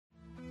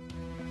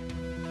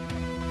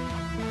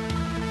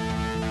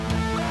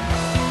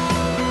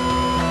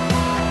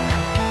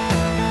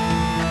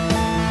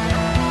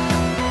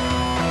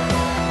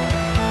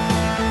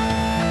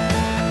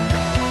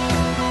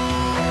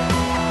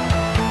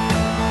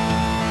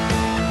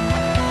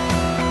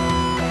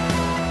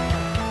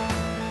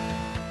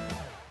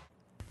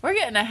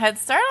getting a head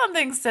start on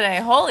things today.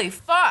 Holy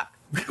fuck.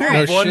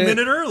 We're 1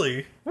 minute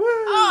early. Woo.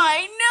 Oh,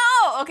 I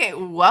know. Okay,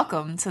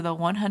 welcome to the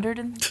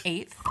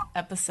 108th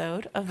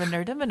episode of the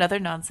Nerdom and Other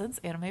Nonsense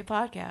Anime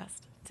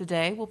Podcast.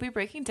 Today, we'll be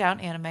breaking down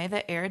anime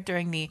that aired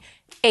during the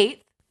 8th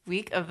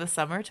week of the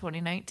summer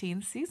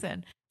 2019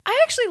 season. I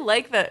actually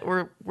like that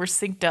we're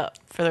synced up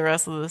for the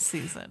rest of the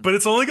season. But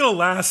it's only going to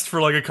last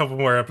for like a couple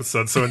more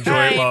episodes, so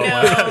enjoy it while it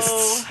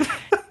lasts.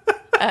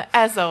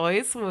 As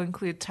always, we'll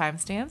include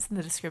timestamps in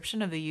the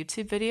description of the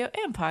YouTube video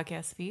and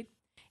podcast feed.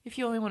 If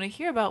you only want to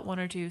hear about one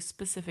or two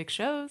specific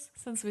shows,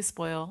 since we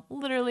spoil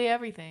literally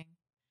everything.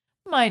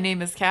 My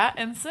name is Kat,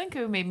 and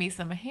Senku made me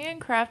some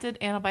handcrafted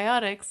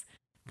antibiotics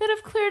that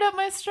have cleared up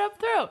my strep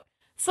throat,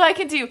 so I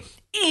can do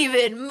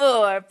even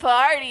more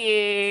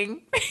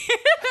partying.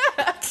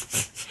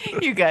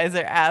 You guys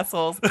are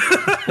assholes.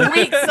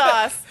 Weak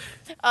sauce.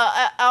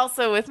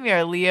 Also with me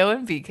are Leo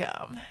and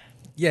Bcom.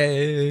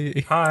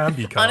 Yay. Hi, I'm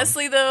Bcom.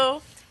 Honestly,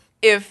 though,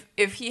 if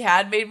he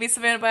had made me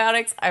some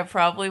antibiotics, I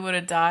probably would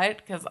have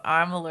died because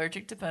I'm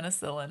allergic to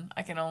penicillin.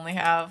 I can only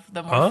have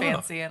the more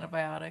fancy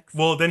antibiotics.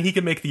 Well, then he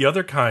can make the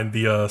other kind,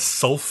 the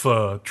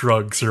sulfa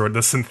drugs or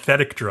the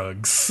synthetic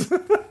drugs.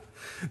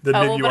 But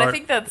I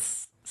think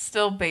that's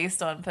still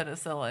based on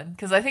penicillin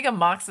because I think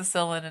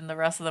amoxicillin and the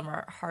rest of them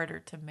are harder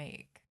to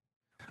make.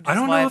 I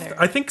don't know.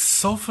 I think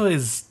sulfa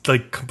is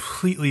like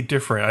completely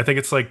different. I think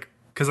it's like,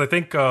 because I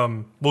think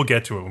we'll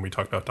get to it when we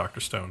talk about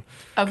Dr. Stone.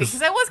 Okay,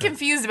 because I was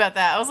confused about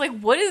that. I was like,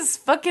 what is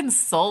fucking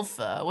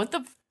sulfa? What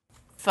the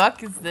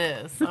fuck is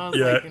this?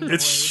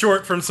 It's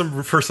short for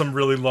some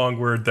really long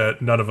word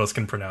that none of us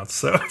can pronounce.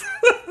 So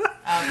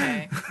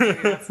okay, maybe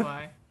that's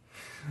why.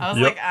 I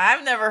was like,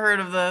 I've never heard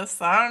of this.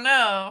 I don't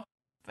know,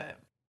 but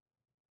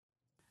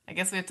I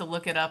guess we have to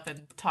look it up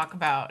and talk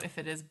about if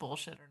it is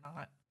bullshit or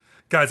not.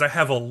 Guys, I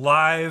have a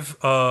live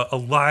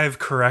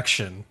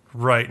correction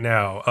right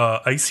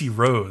now. Icy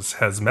Rose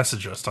has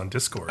messaged us on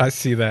Discord. I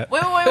see that.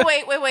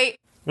 Wait.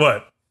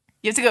 What?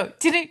 You have to go.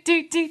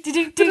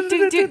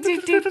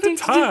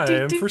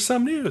 Time for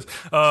some news.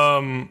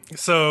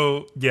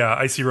 So yeah,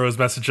 Icy Rose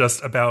messaged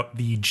us about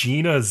the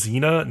Gina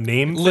Xena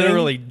name.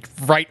 Literally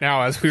thing. Right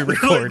now as we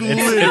record.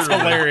 It's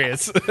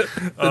hilarious. The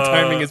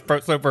timing is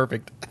so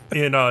perfect.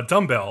 In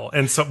Dumbbell,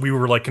 and so we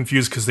were like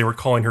confused because they were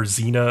calling her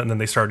Xena, and then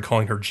they started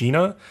calling her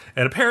Gina.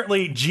 And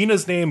apparently,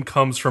 Gina's name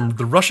comes from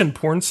the Russian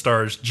porn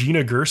stars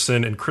Gina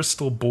Gerson and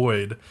Crystal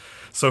Boyd.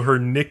 So her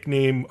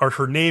nickname or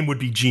her name would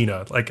be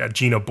Gina, like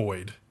Gina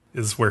Boyd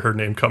is where her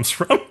name comes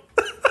from,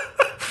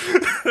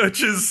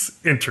 which is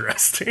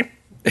interesting.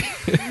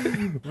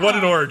 What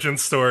an origin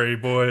story,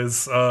 boys.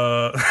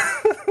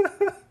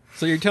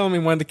 So you're telling me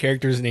one of the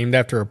characters is named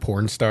after a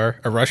porn star,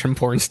 a Russian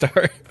porn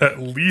star? At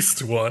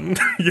least one.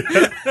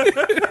 Yeah.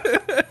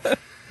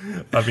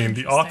 I mean,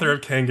 the author of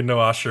Kengan no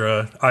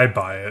Ashura, I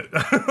buy it.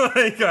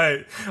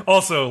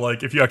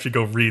 If you actually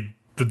go read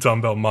the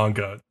Dumbbell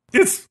manga,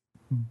 it's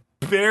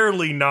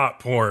barely not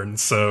porn,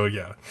 so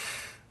yeah.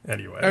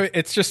 Anyway. I mean,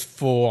 it's just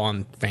full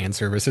on fan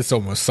service. It's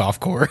almost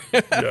softcore.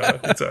 Yeah,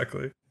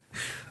 exactly.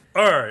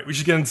 All right, we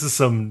should get into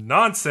some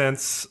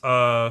nonsense. Who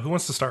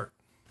wants to start?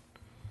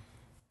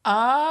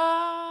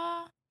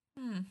 Well,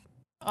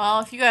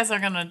 if you guys are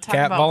gonna talk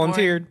Cat about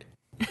volunteered.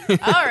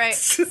 All right.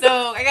 So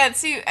I got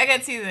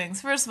two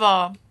things. First of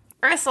all,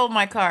 I sold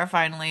my car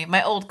finally,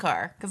 my old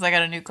car, because I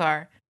got a new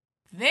car.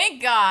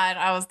 Thank God.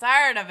 I was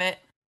tired of it.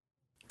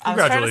 I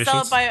was trying to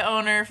sell it by an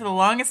owner for the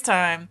longest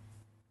time.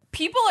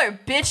 People are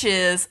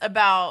bitches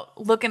about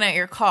looking at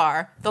your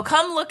car. They'll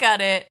come look at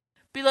it,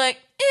 be like,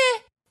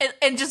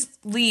 and just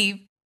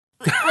leave.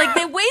 Like,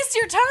 they waste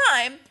your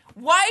time.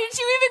 Why did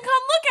you even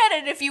come look at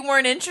it if you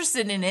weren't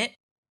interested in it?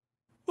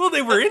 Well,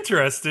 they were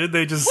interested.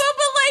 They just... Well,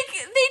 but, like,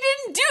 they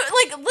didn't do it.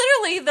 Like,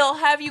 literally, they'll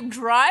have you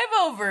drive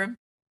over.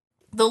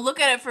 They'll look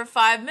at it for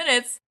 5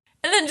 minutes,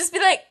 and then just be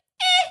like,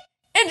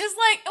 and just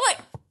like,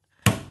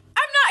 I'm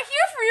not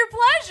here for your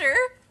pleasure.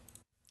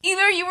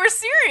 Either you were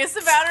serious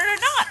about it or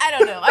not. I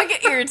don't know. I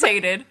get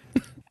irritated.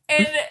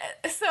 And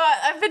so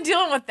I've been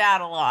dealing with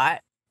that a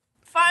lot.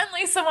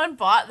 Finally, someone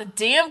bought the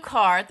damn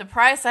car at the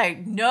price I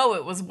know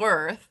it was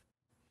worth.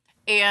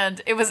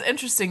 And it was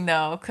interesting,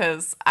 though,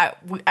 because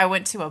I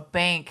went to a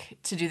bank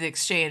to do the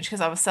exchange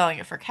because I was selling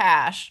it for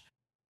cash.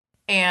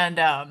 And,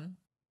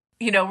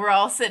 we're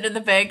all sitting in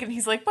the bank, and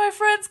he's like, my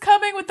friend's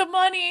coming with the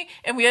money.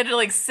 And we had to,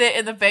 like, sit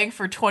in the bank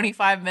for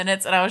 25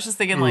 minutes. And I was just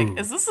thinking, like,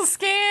 is this a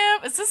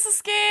scam? Is this a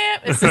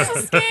scam? Is this a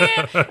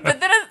scam? But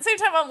then at the same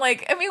time, I'm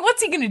like, I mean,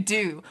 what's he going to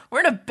do?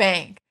 We're in a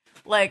bank.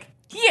 Like,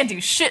 he can't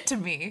do shit to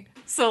me.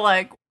 So,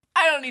 like,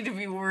 I don't need to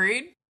be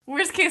worried.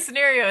 Worst case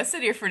scenario, I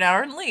sit here for an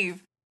hour and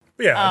leave.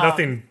 Yeah,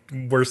 nothing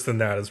worse than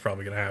that is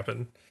probably going to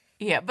happen.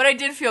 Yeah, but I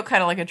did feel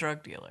kind of like a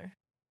drug dealer.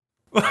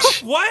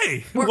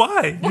 Why?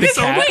 Why?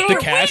 The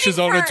cash is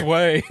on its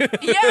way.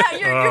 Yeah,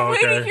 you're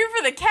waiting here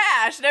for the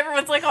cash, and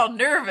everyone's like all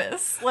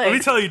nervous. Like, let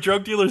me tell you,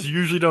 drug dealers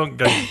usually don't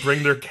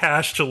bring their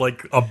cash to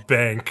like a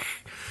bank.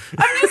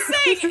 I'm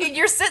just saying,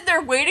 you're sitting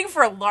there waiting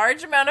for a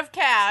large amount of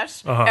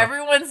cash.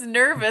 Everyone's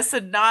nervous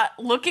and not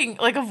looking,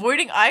 like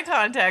avoiding eye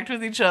contact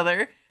with each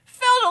other.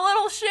 felt a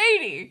little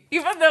shady,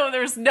 even though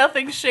there's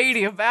nothing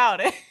shady about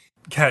it.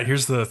 Kat,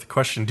 here's the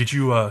question: Did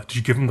you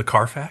give him the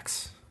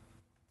Carfax?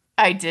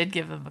 I did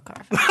give him a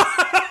Carfax.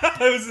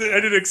 I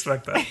didn't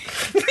expect that.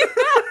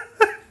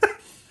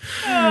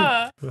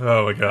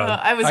 Oh my god!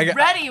 I was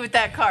ready with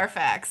that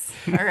Carfax.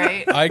 All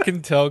right. I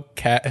can tell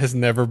Kat has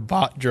never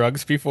bought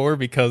drugs before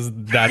because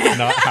that's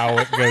not how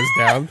it goes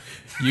down.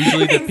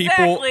 Usually the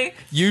people,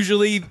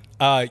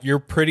 you're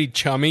pretty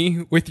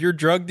chummy with your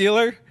drug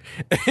dealer.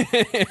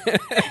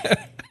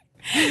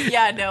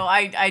 Yeah, no,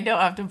 I don't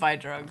have to buy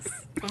drugs.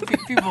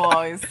 People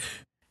always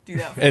do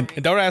that for me.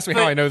 And don't ask me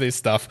how I know this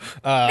stuff.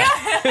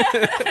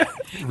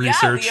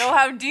 Research. Yeah, Leo,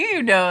 how do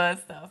you know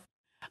that stuff?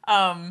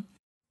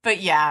 But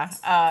yeah,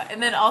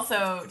 and then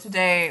also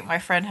today my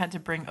friend had to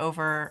bring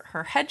over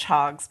her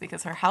hedgehogs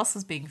because her house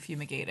was being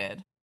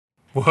fumigated.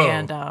 Whoa.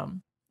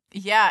 And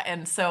yeah,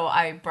 and so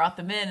I brought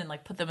them in and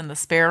like put them in the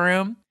spare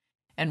room,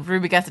 and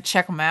Ruby got to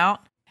check them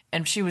out,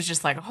 and she was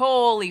just like,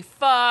 "Holy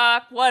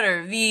fuck, what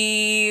are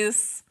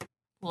these?"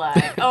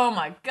 Like, "Oh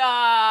my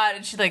god!"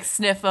 And she'd like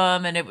sniff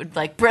them, and it would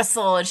like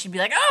bristle, and she'd be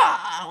like,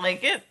 "Ah!"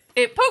 Like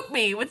it poked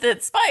me with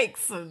its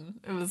spikes, and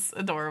it was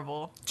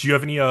adorable. Do you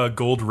have any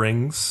gold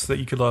rings that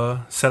you could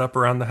set up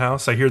around the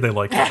house? I hear they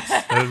like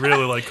those. They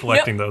really like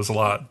collecting those a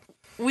lot.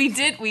 We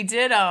did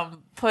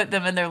put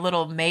them in their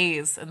little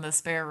maze in the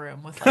spare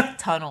room with like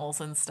tunnels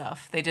and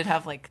stuff. They did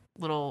have like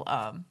little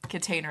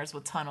containers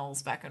with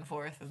tunnels back and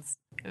forth, and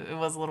it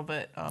was a little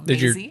bit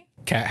Did mazy.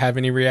 your cat have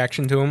any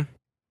reaction to him?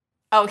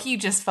 Oh, he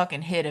just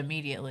fucking hid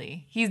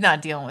immediately. He's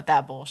not dealing with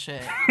that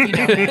bullshit. You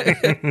know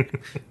him.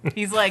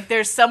 He's like,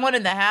 "There's someone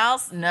in the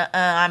house. No,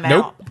 I'm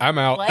Nope, out." I'm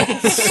out. Like,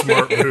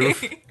 Smart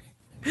move.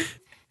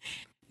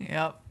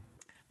 Yep.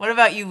 What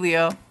about you,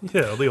 Leo?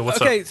 Yeah, Leo, what's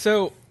up? Okay,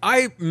 so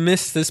I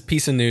missed this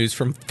piece of news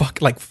from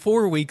like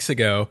 4 weeks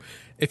ago.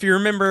 If you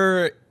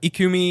remember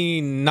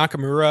Ikumi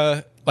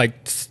Nakamura,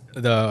 like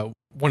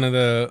one of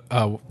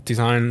the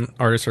design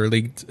artists or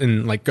leads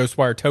in like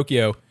Ghostwire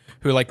Tokyo,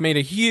 who like made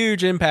a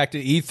huge impact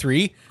at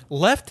E3,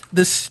 left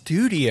the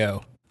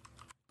studio.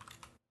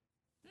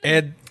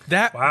 And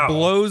that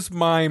blows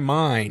my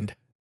mind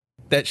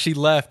that she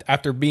left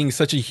after being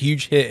such a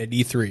huge hit at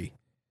E3.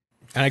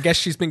 And I guess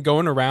she's been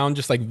going around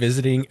just like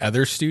visiting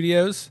other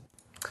studios.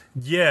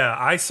 Yeah,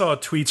 I saw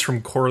tweets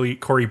from Cory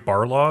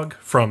Barlog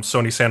from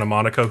Sony Santa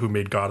Monica, who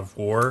made God of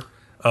War.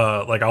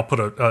 Like, I'll put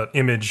an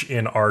image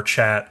in our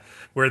chat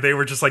where they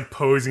were just like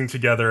posing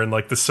together in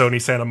like the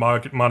Sony Santa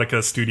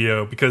Monica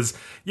studio because,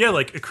 yeah,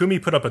 like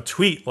Ikumi put up a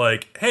tweet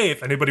like, "Hey,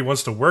 if anybody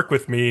wants to work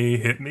with me,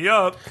 hit me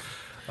up."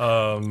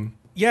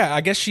 Yeah,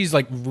 I guess she's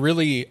like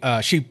really,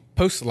 she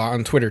posts a lot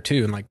on Twitter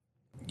too. And like,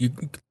 you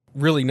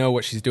really know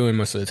what she's doing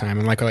most of the time.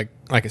 And like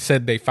I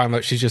said, they found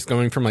out she's just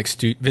going from like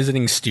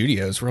visiting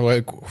studios. We're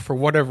like, for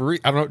whatever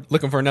reason, I don't know,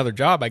 looking for another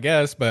job, I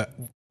guess,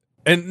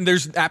 and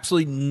there's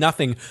absolutely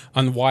nothing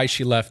on why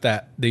she left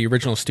the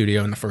original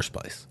studio in the first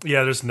place.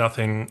 Yeah, there's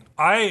nothing.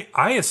 I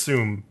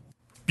assume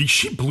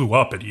she blew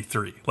up at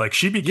E3. Like,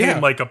 she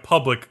became like a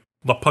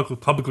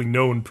publicly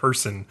known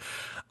person.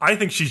 I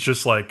think she's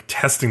just like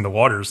testing the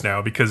waters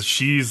now because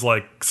she's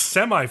like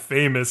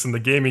semi-famous in the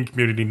gaming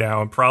community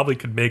now and probably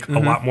could make a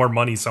lot more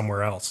money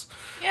somewhere else.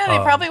 Yeah,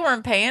 they probably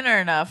weren't paying her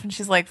enough, and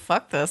she's like,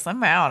 "Fuck this,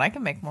 I'm out. I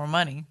can make more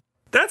money."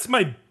 That's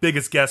my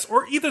biggest guess.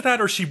 Or either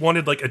that or she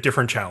wanted like a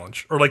different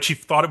challenge. Or like she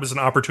thought it was an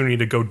opportunity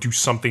to go do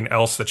something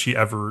else that she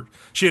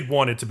had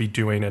wanted to be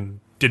doing and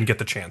didn't get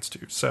the chance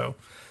to. So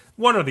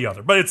one or the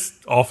other. But it's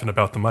often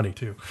about the money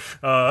too.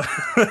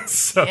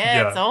 It's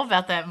all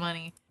about that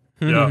money.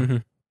 Yeah.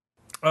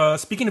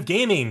 Speaking of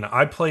gaming,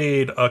 I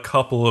played a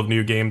couple of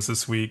new games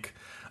this week.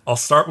 I'll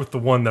start with the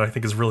one that I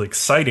think is really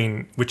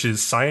exciting, which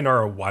is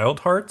Sayonara Wild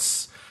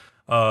Hearts.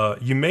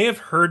 You may have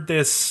heard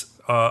this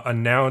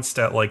announced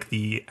at like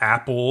the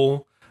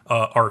Apple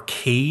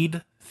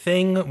arcade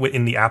thing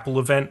in the Apple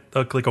event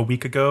like a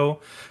week ago,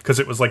 because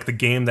it was like the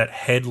game that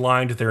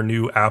headlined their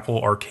new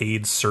Apple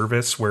Arcade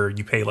service where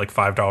you pay like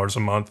 $5 a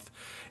month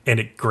and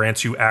it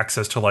grants you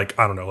access to like,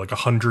 I don't know, like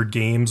 100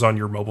 games on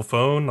your mobile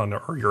phone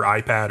or your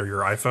iPad or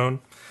your iPhone.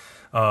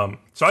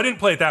 So I didn't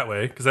play it that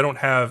way because I don't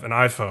have an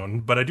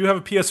iPhone, but I do have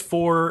a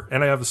PS4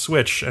 and I have a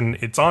Switch, and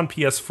it's on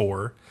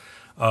PS4.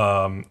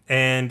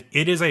 And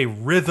it is a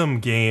rhythm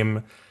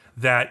game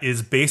that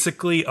is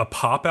basically a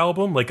pop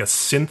album, like a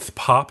synth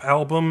pop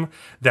album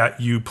that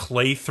you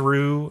play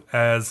through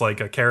as like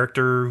a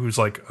character who's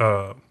like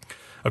a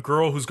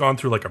girl who's gone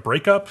through like a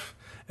breakup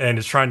and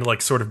is trying to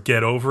like sort of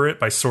get over it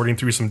by sorting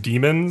through some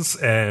demons.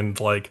 And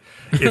like,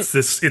 it's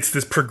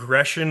this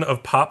progression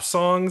of pop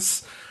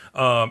songs.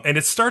 And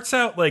it starts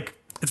out like,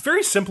 it's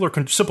very simple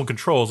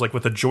controls. Like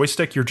with a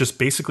joystick, you're just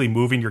basically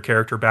moving your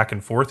character back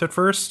and forth at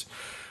first.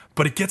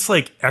 But it gets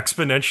like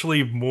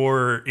exponentially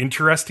more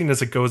interesting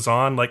as it goes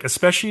on. Like,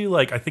 especially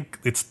like, I think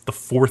it's the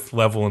 4th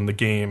level in the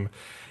game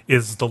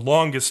is the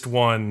longest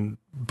one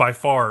by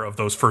far of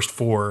those first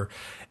 4.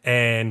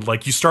 and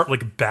like you start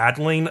like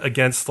battling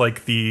against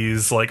like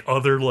these like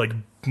other like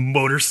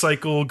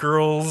motorcycle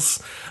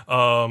girls.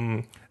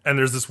 And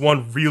there's this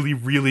one really,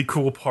 really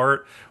cool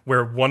part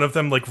where one of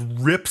them like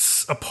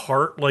rips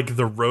apart like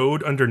the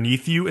road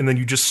underneath you, and then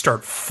you just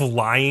start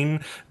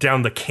flying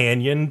down the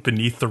canyon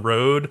beneath the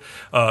road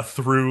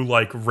through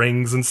like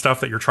rings and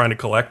stuff that you're trying to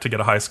collect to get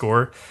a high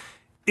score.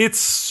 It's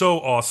so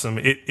awesome.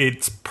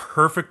 It's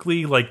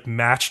perfectly like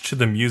matched to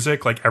the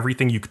music. Like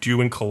everything you do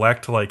and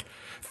collect like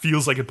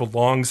feels like it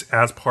belongs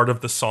as part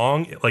of the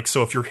song. Like,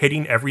 so if you're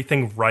hitting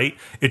everything right,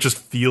 it just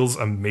feels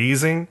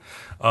amazing.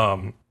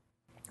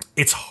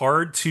 It's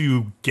hard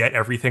to get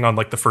everything on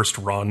like the first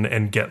run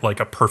and get like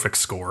a perfect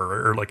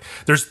score, or like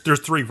there's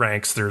 3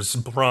 ranks. There's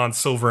bronze,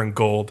 silver, and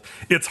gold.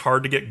 It's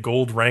hard to get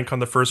gold rank on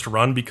the first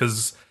run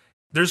because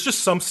there's just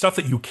some stuff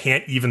that you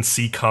can't even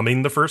see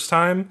coming the first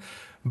time.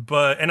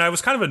 And I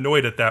was kind of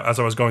annoyed at that as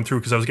I was going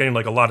through, because I was getting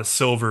like a lot of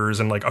silvers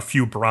and like a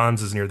few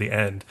bronzes near the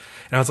end.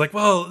 And I was like,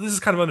 well, this is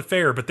kind of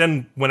unfair. But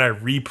then when I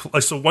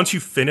replay, so once you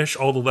finish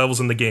all the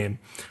levels in the game,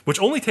 which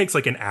only takes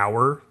like an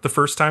hour the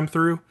first time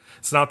through,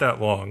 it's not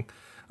that long.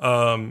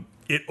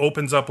 It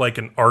opens up like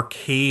an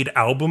arcade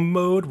album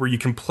mode where you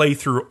can play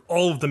through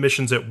all of the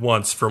missions at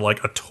once for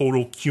like a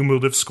total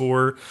cumulative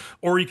score,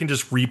 or you can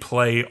just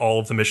replay all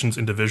of the missions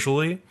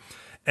individually.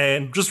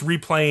 And just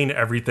replaying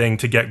everything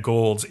to get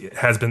golds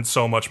has been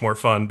so much more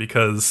fun,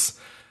 because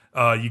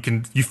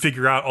you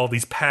figure out all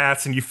these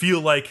paths and you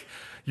feel like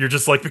you're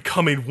just like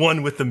becoming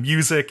one with the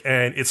music,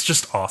 and it's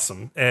just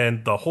awesome.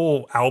 And the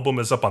whole album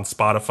is up on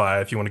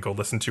Spotify if you want to go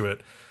listen to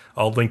it.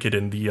 I'll link it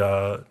in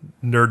the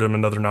Nerdom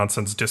and Other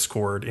Nonsense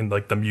Discord in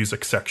like the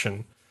music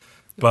section.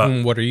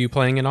 But what are you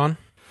playing it on?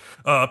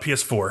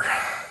 PS4,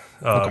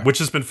 Okay. which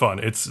has been fun.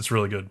 It's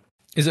really good.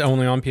 Is it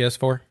only on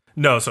PS4?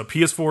 No, so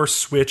PS4,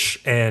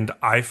 Switch, and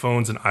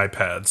iPhones and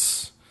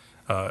iPads,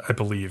 I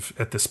believe,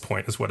 at this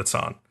point is what it's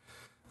on.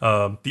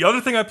 The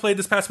other thing I played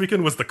this past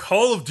weekend was the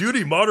Call of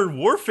Duty Modern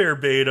Warfare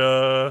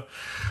beta.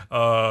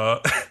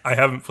 I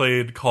haven't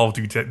played Call of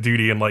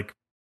Duty in like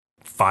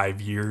 5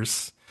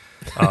 years.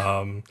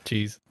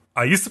 Jeez.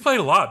 I used to play it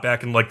a lot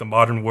back in like the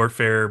Modern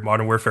Warfare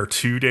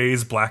 2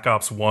 days, Black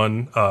Ops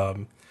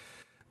 1.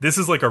 This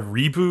is like a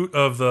reboot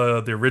of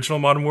the original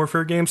Modern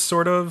Warfare game,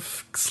 sort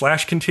of,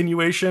 /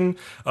 continuation.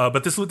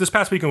 But this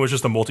past weekend was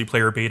just a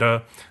multiplayer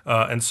beta.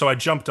 And so I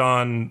jumped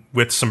on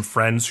with some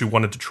friends who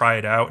wanted to try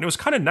it out. And it was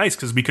kind of nice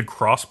because we could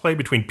cross-play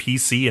between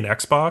PC and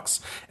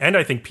Xbox, and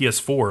I think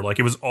PS4. Like,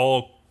 it was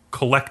all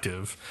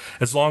collective.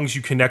 As long as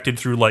you connected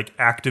through like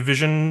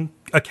Activision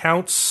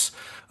accounts,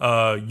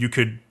 you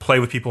could play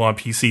with people on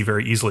PC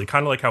very easily,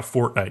 kind of like how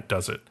Fortnite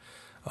does it.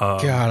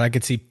 God, I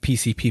could see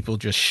PC people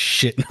just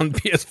shitting on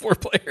PS4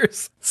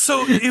 players.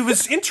 So it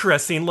was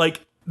interesting.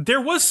 Like,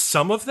 there was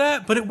some of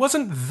that, but it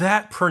wasn't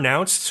that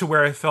pronounced to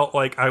where I felt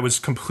like I was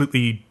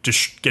completely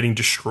getting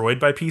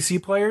destroyed by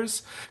PC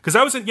players. Because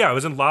I was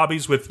in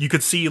lobbies with, you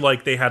could see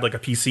like they had like a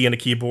PC and a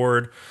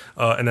keyboard,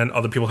 and then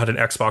other people had an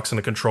Xbox and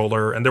a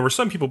controller, and there were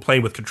some people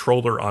playing with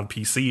controller on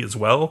PC as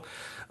well.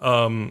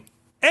 And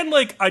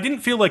like, I didn't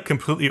feel like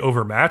completely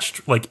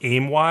overmatched, like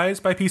aim wise,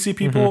 by PC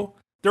people. Mm-hmm.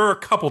 There were a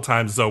couple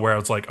times though where I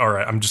was like, all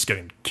right, I'm just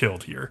getting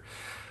killed here.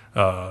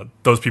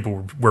 Those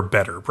people were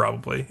better,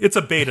 probably. It's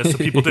a beta, so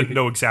people didn't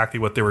know exactly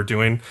what they were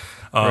doing.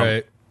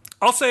 Right.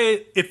 I'll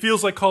say it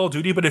feels like Call of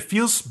Duty, but it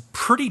feels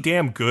pretty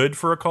damn good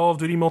for a Call of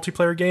Duty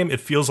multiplayer game. It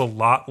feels a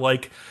lot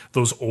like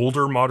those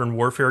older Modern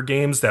Warfare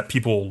games that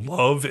people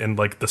love and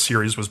like the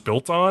series was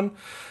built on.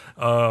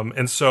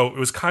 And so it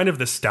was kind of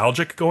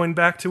nostalgic going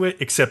back to it,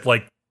 except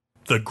like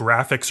the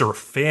graphics are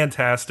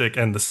fantastic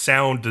and the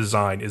sound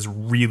design is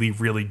really,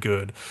 really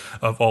good,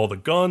 of all the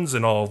guns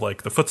and all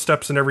like the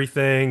footsteps and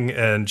everything,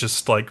 and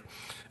just like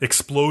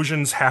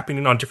explosions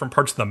happening on different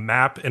parts of the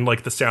map and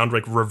like the sound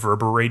like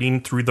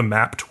reverberating through the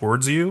map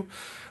towards you.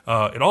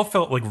 It all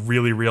felt like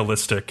really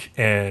realistic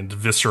and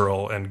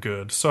visceral and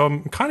good. So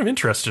I'm kind of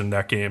interested in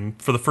that game.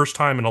 For the first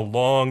time in a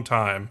long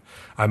time,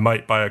 I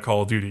might buy a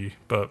Call of Duty,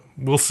 but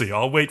we'll see.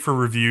 I'll wait for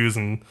reviews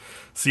and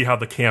see how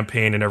the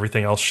campaign and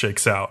everything else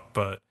shakes out.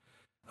 But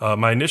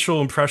my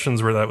initial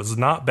impressions were that it was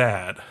not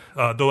bad,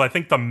 though I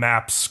think the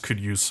maps could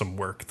use some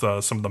work.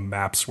 Some of the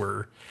maps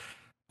were,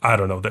 I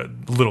don't know, they're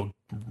a little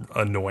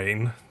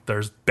annoying.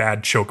 There's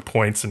bad choke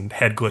points and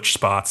head glitch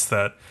spots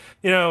that,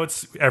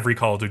 it's every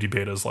Call of Duty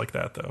beta is like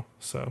that, though.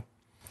 So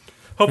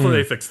hopefully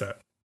they fix that.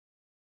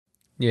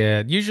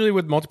 Yeah, usually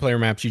with multiplayer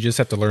maps, you just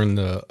have to learn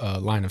the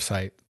line of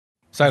sight.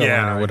 Sight of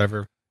line or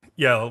whatever.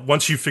 Yeah,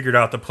 once you figured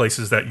out the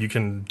places that you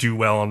can do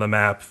well on the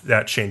map,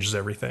 that changes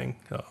everything.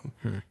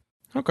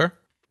 Okay.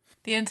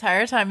 The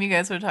entire time you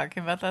guys were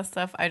talking about that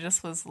stuff, I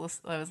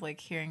was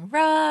like hearing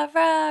 "Rah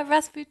rah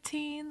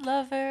Rasputin,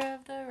 lover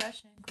of the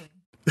Russian queen."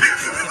 In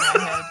my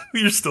head.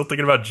 You're still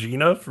thinking about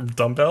Gina from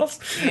Dumbbells?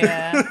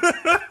 Yeah.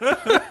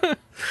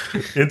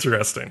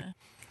 Interesting.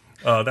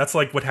 That's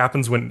like what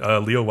happens when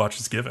Leo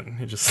watches Given.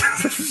 He just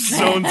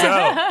zones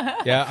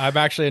out. Yeah, I'm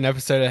actually an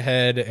episode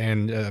ahead,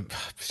 and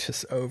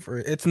just over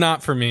it. It's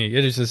not for me.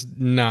 It is just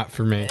not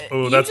for me.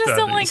 Oh, You that's just bad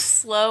don't news. like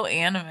slow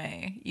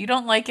anime. You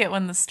don't like it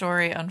when the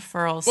story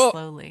unfurls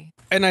slowly.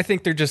 And I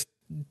think they're just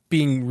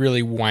being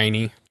really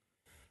whiny.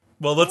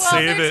 Well, let's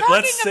save they're it. talking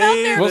Let's about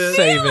save their it. We'll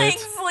save it.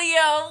 feelings,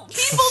 Leo.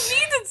 People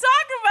need to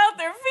talk about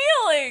their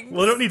feelings.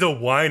 Well, I don't need to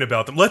whine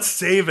about them. Let's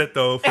save it,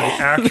 though, for the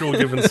actual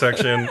Given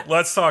section.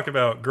 Let's talk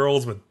about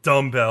girls with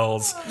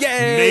dumbbells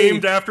Yay!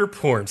 named after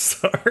porn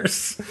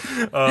stars.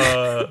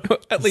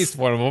 At least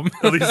one of them.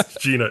 At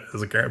least Gina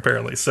is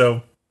apparently.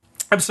 So,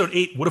 episode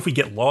 8, What If We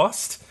Get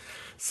Lost?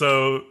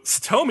 So,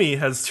 Satomi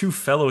has 2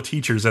 fellow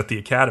teachers at the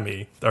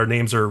academy. Their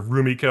names are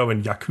Rumiko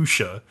and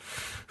Yakusha,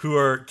 who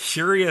are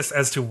curious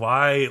as to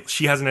why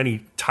she hasn't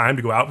any time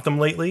to go out with them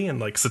lately. And,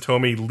 like,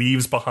 Satomi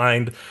leaves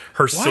behind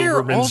her Why are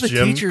all Silverman's the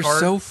gym teachers card.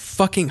 so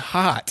fucking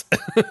hot?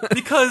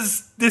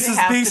 Because this They is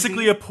have to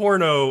basically be. a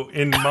porno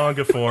in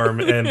manga form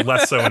and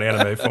less so in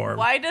anime form.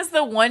 Why does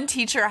the one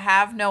teacher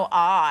have no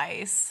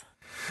eyes?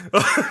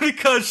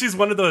 Because she's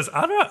one of those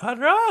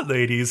ara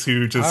ladies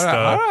who just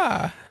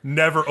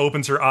never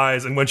opens her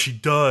eyes, and when she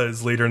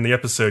does later in the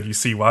episode, you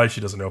see why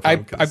she doesn't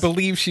open them. I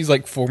believe she's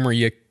like former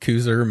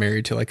Yakuza or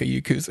married to like a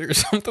Yakuza or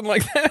something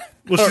like that.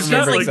 Well, I don't she's She has not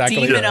remember like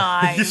exactly- demon Yeah.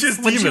 eyes. She has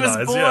when she demon was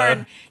eyes, born,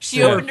 yeah. she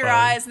Yeah. opened her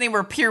Horrifying. eyes and they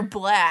were pure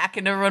black,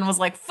 and everyone was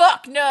like,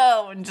 "Fuck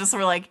no!" and just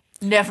were like,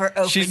 "Never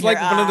open." She's your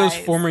like one of those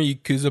eyes." former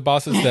Yakuza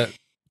bosses that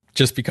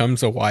just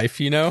becomes a wife,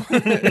 you know?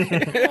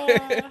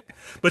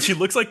 But she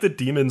looks like the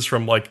demons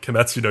from like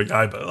Kimetsu no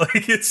Yaiba.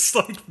 Like it's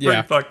like pretty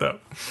Yeah. fucked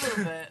up. A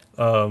little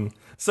bit.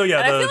 So yeah,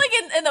 And I feel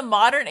like in the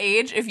modern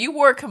age, if you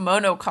wore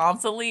kimono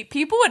constantly,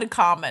 people would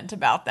comment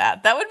about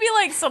that. That would be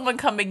like someone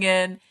coming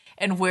in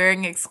and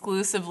wearing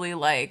exclusively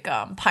like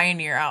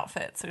pioneer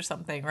outfits or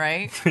something,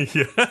 right?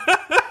 yeah.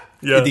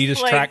 Adidas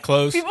Like, track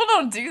clothes. People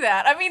don't do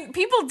that. I mean,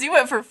 people do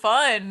it for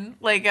fun,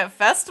 like at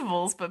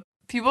festivals, but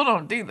people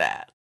don't do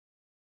that.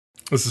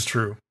 This is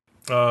true.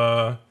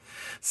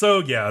 So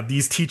yeah,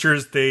 these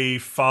teachers, they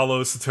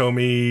follow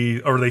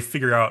Satomi, or they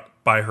figure out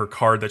by her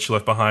card that she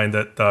left behind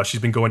that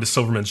she's been going to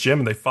Silverman's gym,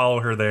 and they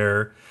follow her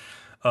there.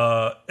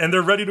 And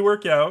they're ready to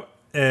work out.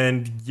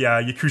 And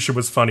yeah, Yakusha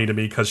was funny to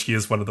me because she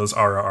is one of those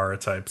Ara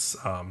types.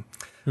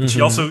 And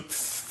she also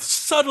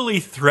subtly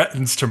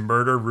threatens to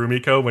murder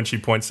Rumiko when she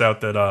points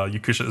out that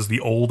Yakusha is the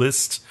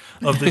oldest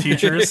of the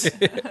teachers.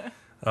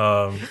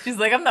 She's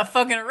like, "I'm not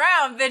fucking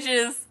around,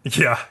 bitches."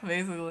 Yeah.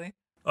 Basically.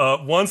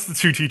 Once the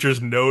 2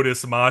 teachers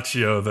notice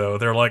Machio, though,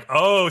 they're like,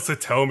 "Oh,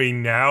 Satomi,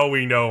 now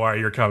we know why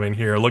you're coming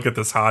here. Look at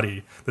this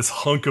hottie, this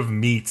hunk of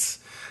meat."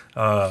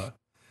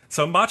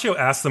 So Machio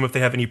asks them if they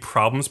have any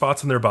problem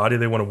spots in their body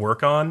they want to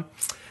work on.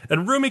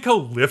 And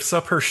Rumiko lifts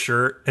up her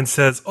shirt and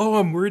says, "Oh,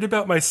 I'm worried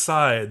about my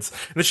sides."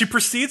 And then she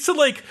proceeds to,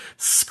 like,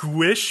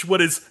 squish what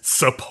is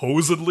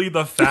supposedly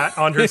the fat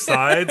on her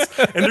sides.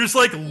 And there's,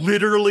 like,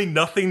 literally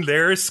nothing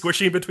there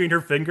squishing between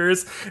her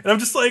fingers. And I'm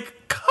just like,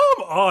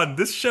 come on.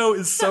 This show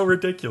is so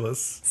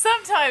ridiculous.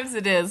 Sometimes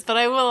it is, but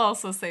I will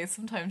also say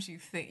sometimes you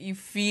think you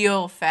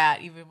feel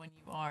fat even when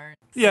you aren't.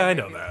 Yeah, I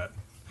know that.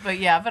 But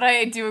yeah, but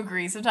I do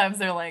agree. Sometimes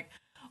they're like,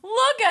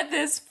 "Look at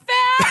this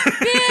fat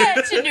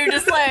bitch," and you're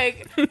just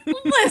like,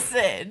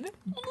 listen,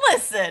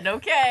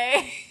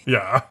 okay.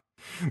 Yeah.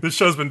 This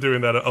show's been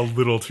doing that a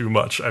little too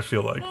much, I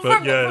feel like. But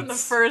from, yeah, from the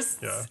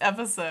first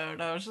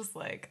episode, I was just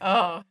like,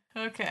 "Oh,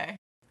 okay,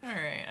 all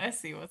right, I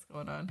see what's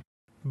going on."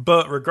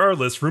 But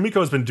regardless, Rumiko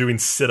has been doing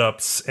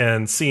sit-ups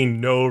and seeing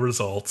no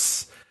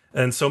results.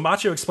 And so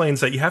Machio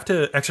explains that you have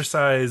to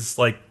exercise,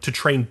 like, to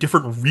train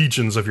different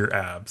regions of your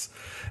abs.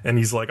 And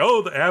he's like,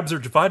 "Oh, the abs are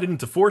divided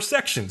into 4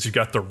 sections. You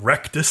got the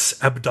rectus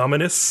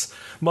abdominis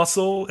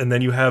muscle, and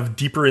then you have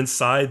deeper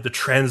inside the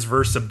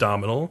transverse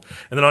abdominal.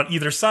 And then on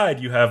either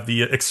side, you have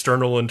the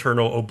external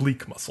internal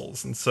oblique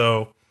muscles." And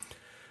so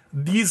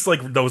these,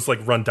 like, those, like,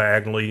 run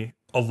diagonally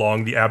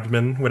along the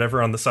abdomen,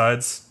 whatever, on the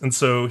sides. And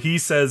so he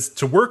says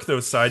to work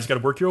those sides, you got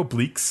to work your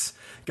obliques,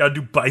 you got to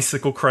do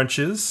bicycle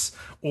crunches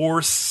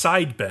or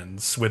side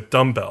bends with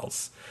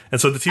dumbbells.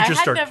 And so the teachers I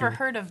had start. never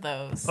heard of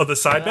those. Oh, the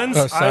side bends?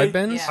 Oh, side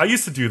bends? Yeah. I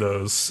used to do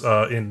those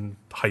in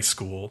high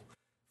school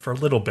for a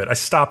little bit. I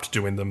stopped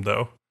doing them,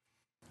 though.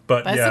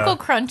 But Bicycle yeah.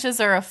 crunches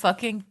are a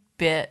fucking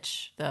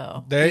bitch,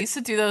 though. I They- used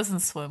to do those in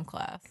swim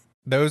class.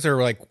 Those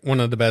are like one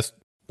of the best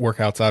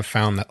workouts I've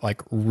found that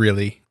like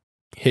really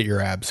hit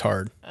your abs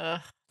hard.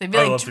 Ugh. They'd be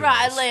I like love doing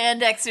dry those.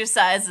 land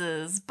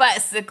exercises,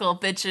 bicycle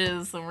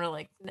bitches, and we're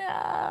like,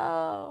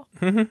 no.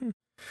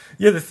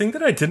 Yeah, the thing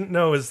that I didn't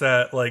know is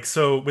that, like,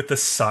 so with the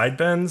side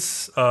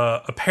bends,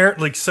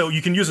 apparently, so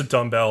you can use a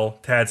dumbbell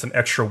to add some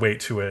extra weight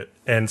to it.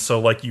 And so,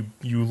 like,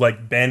 you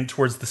like, bend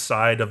towards the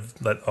side of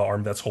that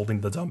arm that's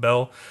holding the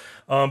dumbbell.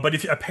 But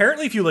if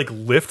you, like,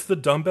 lift the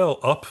dumbbell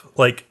up,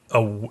 like,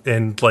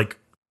 and, like,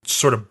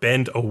 sort of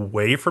bend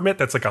away from it,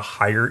 that's, like, a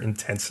higher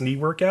intensity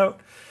workout.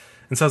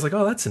 And so I was like,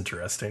 oh, that's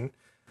interesting.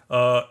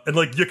 And,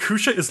 like,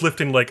 Yakusha is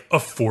lifting, like, a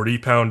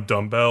 40-pound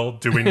dumbbell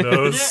doing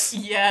those.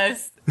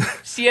 Yes.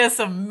 She has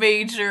some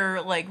major,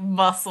 like,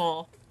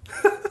 muscle.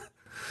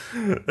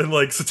 And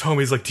like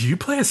Satomi's like, do you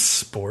play a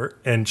sport?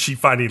 And she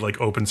finally like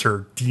opens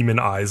her demon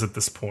eyes at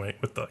this point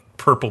with the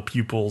purple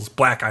pupils,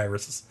 black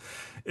irises.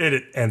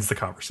 It ends the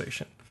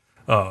conversation.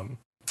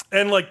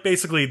 And like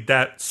basically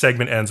that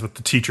segment ends with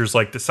the teachers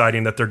like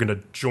deciding that they're going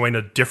to join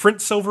a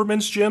different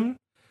Silverman's gym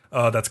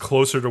that's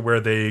closer to where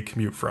they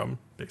commute from,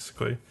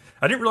 basically.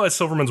 I didn't realize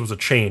Silverman's was a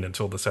chain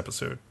until this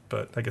episode,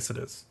 but I guess it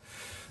is.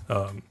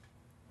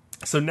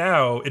 So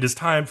now it is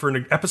time for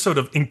an episode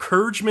of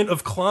Encouragement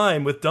of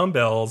Climb with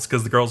Dumbbells,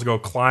 because the girls go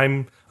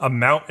climb a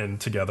mountain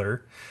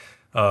together,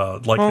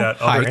 that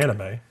other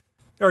anime.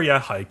 Or yeah,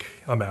 hike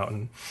a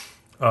mountain.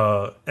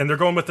 And they're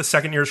going with the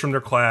second years from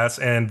their class,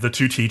 and the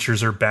two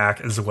teachers are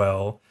back as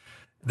well.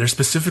 They're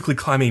specifically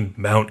climbing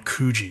Mount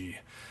Kuji,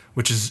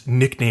 which is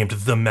nicknamed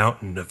the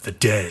Mountain of the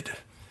Dead,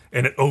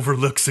 and it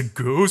overlooks a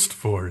ghost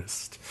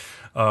forest.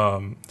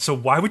 So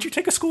why would you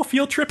take a school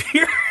field trip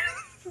here?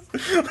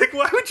 Like,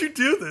 why would you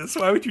do this?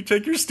 Why would you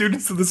take your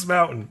students to this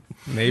mountain?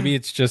 Maybe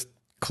it's just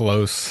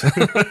close.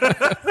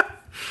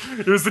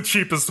 It was the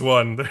cheapest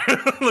one.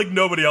 Like,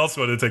 nobody else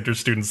wanted to take their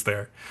students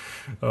there.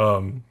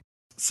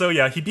 So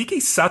yeah, Hibiki,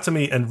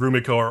 Satomi, and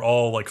Rumiko are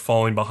all like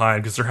falling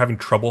behind because they're having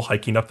trouble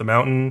hiking up the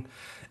mountain.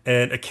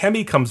 And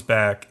Akemi comes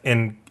back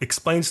and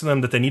explains to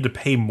them that they need to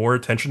pay more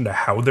attention to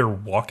how they're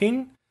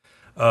walking,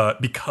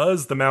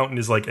 because the mountain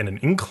is like in an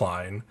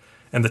incline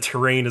and the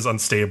terrain is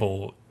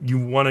unstable. You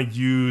want to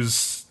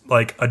use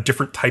like a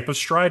different type of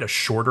stride, a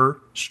shorter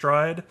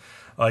stride.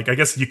 Like, I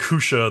guess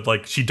Yakusha,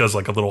 like, she does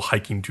like a little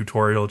hiking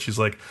tutorial. She's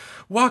like,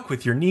 walk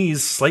with your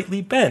knees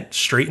slightly bent,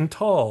 straight and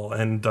tall,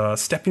 and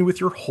stepping with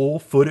your whole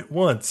foot at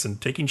once and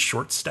taking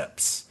short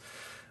steps.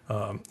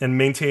 And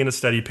maintain a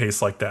steady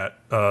pace like that,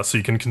 so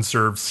you can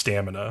conserve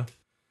stamina.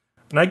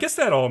 And I guess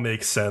that all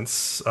makes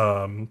sense.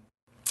 I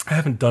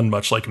haven't done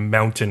much like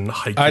mountain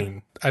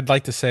hiking. I'd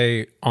like to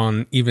say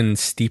on even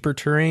steeper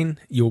terrain,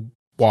 you'll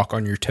walk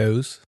on your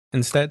toes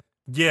instead.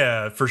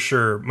 Yeah, for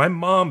sure. My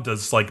mom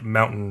does like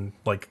mountain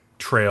like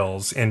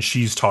trails, and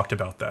she's talked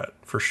about that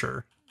for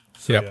sure.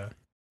 So, yep. Yeah.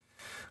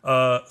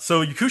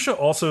 So Yakusha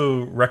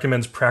also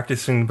recommends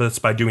practicing this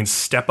by doing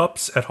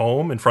step-ups at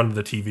home in front of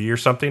the TV or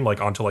something, like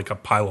onto like a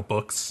pile of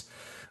books,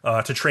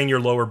 to train your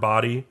lower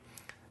body.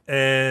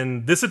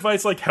 And this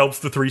advice like helps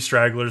the three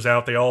stragglers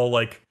out. They all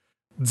like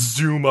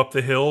zoom up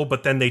the hill,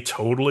 but then they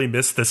totally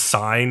miss the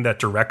sign that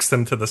directs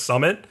them to the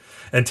summit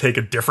and take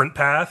a different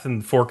path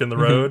and fork in the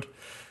road.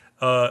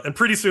 And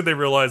pretty soon they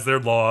realize they're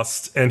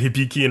lost, and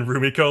Hibiki and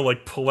Rumiko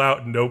like pull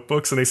out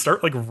notebooks and they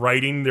start like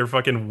writing their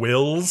fucking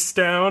wills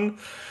down.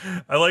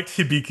 I liked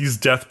Hibiki's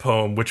death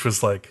poem, which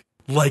was like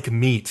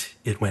meat,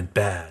 it went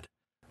bad.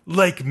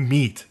 Like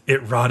meat,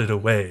 it rotted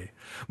away.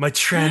 My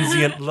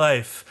transient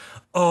life,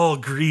 all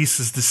grease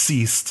is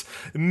deceased.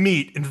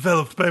 Meat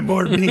enveloped by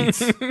more meat.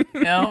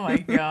 Oh my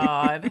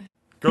god.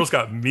 Girl's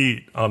got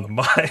meat on the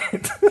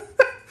mind.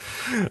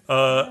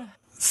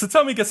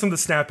 Satomi gets them to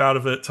snap out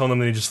of it, telling them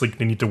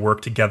they need to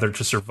work together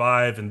to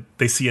survive, and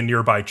they see a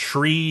nearby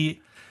tree,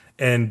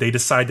 and they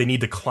decide they need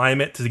to climb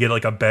it to get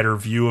like a better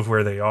view of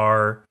where they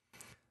are.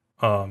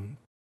 And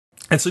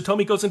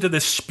Satomi goes into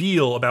this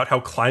spiel about how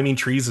climbing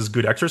trees is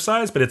good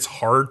exercise, but it's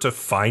hard to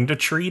find a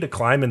tree to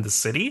climb in the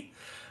city.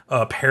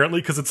 Apparently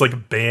because it's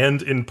like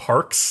banned in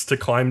parks to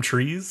climb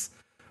trees,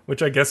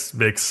 which I guess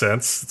makes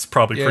sense. It's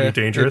probably pretty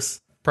dangerous.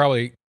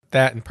 Probably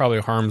that, and probably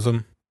harms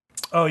them.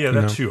 Oh yeah,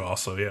 that too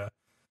also, yeah.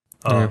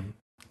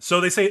 So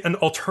they say an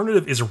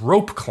alternative is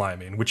rope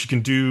climbing, which you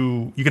can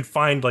do. You can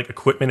find like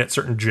equipment at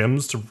certain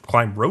gyms to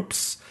climb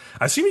ropes.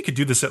 I assume you could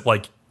do this at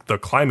like the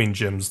climbing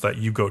gyms that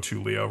you go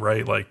to, Leo,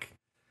 right? Like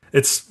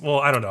I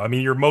don't know. I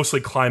mean, you're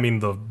mostly climbing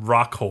the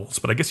rock holes,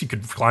 but I guess you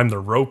could climb the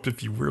rope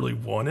if you really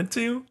wanted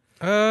to.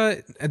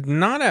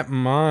 Not at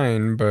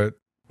mine, but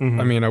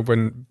I mean, I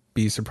wouldn't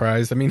be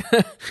surprised. I mean,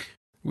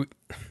 we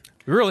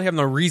really have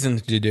no reason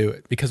to do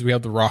it because we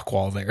have the rock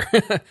wall there.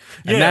 And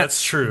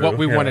that's true. What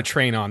we want to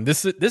train on.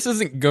 This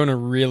isn't going to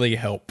really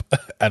help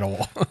at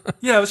all.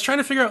 Yeah, I was trying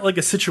to figure out like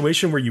a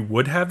situation where you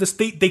would have this.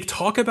 They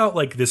talk about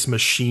like this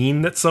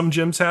machine that some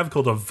gyms have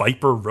called a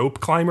Viper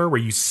rope climber,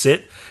 where you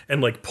sit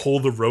and like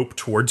pull the rope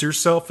towards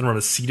yourself and run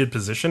a seated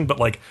position. But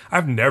like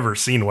I've never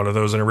seen one of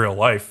those in real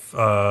life.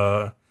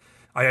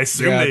 I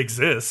assume they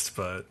exist,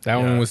 but that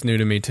one was new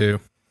to me too.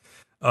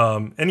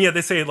 And yeah,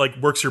 they say it like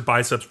works your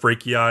biceps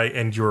brachii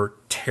and your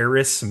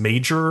teres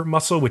major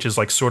muscle, which is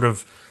like sort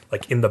of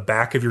like in the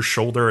back of your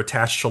shoulder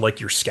attached to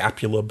like your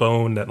scapula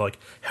bone that like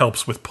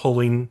helps with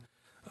pulling.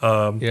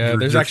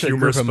 There's actually a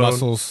group of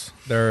muscles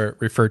that are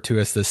referred to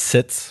as the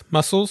sits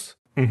muscles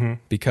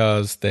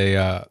because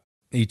they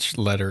each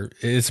letter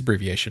is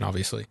abbreviation,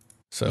 obviously.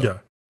 So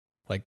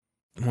like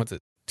what's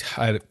it?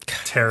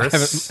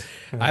 Teres.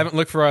 I haven't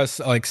looked for us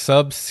like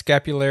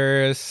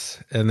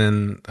subscapularis and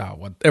then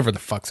whatever the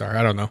fucks are.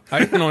 I don't know.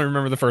 I can only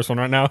remember the first one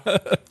right now.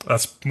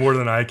 That's more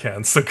than I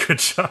can. So good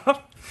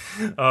job.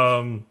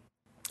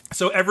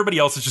 So everybody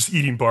else is just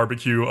eating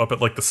barbecue up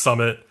at like the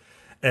summit,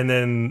 And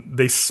then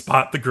they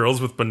spot the girls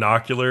with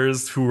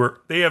binoculars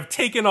they have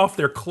taken off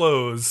their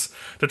clothes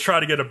to try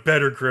to get a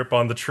better grip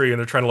on the tree, and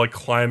they're trying to like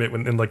climb it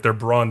in like their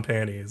bra and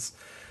panties.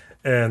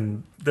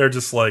 And they're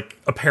just like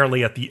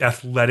apparently at the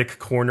athletic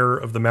corner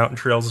of the mountain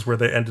trails is where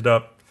they ended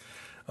up.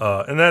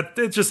 And that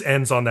it just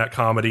ends on that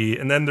comedy.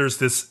 And then there's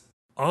this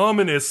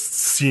ominous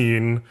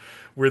scene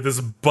where this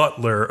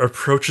butler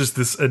approaches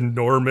this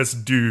enormous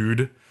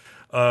dude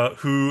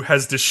who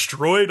has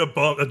destroyed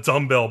a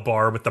dumbbell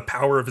bar with the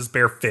power of his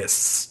bare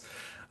fists.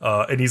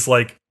 And he's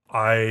like,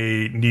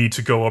 I need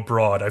to go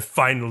abroad. I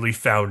finally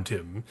found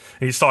him.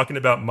 And he's talking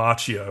about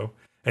Machio,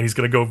 and he's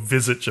going to go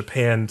visit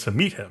Japan to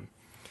meet him.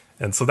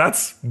 And so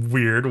that's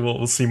weird.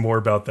 We'll see more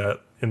about that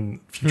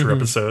in future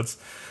episodes.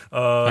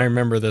 I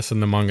remember this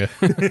in the manga.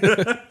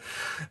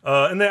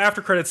 And the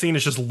after credit scene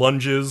is just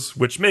lunges,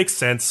 which makes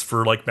sense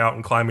for like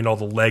mountain climbing, all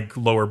the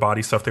lower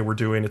body stuff they were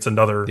doing. It's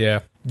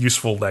another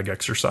useful leg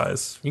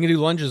exercise. You can do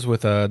lunges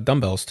with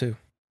dumbbells too.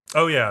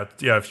 Oh yeah,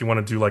 if you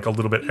want to do like a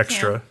little bit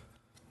extra.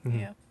 Mm-hmm.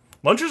 Yeah,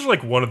 lunges are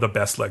like one of the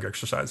best leg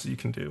exercises you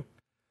can do,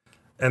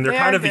 and they're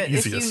kind of the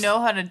easiest. If you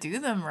know how to do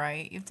them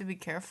right, you have to be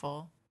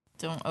careful.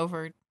 Don't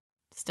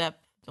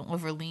overstep. Don't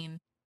overlean.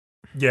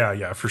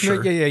 Yeah, for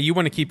sure. Yeah. You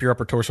want to keep your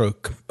upper torso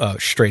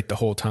straight the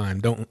whole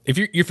time. Don't if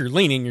you're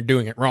leaning, you're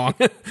doing it wrong.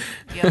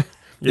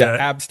 Yeah,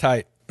 abs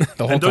tight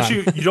the whole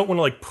time. You don't want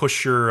to like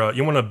push your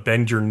you want to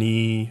bend your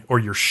knee, or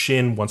your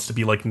shin wants to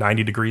be like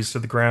 90 degrees to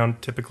the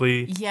ground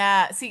typically.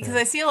 Yeah, see, because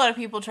I see a lot of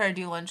people try to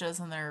do lunges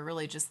and they're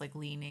really just like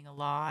leaning a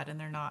lot, and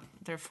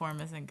their form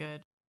isn't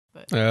good.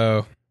 But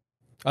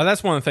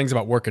that's one of the things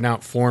about working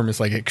out. Form is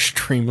like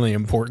extremely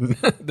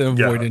important to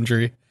avoid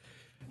injury.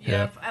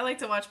 Yep, I like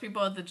to watch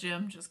people at the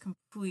gym just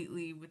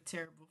completely with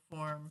terrible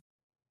form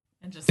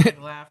and just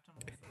like laugh.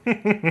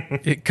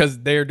 Because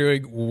they're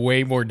doing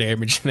way more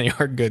damage than they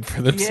are good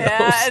for themselves.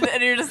 Yeah,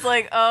 and you're just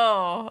like,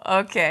 oh,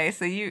 okay,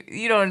 so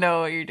you don't know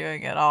what you're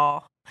doing at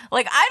all.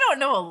 Like, I don't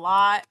know a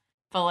lot,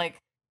 but like,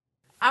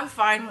 I'm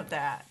fine with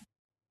that.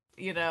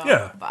 You know?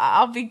 Yeah.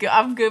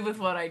 I'm good with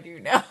what I do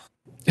now.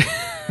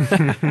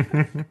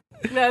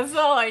 That's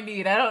all I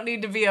need. I don't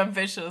need to be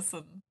ambitious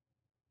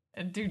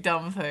and do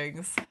dumb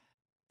things.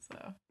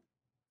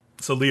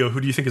 So Leo,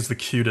 who do you think is the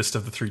cutest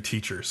of the three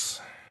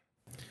teachers?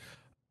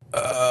 The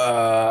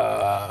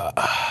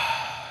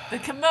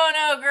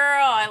kimono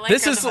girl. I like her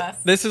the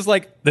best. This is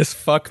like this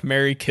fuck,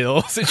 marry,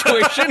 kill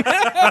situation. Kill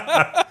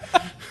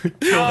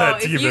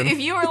that demon.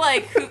 If you were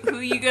like, who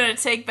you gonna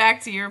take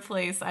back to your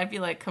place? I'd be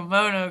like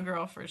kimono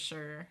girl for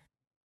sure.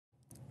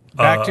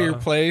 Back to your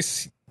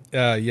place,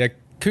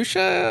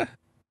 Yakusha.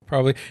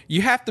 Probably.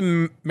 You have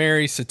to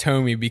marry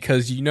Satomi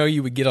because you know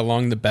you would get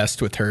along the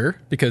best with her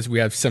because we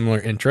have similar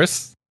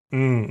interests.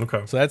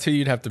 Okay. So that's who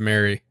you'd have to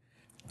marry.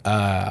 Fuck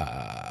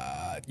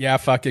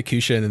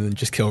Yakusha and then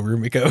just kill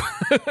Rumiko.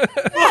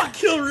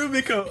 Kill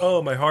Rumiko.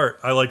 Oh, my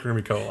heart. I like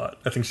Rumiko a lot.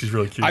 I think she's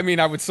really cute. I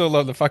mean, I would still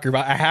love the fucker,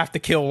 but I have to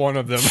kill one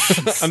of them,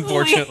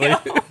 unfortunately.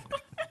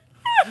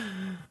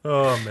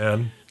 Oh,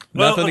 man.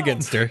 Nothing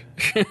against her.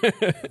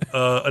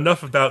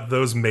 Enough about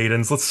those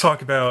maidens. Let's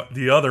talk about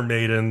the other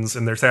maidens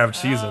and their savage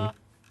season.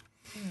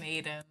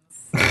 Maidens.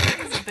 These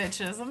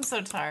bitches. I'm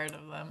so tired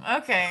of them.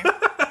 Okay.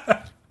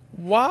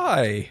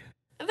 Why?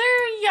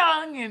 They're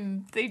young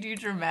and they do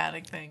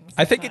dramatic things.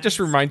 I think it just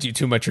reminds you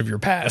too much of your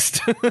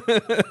past.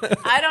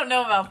 I don't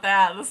know about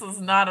that. This is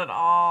not at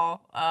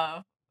all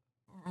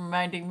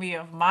reminding me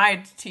of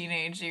my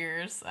teenage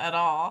years at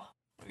all.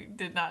 We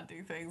did not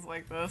do things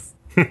like this.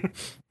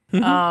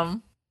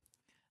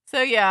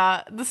 So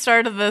yeah, the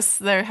start of this,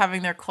 they're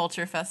having their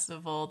culture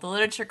festival. The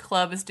literature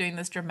club is doing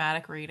this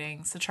dramatic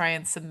readings to try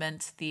and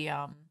cement the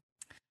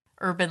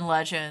urban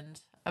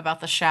legend about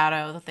the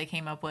shadow that they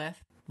came up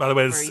with. By the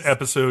way, this is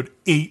episode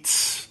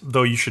 8,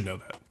 though you should know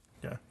that.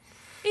 Yeah.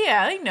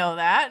 Yeah, they know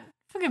that.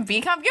 Fucking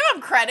Bcom, give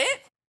them credit.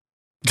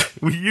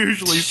 We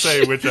usually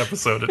say which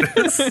episode it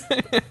is.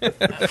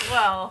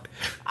 Well,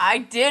 I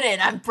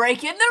didn't. I'm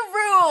breaking the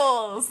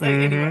rules. Like,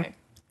 anyway.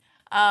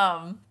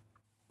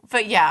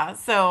 But yeah,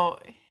 so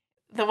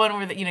the one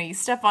where you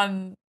step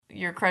on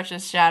your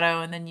crush's shadow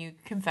and then you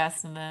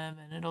confess to them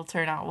and it'll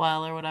turn out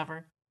well or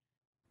whatever.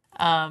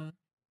 And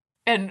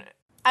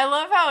I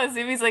love how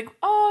Azumi's like,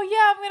 oh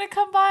yeah, I'm gonna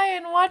come by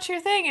and watch your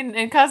thing,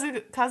 and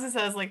Kazu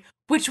says like,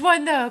 which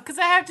one though? Because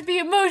I have to be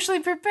emotionally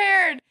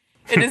prepared.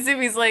 And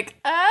Azumi's like,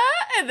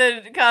 and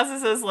then Kazu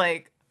says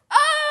like,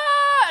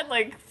 and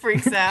like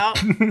freaks out.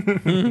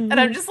 And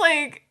I'm just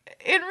like,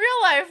 in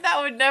real life,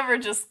 that would never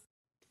just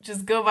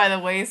go by the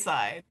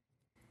wayside.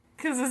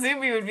 Because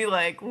Azumi would be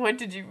like, what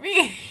did you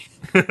mean?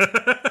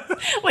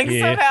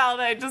 Somehow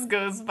that just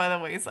goes by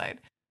the wayside.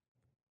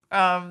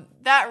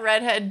 That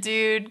redhead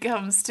dude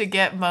comes to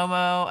get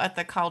Momo at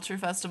the culture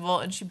festival,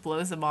 and she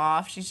blows him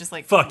off. She's just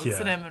like, looks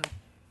at him and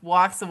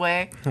walks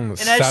away. And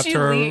as she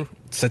leaves,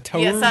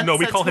 no,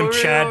 we call him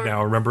Chad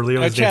now. Remember,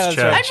 Leo? His name's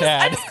Chad.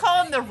 I just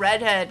call him the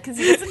redhead because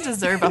he doesn't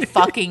deserve a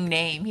fucking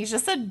name. He's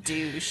just a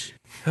douche.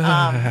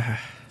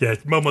 Yeah,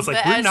 Momo's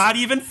like, we're not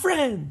even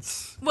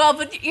friends. Well,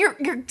 but you're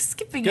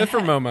skipping. Good for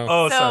Momo.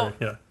 Oh, sorry.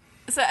 Yeah.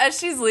 So as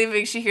she's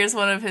leaving, she hears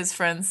one of his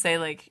friends say,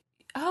 like,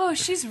 oh,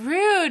 she's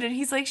rude. And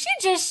he's like, she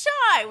just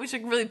shy, which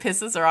like really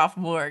pisses her off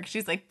more.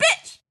 She's like,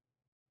 bitch.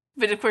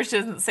 But of course, she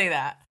doesn't say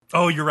that.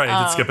 Oh, you're right.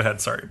 I did skip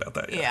ahead. Sorry about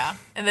that. Yeah.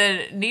 And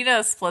then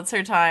Nina splits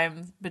her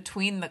time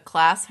between her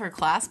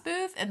class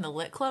booth and the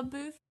lit club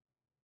booth.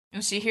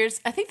 And she hears,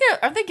 I think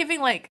aren't they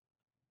giving like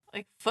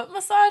foot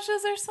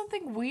massages or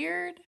something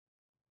weird?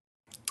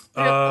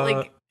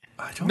 I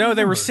don't No,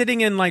 they were remember. sitting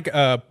in like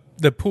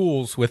the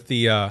pools with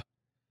the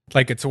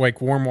like it's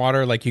like warm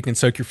water, like you can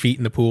soak your feet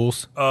in the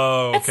pools.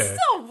 Oh, okay. It's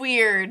so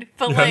weird,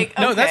 but like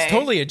No, that's okay.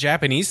 totally a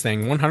Japanese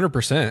thing,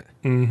 100%.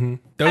 Mm-hmm.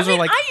 Those I mean, are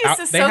like I used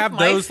to they soak have my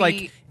those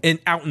feet. like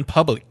out in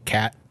public,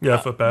 Cat. Yeah,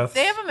 foot baths.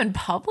 They have them in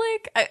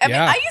public? I mean,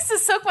 Yeah. I used to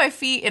soak my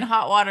feet in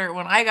hot water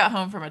when I got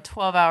home from a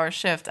 12-hour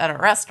shift at a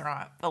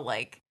restaurant, but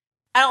like,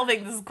 I don't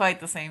think this is quite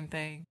the same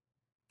thing.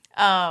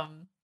 But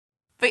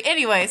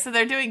anyway, so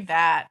they're doing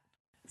that.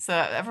 So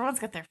everyone's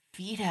got their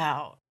feet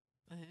out.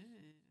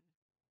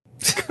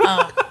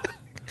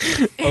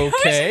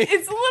 Okay.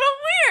 It's a little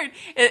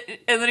weird.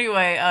 And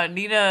anyway,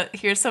 Nina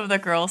hears some of the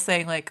girls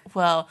saying like,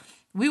 well,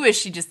 we wish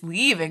she'd just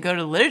leave and go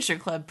to literature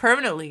club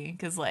permanently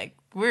because like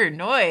we're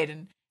annoyed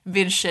and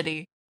being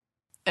shitty.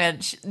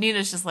 And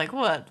Nina's just like,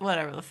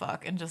 whatever the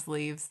fuck, and just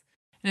leaves.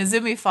 And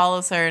Izumi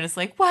follows her and is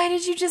like, why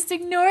did you just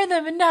ignore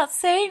them and not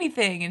say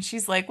anything? And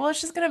she's like, well,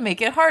 it's just going to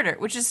make it harder,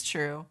 which is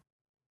true.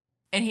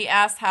 And he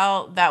asked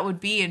how that would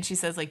be. And she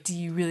says, like, do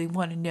you really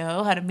want to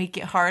know how to make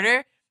it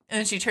harder? And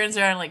then she turns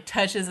around and, like,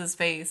 touches his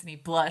face and he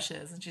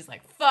blushes. And she's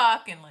like,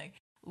 fuck, and, like,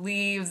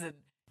 leaves and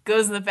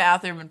goes in the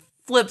bathroom and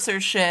flips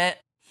her shit.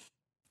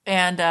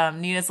 And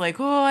Nina's like,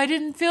 oh, I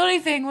didn't feel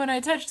anything when I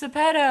touched the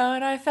pedo.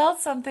 And I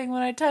felt something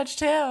when I touched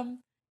him.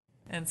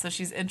 And so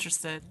she's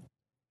interested.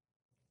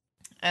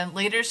 And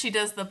later she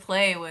does the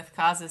play with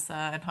Kazusa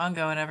and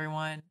Hongo and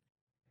everyone.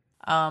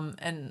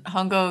 And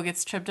Hongo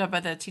gets tripped up by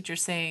the teacher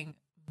saying,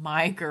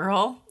 my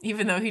girl,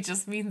 even though he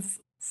just means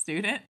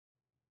student,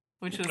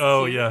 which was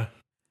cute. Yeah.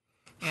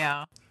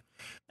 Yeah.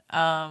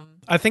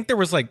 I think it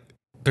was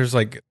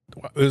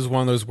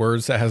one of those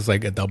words that has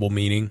like a double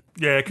meaning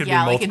Yeah, it could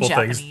Yeah, be like in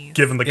multiple things Japanese.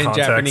 given the in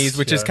context. Japanese,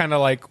 which is Yeah. kind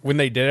of like when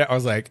they did it, I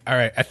was like, all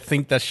right, I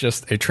think that's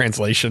just a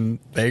translation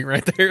thing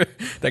right there.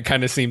 That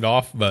kind of seemed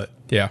off, but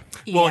yeah.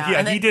 Well, yeah,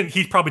 and then-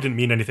 he probably didn't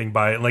mean anything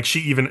by it. Like she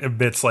even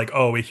admits, like,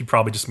 oh, he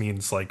probably just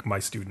means like my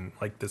student,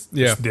 like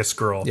this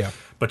girl. Yeah.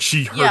 But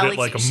she heard Yeah, it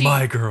like, like she-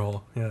 my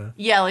girl. Yeah.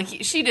 Yeah, like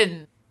she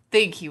didn't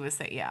think he was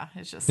saying, yeah,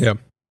 it's just Yeah.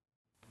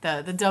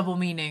 the double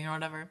meaning or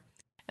whatever.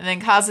 And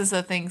then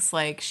Kazusa thinks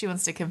like she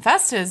wants to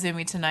confess to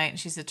Izumi tonight and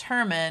she's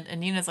determined.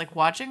 And Nina's like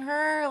watching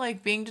her,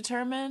 like being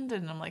determined.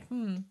 And I'm like,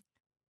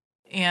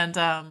 And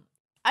I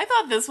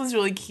thought this was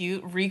really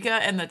cute. Rika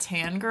and the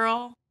tan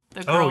girl.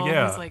 The girl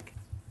yeah. who's like,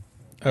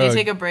 they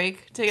take a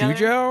break together.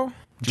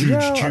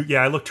 Jujo?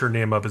 Yeah, I looked her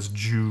name up as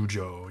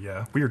Jujo.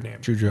 Yeah, weird name.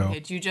 Jujo.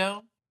 Okay,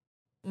 Jujo.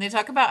 And they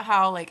talk about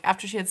how like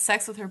after she had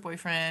sex with her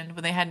boyfriend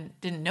when they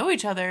didn't know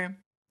each other,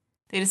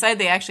 they decided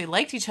they actually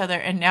liked each other,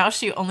 and now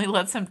she only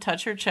lets him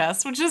touch her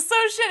chest, which is so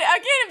shitty. I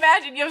can't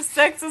imagine you have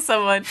sex with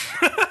someone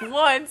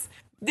once,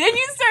 then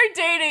you start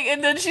dating,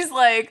 and then she's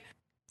like,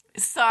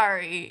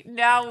 sorry,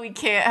 now we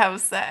can't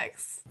have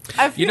sex.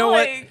 I feel You know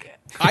what? like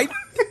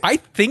I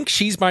think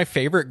she's my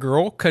favorite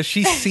girl because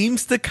she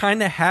seems to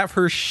kind of have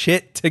her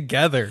shit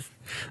together.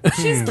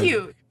 she's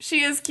cute.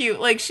 She is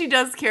cute. Like, she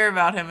does care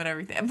about him and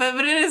everything. But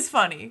it is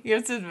funny. You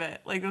have to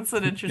admit. Like, that's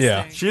an interesting...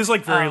 Yeah. She is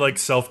like very like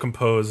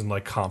self-composed and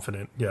like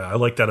confident. Yeah, I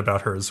like that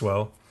about her as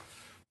well.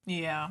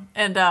 Yeah.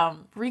 And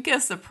Rika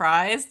is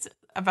surprised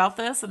about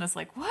this and is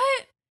like,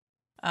 what?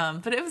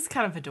 But it was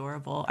kind of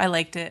adorable. I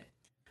liked it.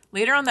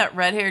 Later on, that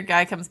red-haired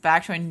guy comes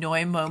back to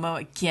annoy Momo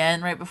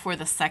again right before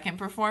the second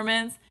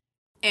performance.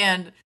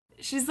 And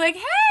she's like,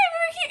 hey,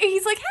 we're here.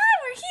 He's like, hey,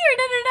 we're here.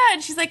 Da, da, da.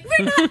 And she's like,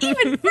 we're not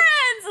even friends.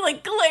 And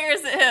like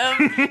glares at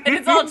him. And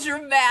it's all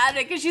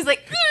dramatic. And she's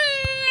like,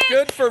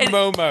 Good for And-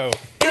 Momo. And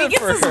Good he gets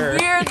for this her.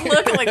 weird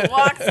look and like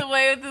walks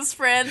away with his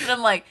friends. And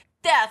I'm like,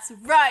 that's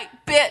right,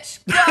 bitch.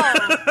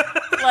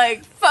 Go.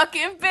 Like,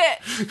 fucking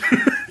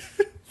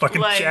bitch.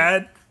 Fucking Like-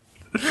 Chad.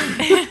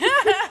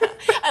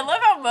 I love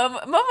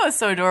how Momo's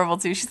so adorable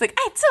too. She's like,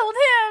 I told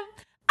him.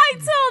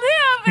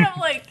 And I'm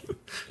like,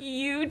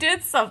 you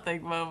did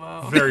something,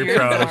 Momo. Very You're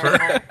proud of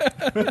her.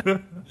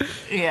 adorable.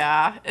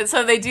 Yeah. And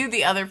so they do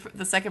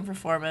the second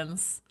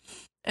performance.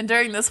 And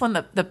during this one,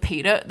 the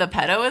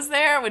pedo is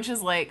there, which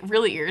is like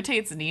really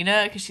irritates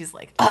Nina because she's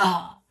like,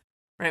 oh,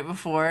 right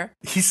before.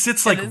 He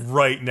sits like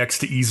right next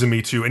to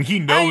Izumi too, and he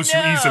knows who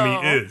I know.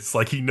 Izumi is.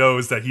 Like he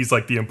knows that he's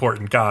like the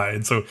important guy,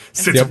 and so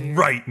sits Yep.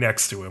 right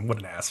next to him. What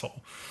an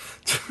asshole!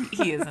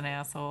 He is an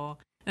asshole.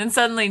 And then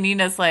suddenly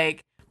Nina's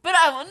like, but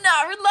I will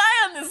not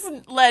rely on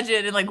this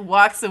legend, and like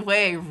walks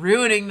away,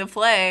 ruining the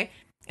play.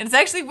 And it's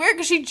actually weird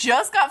because she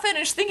just got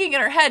finished thinking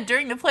in her head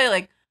during the play,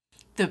 like,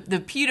 the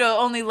pedo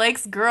only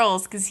likes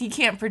girls because he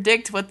can't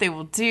predict what they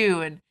will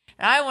do, and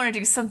I want to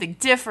do something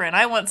different.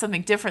 I want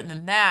something different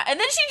than that. And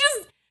then she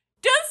just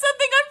does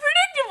something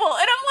unpredictable,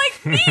 and I'm like,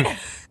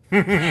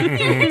 Nina,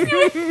 you're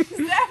doing the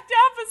exact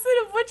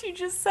opposite of what you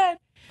just said.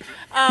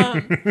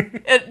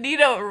 And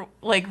Nina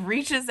like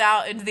reaches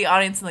out into the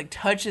audience and like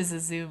touches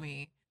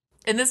Izumi,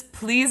 and this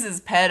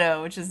pleases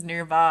Pedo, which is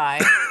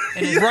nearby,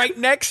 and is right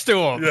next to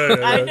him.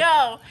 I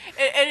know.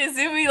 And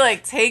Izumi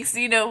like takes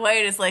Nina away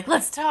and is like,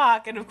 let's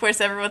talk. And of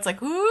course everyone's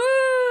like,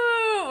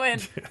 woo!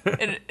 And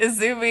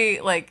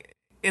Izumi like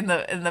in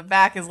the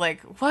back is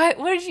like, what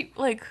did you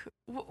like?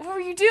 What were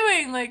you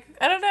doing? Like,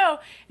 I don't know.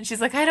 And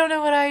she's like, I don't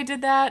know what I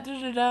did that.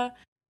 Da, da, da.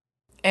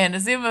 And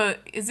Izumi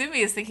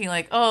is thinking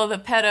like, oh, the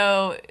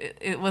pedo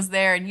it was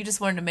there and you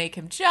just wanted to make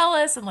him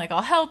jealous and like,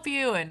 I'll help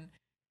you.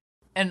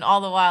 And all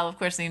the while, of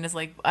course, Nina's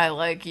like, I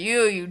like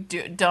you, you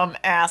dumb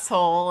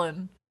asshole.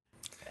 And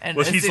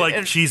well, she's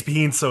like, she's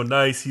being so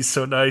nice. He's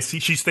so nice.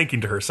 She's thinking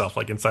to herself,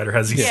 like inside her,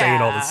 as he's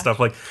saying all this stuff.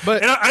 Like,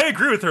 but and I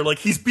agree with her. Like,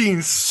 he's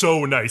being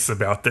so nice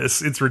about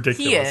this. It's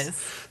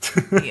ridiculous.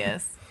 He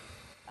is.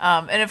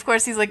 And of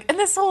course he's like, and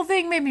this whole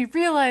thing made me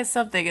realize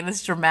something in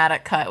this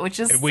dramatic cut, which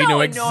is we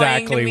know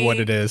exactly what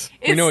it is.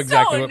 We know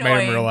exactly what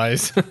made him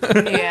realize.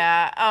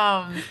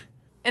 Yeah.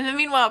 And then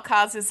meanwhile,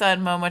 Kazusa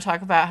and Momo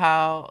talk about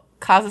how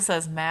Kazusa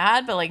is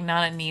mad, but like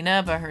not at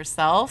Nina, but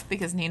herself,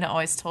 because Nina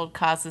always told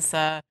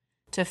Kazusa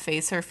to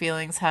face her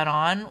feelings head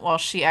on, while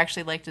she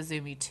actually liked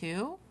Izumi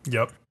too.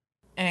 Yep.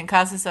 And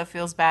Kazusa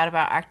feels bad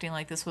about acting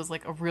like this was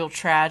like a real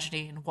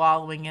tragedy and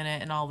wallowing in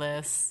it and all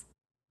this.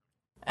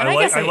 And I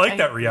like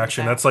that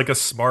reaction. That's like a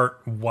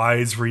smart,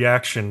 wise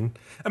reaction.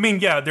 I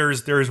mean, yeah,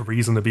 there's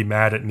reason to be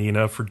mad at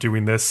Nina for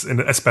doing this, and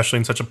especially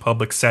in such a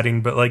public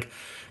setting. But like,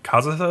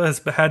 Kazusa has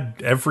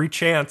had every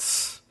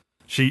chance.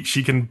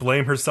 She can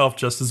blame herself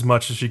just as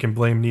much as she can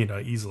blame Nina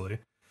easily.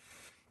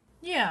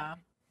 Yeah,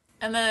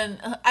 and then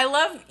I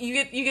love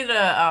you get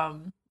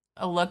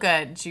a look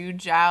at Ju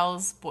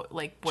Zhao's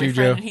boyfriend,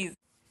 Jujo. and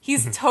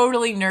he's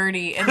totally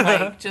nerdy and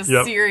like just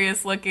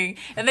serious looking,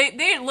 and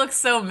they look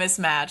so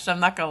mismatched. I'm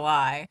not gonna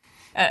lie.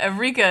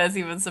 Rika is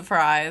even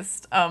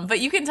surprised, but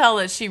you can tell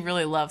that she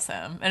really loves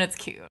him, and it's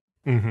cute.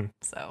 Mm-hmm.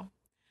 So,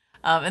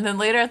 and then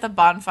later at the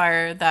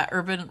bonfire, that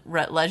urban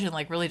legend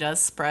like really does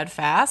spread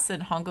fast,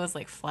 and Hongo is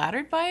like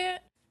flattered by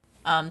it.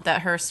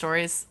 That her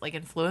stories like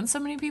influence so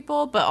many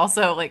people, but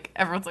also like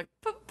everyone's like,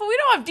 but we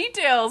don't have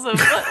details of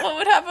what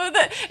would happen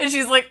with it. And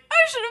she's like, I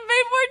should have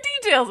made more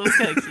details. It was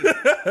kind of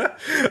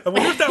cute. I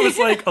wonder if that was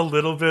like a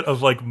little bit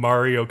of like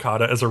Mari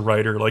Okada as a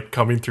writer, like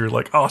coming through,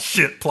 like, oh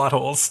shit, plot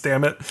holes,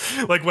 damn it.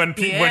 Like when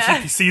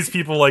she sees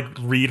people like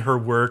read her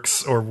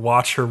works or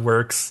watch her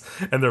works,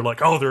 and they're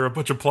like, oh, there are a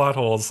bunch of plot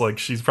holes. Like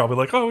she's probably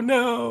like, oh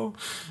no.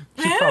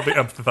 She probably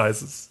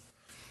empathizes.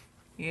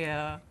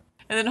 Yeah.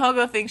 And then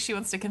Hongo thinks she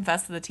wants to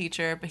confess to the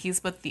teacher, but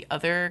he's with the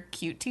other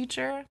cute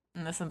teacher,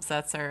 and this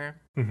upsets her.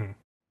 Mm-hmm.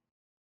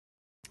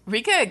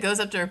 Rika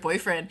goes up to her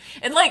boyfriend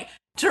and, like,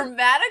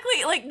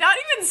 dramatically, like, not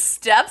even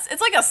steps,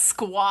 it's like a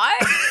squat.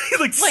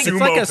 like it's like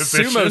a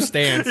sumo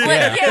stance.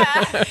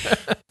 Yeah.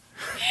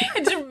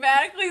 And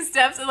dramatically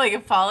steps and, like,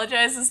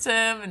 apologizes to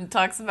him and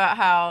talks about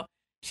how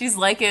she's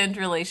likened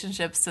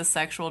relationships to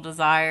sexual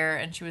desire,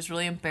 and she was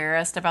really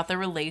embarrassed about the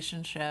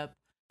relationship.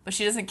 But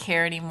she doesn't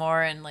care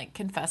anymore and, like,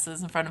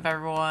 confesses in front of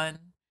everyone.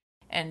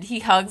 And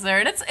he hugs her,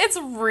 and it's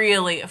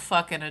really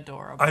fucking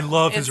adorable. I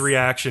love his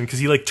reaction, because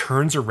he, like,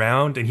 turns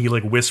around and he,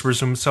 like, whispers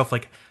to himself,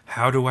 like,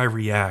 how do I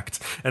react?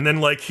 And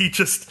then, like, he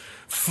just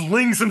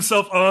flings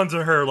himself onto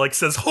her, like,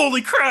 says,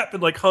 holy crap,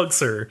 and, like, hugs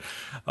her.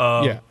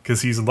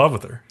 Because he's in love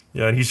with her.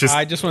 Yeah, and he's just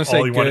I just want to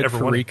say good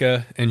for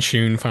Rika and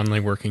Shun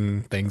finally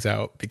working things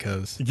out,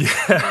 because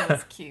that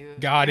was cute.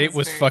 God, it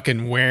was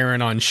fucking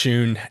wearing on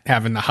Shun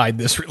having to hide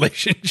this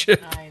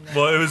relationship. I know.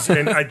 Well, it was,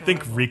 and I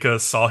think Rika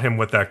saw him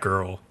with that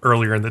girl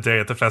earlier in the day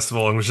at the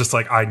festival and was just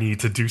like, I need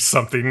to do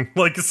something,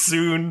 like,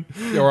 soon.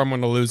 Or I'm going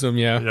to lose him,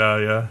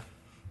 Yeah.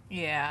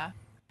 Yeah.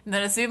 And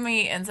then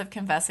Azumi ends up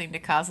confessing to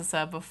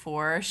Kazusa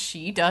before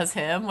she does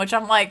him, which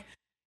I'm like,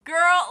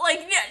 girl, like,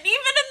 even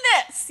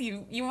in this, you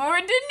didn't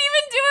even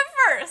do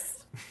it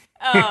first.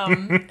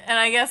 And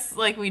I guess,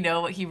 like, we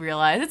know what he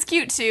realized. It's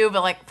cute, too,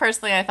 but, like,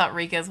 personally, I thought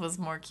Rika's was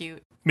more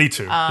cute. Me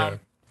too, yeah.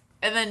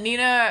 And then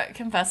Nina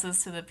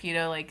confesses to the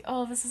pedo, like,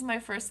 oh, this is my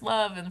first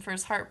love and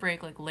first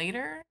heartbreak, like,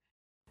 later.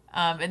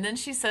 And then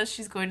she says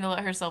she's going to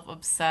let herself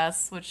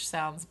obsess, which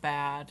sounds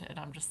bad. And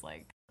I'm just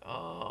like,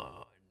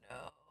 oh,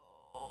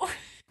 no.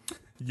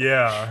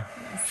 Yeah,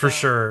 for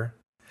sure.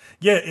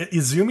 Yeah,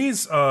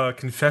 Izumi's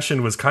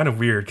confession was kind of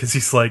weird, because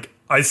he's like,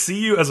 I see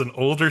you as an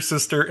older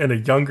sister and a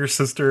younger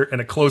sister and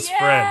a close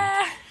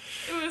friend.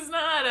 It was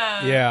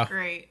not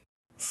great.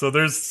 So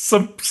there's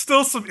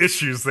still some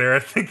issues there. I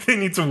think they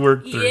need to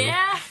work through.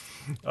 Yeah.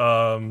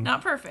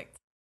 Not perfect.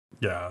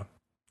 Yeah.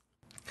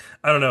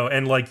 I don't know.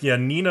 And like, yeah,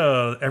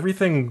 Nina,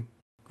 everything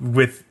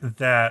with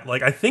that,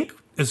 like, I think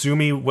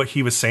Izumi, what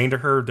he was saying to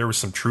her, there was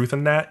some truth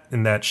in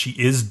that she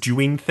is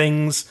doing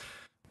things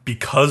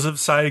because of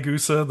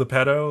Sayagusa, the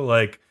pedo.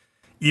 Like,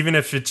 even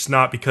if it's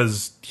not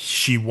because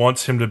she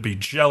wants him to be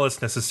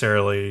jealous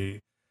necessarily,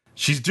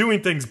 she's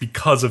doing things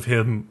because of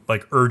him,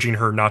 like, urging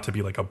her not to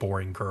be, like, a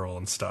boring girl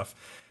and stuff.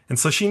 And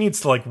so she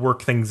needs to, like,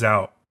 work things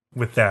out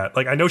with that.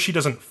 Like, I know she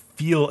doesn't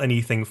feel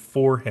anything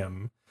for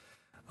him,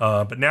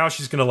 But now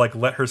she's gonna like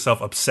let herself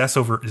obsess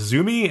over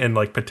Izumi and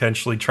like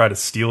potentially try to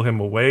steal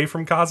him away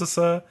from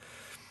Kazusa.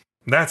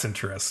 That's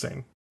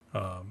interesting.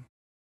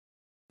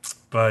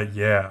 But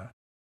yeah,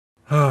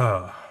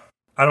 I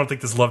don't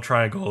think this love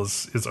triangle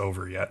is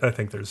over yet. I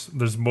think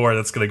there's more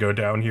that's gonna go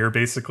down here,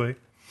 basically.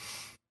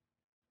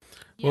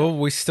 Yeah. Well,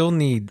 we still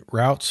need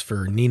routes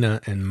for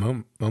Nina and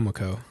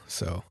Momoko.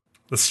 So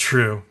That's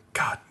true.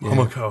 God,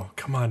 Momoko,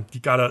 come on,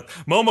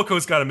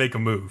 Momoko's got to make a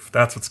move.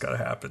 That's what's got to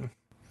happen.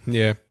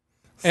 yeah.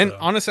 And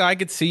honestly, I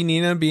could see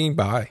Nina being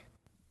bi.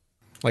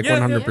 Like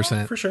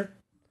 100%. For sure.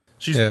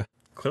 She's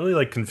clearly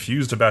like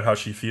confused about how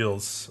she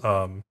feels,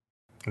 and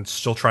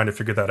still trying to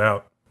figure that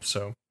out.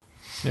 So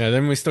yeah,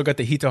 then we still got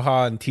the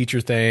Hitoha and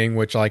teacher thing,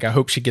 which like I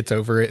hope she gets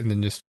over it and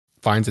then just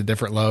finds a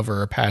different love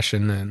or a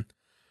passion. And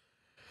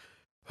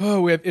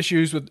we have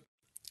issues with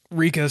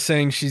Rika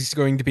saying she's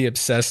going to be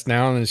obsessed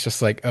now, and it's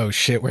just like, oh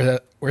shit,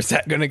 where's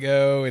that gonna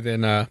go? And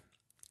then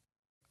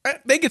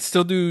they could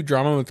still do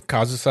drama with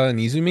Kazusa and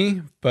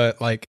Izumi, but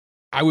like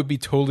I would be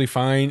totally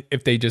fine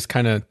if they just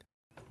kind of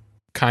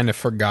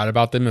forgot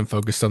about them and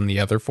focused on the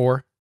other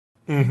four.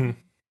 Mm-hmm.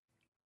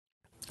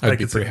 I'd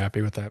be pretty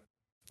happy with that.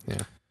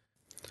 Yeah.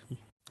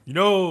 You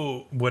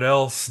know what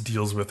else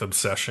deals with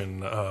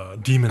obsession?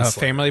 Demon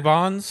Slayer. Family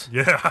bonds?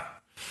 Yeah.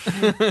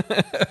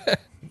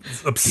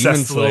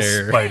 Obsessed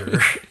little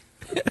spider.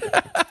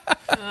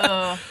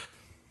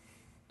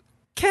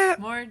 Cat.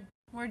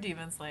 More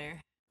Demon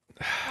Slayer.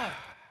 What?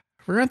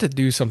 We're going to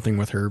do something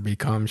with her,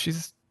 Bcom.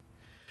 She's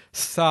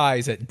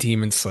sighs at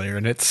Demon Slayer,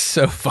 and it's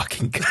so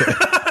fucking good.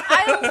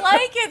 I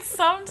like it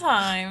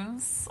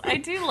sometimes. I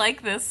do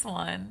like this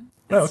one.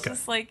 It's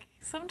just like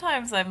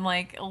sometimes I'm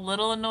like a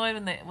little annoyed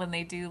when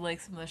they do like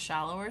some of the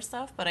shallower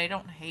stuff, but I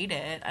don't hate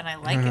it, and I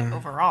like it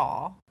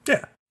overall.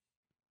 Yeah.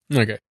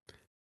 Okay.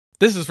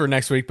 This is for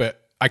next week,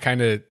 but I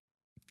kind of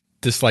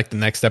dislike the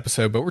next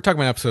episode, but we're talking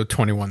about episode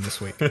 21 this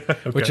week,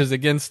 which is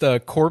against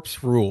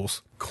corpse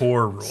rules.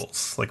 Core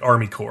rules, like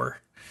Army Corps.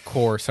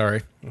 Core,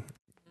 sorry.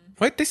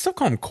 Wait, they still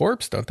call them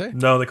corpse, don't they?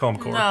 No, they call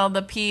them Corps. No,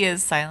 the P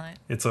is silent.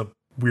 It's a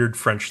weird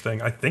French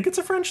thing. I think it's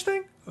a French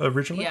thing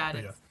originally. Yeah,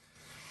 it is.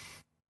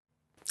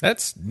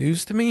 That's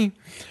news to me.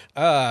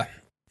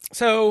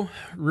 So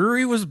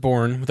Ruri was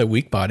born with a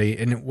weak body,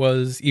 and it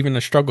was even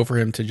a struggle for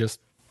him to just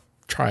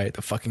try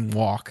to fucking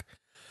walk.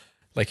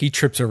 Like he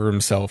trips over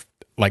himself,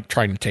 like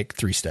trying to take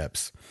 3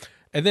 steps.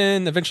 And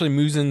then eventually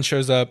Muzan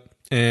shows up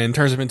and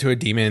turns him into a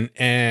demon.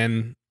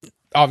 And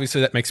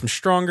obviously that makes him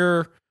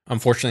stronger.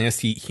 Unfortunately, he has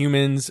to eat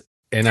humans.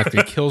 And after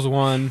he kills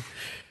one,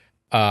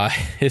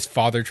 his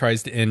father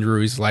tries to end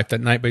Rui's life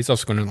that night, but he's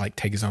also going to like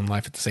take his own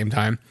life at the same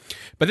time.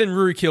 But then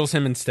Ruri kills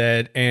him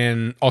instead,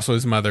 and also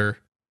his mother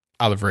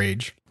out of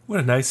rage. What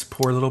a nice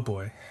poor little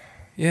boy.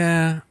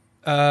 Yeah.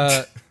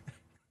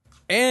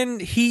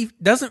 And he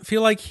doesn't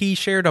feel like he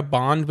shared a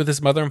bond with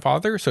his mother and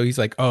father. So he's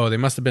like, oh, they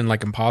must have been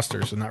like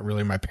imposters and not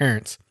really my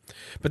parents.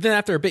 But then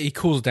after a bit, he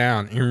cools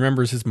down and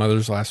remembers his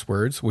mother's last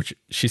words, which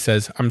she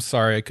says, I'm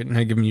sorry I couldn't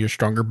have given you a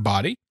stronger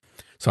body.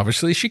 So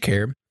obviously she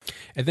cared.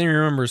 And then he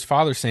remembers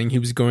father saying he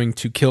was going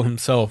to kill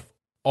himself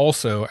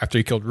also after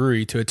he killed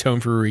Ruri to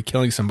atone for Ruri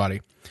killing somebody.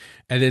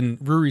 And then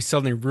Ruri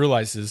suddenly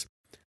realizes,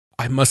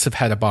 I must have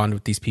had a bond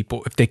with these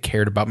people if they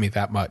cared about me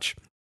that much.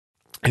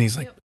 And he's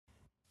like,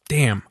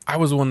 damn, I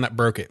was the one that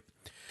broke it.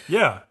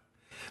 Yeah.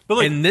 But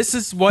like, and this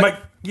is what...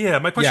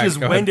 my question is,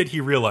 when did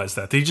he realize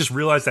that? Did he just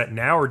realize that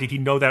now, or did he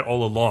know that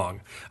all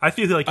along? I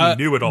feel like he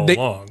knew it all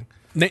along.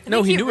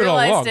 No, he knew it all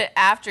along. He realized it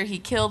after he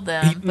killed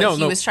them,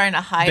 he was trying to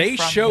hide from them.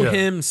 They show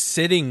him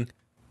sitting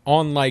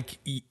on like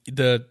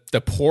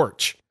the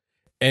porch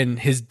and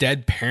his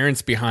dead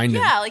parents behind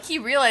him. Yeah, like he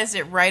realized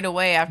it right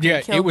away after he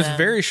killed them. Yeah, it was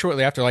very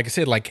shortly after. Like I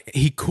said, like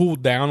he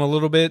cooled down a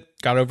little bit,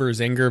 got over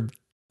his anger of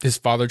his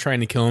father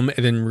trying to kill him,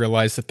 and then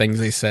realized the things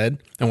they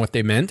said and what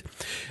they meant.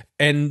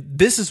 And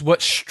this is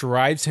what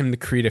strives him to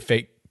create a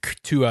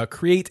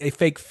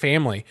fake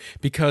family,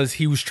 because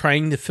he was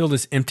trying to fill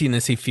this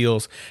emptiness he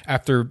feels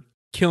after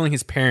killing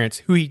his parents,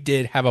 who he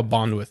did have a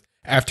bond with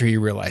after he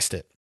realized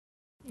it.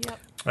 Yep.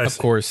 Of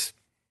course,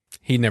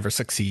 he never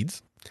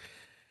succeeds.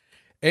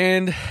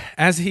 And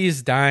as he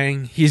is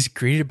dying, he is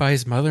greeted by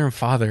his mother and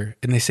father,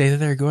 and they say that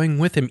they're going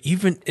with him,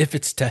 even if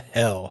it's to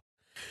hell.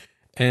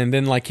 And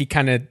then, like, he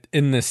kind of,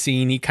 in the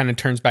scene, he kind of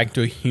turns back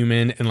into a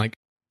human and, like,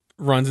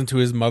 runs into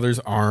his mother's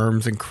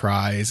arms and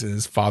cries, and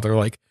his father,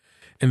 like,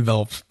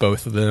 envelops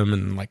both of them,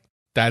 and, like,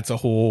 that's a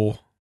whole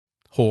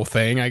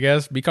thing, I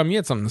guess. Bcom, you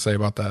had something to say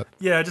about that.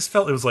 Yeah, I just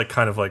felt it was, like,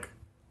 kind of, like,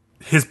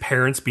 his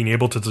parents being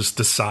able to just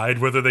decide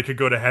whether they could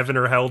go to heaven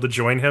or hell to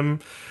join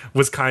him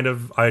was kind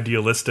of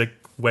idealistic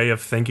way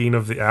of thinking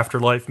of the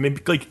afterlife.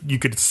 Maybe like you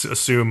could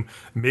assume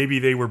maybe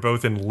they were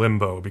both in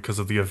limbo because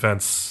of the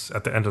events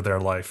at the end of their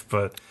life.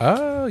 But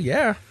oh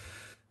yeah,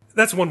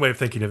 that's one way of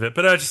thinking of it.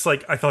 But I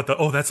thought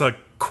that that's a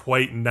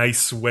quite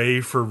nice way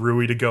for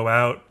Rui to go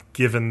out,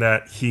 given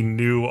that he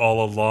knew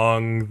all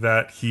along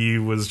that he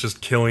was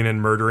just killing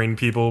and murdering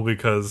people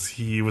because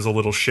he was a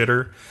little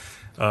shitter.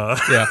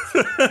 Yeah,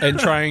 and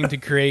trying to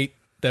create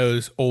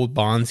those old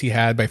bonds he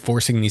had by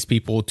forcing these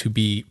people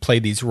to play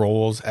these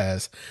roles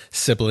as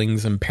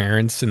siblings and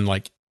parents, and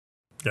like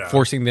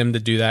forcing them to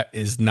do that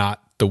is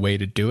not the way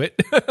to do it.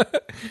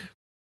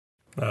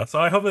 So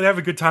I hope they have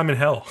a good time in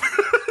hell.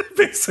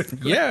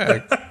 Basically.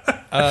 Yeah.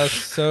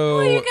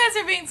 Well, you guys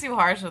are being too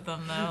harsh with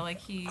him, though. Like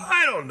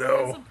I don't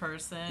know. He's a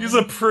person. He's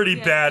a pretty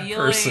bad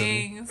person.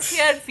 He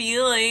had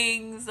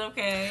feelings.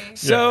 Okay.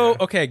 So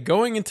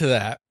going into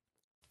that,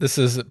 this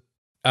is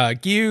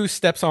Gyu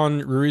steps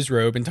on Rui's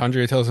robe, and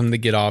Tanjiro tells him to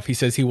get off. He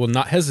says he will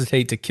not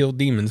hesitate to kill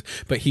demons,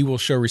 but he will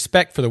show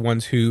respect for the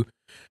ones who,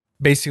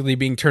 basically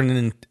being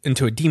turned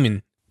into a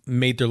demon,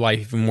 made their life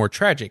even more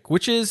tragic,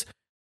 which is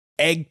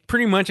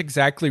pretty much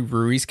exactly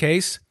Rui's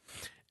case.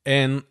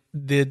 And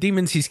the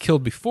demons he's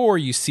killed before,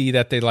 you see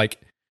that they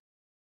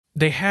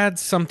had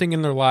something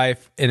in their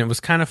life and it was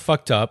kind of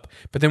fucked up.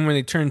 But then when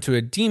they turned into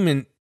a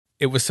demon,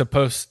 it was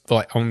supposed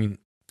to,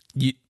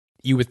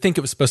 you would think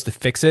it was supposed to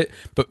fix it,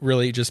 but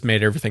really it just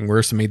made everything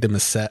worse and made them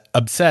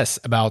obsess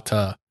about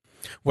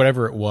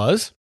whatever it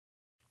was.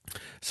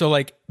 So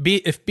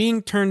if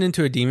being turned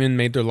into a demon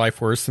made their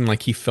life worse, then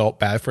he felt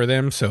bad for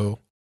them. So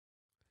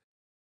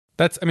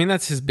that's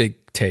his big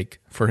take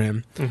for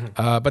him.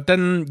 Mm-hmm. But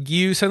then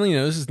Gyu suddenly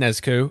knows it's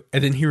Nezuko,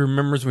 and then he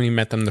remembers when he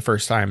met them the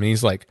first time, and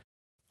he's like,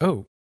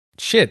 "Oh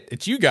shit,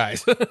 it's you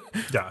guys!"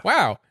 Yeah.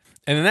 Wow.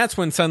 And then that's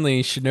when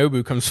suddenly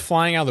Shinobu comes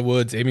flying out of the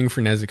woods, aiming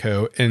for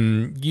Nezuko,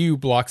 and Gyu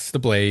blocks the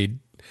blade,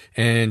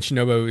 and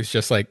Shinobu is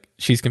just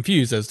she's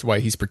confused as to why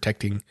he's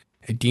protecting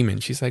a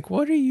demon. She's like,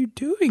 "What are you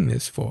doing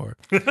this for?"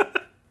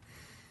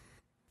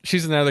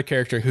 She's another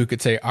character who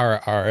could say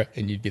 "ara ara,"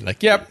 and you'd be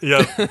like, "Yep,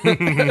 yep,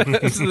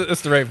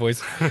 that's the right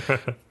voice."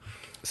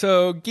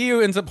 So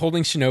Gyu ends up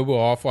holding Shinobu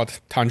off while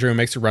Tanjiro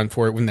makes a run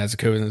for it with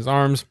Nezuko in his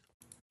arms.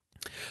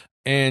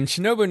 And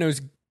Shinobu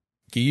knows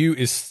Gyu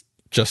is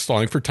just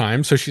stalling for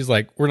time, so she's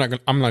like, I'm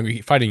not going to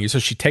be fighting you. So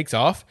she takes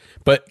off,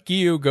 but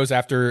Gyu goes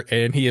after her,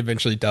 and he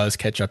eventually does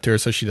catch up to her,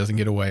 so she doesn't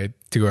get away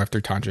to go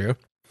after Tanjiro.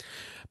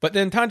 But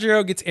then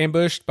Tanjiro gets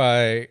ambushed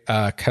by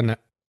Kanano?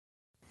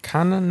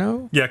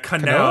 Yeah,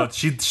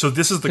 Kanao. So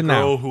this is the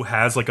girl who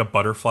has a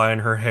butterfly in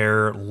her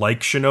hair like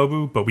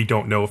Shinobu, but we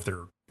don't know if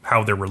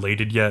how they're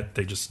related yet.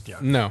 They just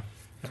No.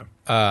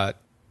 Yeah.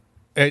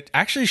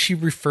 Actually, she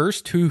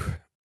refers to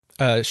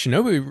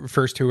Shinobu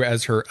refers to her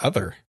as her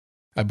other,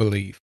 I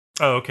believe.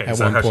 Oh, okay. At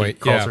one point,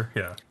 she calls her?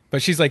 Yeah.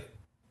 But she's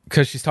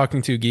because she's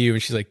talking to Gyu,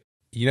 and she's like,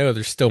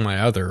 there's still my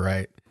other,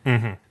 right?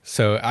 Mm-hmm.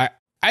 So I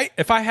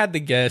if I had to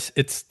guess,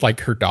 it's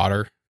her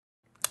daughter.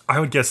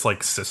 I would guess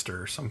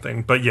sister or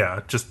something, but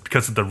yeah, just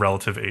because of the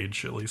relative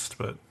age at least.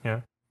 But yeah.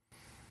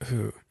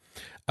 Ooh.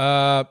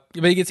 But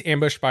he gets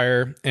ambushed by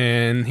her,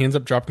 and he ends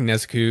up dropping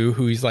Nezuko,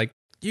 who he's like,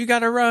 "You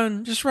gotta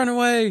run, just run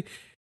away."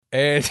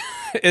 And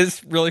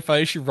it's really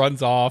funny. She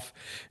runs off,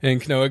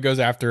 and Konoha goes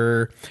after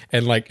her,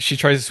 and she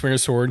tries to swing her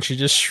sword, and she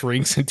just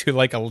shrinks into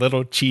a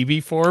little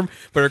chibi form,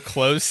 but her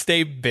clothes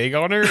stay big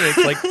on her. And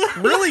it's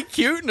really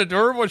cute and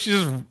adorable.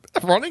 She's just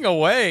running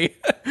away.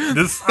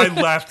 I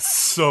laughed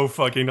so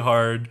fucking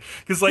hard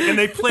because and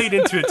they played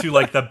into it too,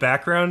 the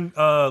background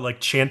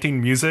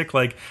chanting music,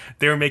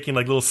 they were making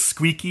little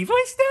squeaky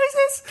voice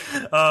noises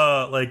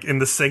in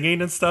the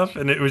singing and stuff,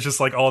 and it was just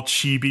all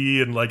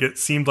chibi, and it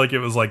seemed like it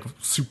was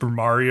Super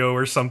Mario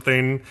or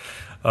something.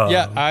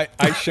 Yeah,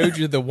 I showed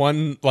you the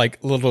one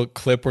little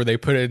clip where they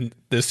put in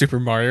the Super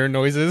Mario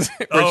noises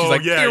where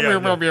she's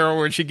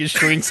where she gets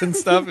shrinks and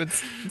stuff.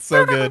 It's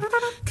so good.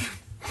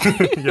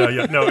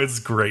 yeah, no, it's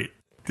great.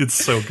 It's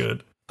so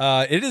good.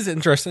 It is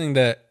interesting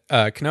that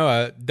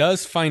Konoha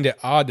does find it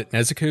odd that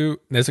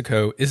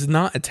Nezuko is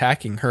not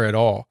attacking her at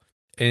all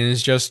and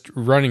is just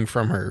running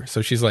from her.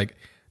 So she's like,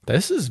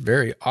 "This is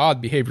very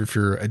odd behavior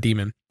for a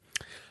demon."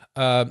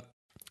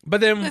 But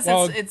then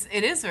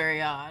it is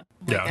very odd.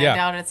 I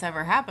doubt it's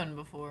ever happened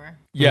before.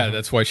 Yeah,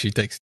 that's why she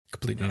takes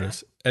complete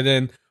notice. And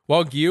then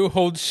while Gyu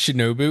holds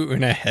Shinobu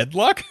in a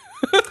headlock,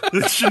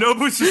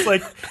 Shinobu's just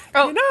you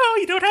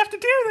don't have to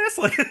do this.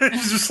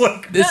 She's just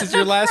this is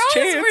your last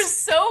chance. Were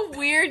so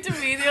weird to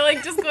me.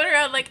 They're just going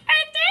around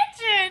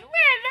attention,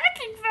 we're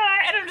looking for,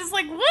 and I'm just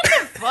what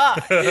the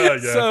fuck? Yeah.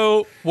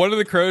 So one of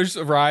the crows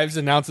arrives,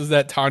 announces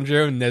that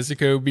Tanjiro and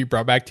Nezuko be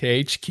brought back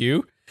to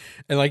HQ,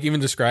 and even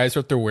describes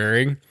what they're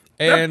wearing.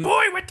 And the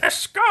boy with the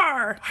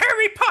scar,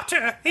 Harry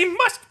Potter, he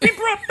must be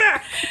brought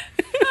back.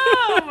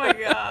 Oh my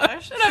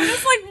gosh. And I'm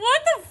just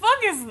what the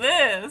fuck is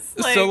this?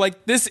 So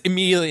this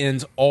immediately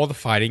ends all the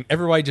fighting.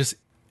 Everybody just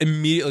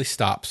immediately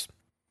stops.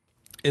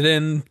 And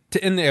then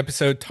to end the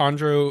episode,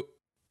 Tanjiro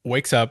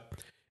wakes up,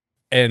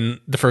 and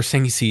the first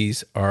thing he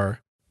sees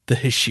are the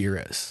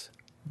Hashiras.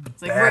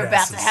 It's we're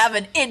about to have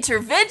an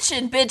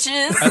intervention,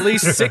 bitches. At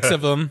least 6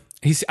 of them.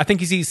 I think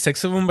he sees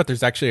 6 of them, but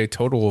there's actually a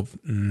total of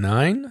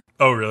 9.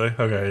 Oh, really?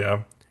 Okay,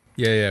 yeah.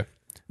 Yeah.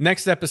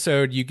 Next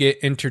episode, you get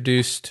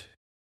introduced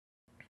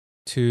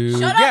to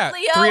Shut up,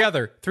 Leo.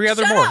 three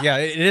other Shut more. up. Yeah,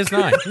 it is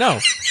 9. No,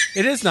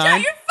 it is 9.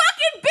 Shut your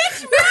fucking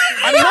bitch mouth.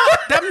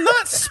 I'm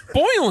not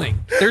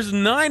spoiling. There's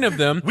 9 of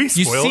them. We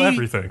spoil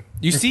everything.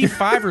 You see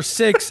 5 or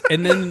 6,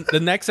 and then the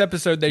next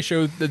episode they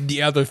show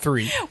the other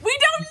 3. We don't need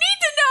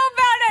to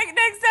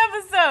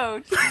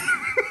coach.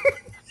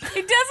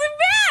 It doesn't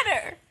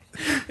matter.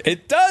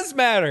 It does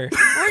matter.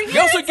 You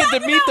also get to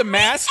meet the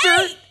master.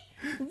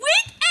 Week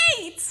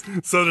 8.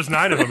 So there's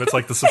 9 of them. It's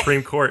like the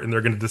Supreme Court, and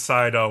they're going to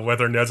decide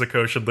whether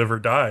Nezuko should live or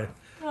die.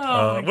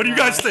 What do you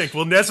guys think?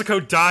 Will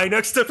Nezuko die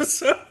next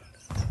episode?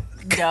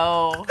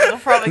 No, they'll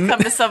probably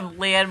come to some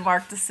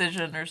landmark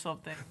decision or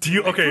something.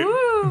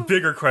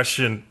 Bigger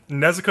question.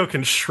 Nezuko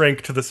can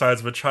shrink to the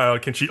size of a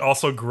child. Can she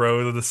also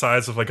grow to the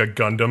size of like a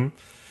Gundam?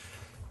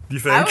 Do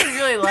you think? I would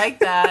really like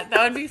that.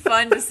 That would be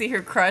fun to see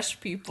her crush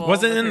people.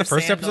 Wasn't it in the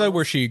first episode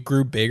where she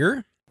grew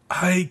bigger?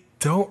 I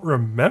don't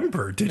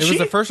remember. Did she? It was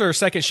the first or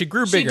second. She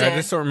grew bigger. I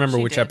just don't remember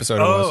which episode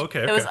it was.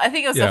 Okay. It was. I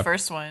think it was the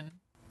first one.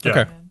 Yeah.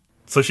 Okay.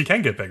 So she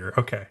can get bigger.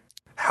 Okay.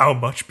 How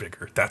much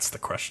bigger? That's the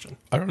question.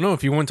 I don't know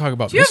if you want to talk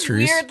about Do you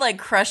mysteries. have weird, like,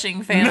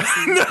 crushing fantasies,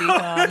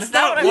 Bcom? Is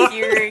that what I'm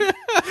hearing?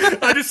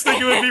 I just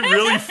think it would be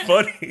really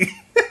funny.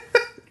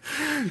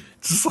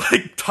 Just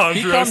like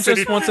Tanjiro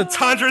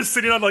Tanjiro's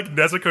sitting on like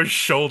Nezuko's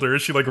shoulder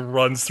as she like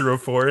runs through a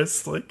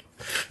forest. Like,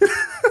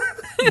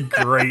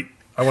 great.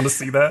 I want to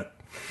see that.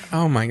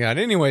 Oh my god.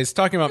 Anyways,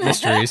 talking about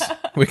mysteries,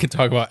 we can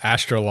talk about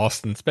Astra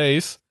Lost in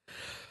Space.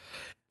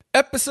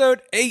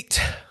 Episode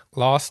 8,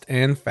 Lost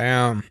and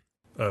Found.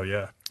 Oh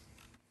yeah.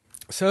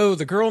 So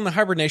the girl in the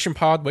hibernation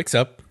pod wakes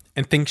up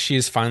and thinks she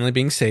is finally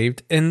being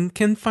saved and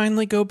can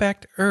finally go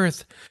back to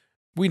Earth.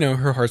 We know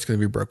her heart's going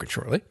to be broken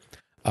shortly.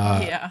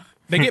 Yeah.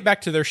 They get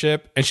back to their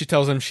ship and she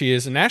tells them she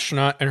is an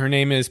astronaut and her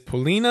name is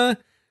Polina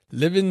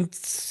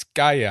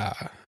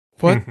Livinskaya.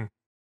 What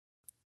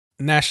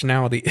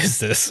nationality is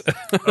this?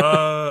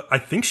 I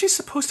think she's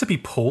supposed to be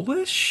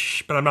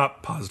Polish, but I'm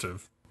not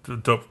positive.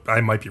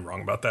 I might be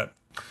wrong about that.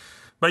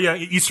 But yeah,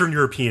 Eastern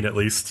European at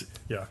least.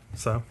 Yeah,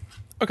 so.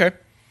 Okay.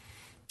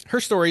 Her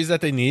story is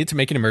that they needed to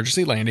make an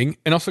emergency landing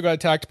and also got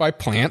attacked by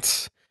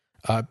plants,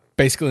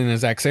 basically in the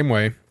exact same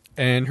way.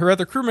 And her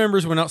other crew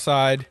members went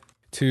outside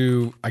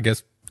to, I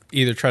guess,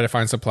 either try to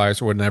find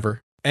supplies or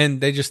whatever. And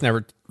they just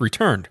never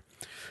returned.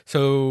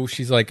 So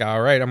she's like,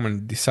 all right, I'm going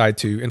to decide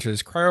to enter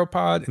this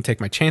cryopod and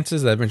take my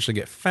chances that I eventually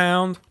get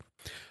found.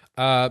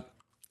 And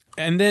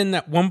then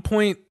at one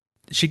point,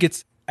 she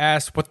gets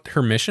asked what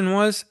her mission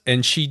was.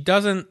 And she's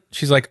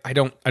like, I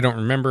don't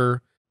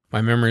remember.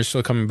 My memory is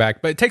still coming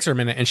back, but it takes her a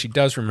minute, and she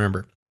does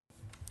remember.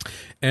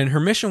 And her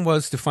mission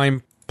was to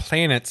find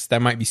planets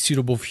that might be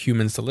suitable for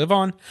humans to live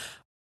on.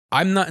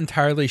 I'm not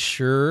entirely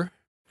sure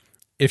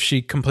if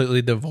she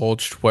completely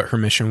divulged what her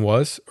mission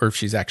was, or if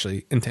she's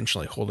actually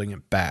intentionally holding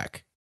it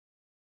back.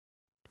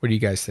 What do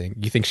you guys think?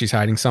 You think she's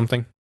hiding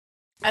something?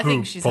 I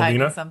think she's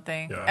Paulina? hiding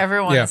something. Yeah.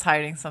 Everyone is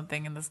hiding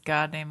something in this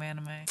goddamn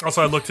anime.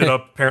 Also, I looked it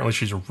up. Apparently,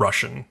 she's a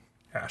Russian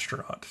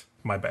astronaut.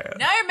 My bad.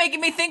 Now you're making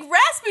me think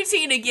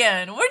Rasputin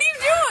again. What are you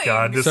doing?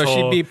 God, this So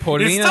she'd be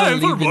Polina It's time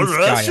for more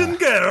Livinskaya. Russian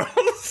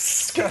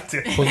girls. God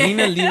damn.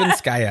 Polina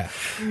Livinskaya.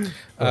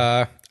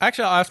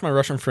 Actually, I'll ask my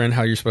Russian friend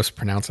how you're supposed to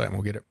pronounce that, and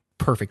we'll get it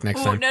perfect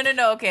next time.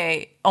 No.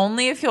 Okay.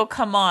 Only if he'll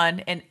come on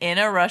and in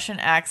a Russian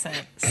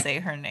accent say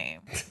her name.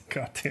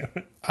 God damn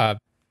it.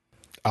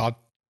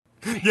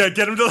 Yeah,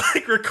 get him to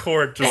like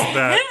record just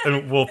that,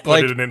 and we'll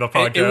put it in the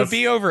podcast. It would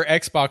be over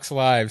Xbox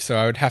Live, so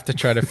I would have to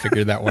try to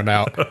figure that one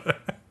out.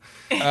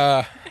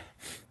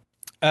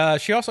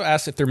 She also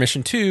asked if their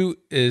mission 2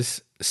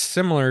 is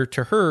similar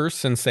to hers,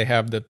 since they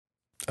have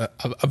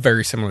a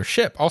very similar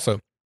ship also.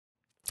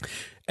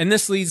 And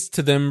this leads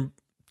to them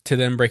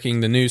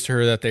breaking the news to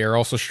her that they are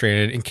also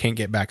stranded and can't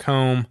get back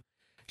home.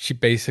 She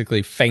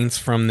basically faints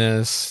from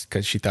this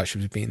because she thought she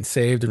was being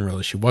saved, and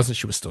really she wasn't.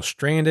 She was still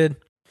stranded.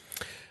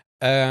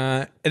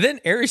 And then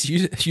Ares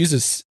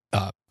uses,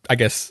 I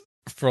guess,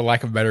 for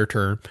lack of a better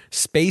term,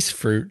 space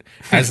fruit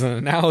as an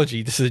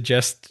analogy to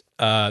suggest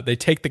they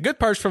take the good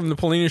parts from the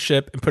Polina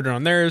ship and put it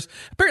on theirs.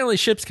 Apparently,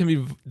 ships can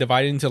be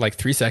divided into like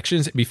 3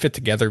 sections and be fit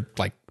together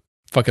like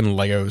fucking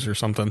Legos or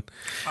something.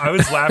 I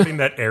was laughing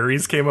that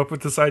Ares came up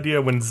with this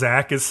idea when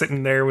Zach is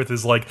sitting there with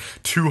his like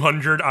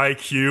 200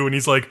 IQ and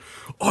he's like,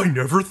 I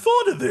never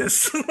thought of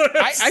this.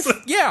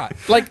 Yeah,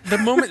 like the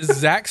moment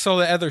Zach saw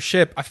the other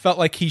ship, I felt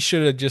like he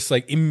should have just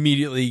like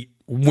immediately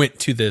went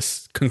to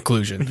this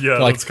conclusion. Yeah,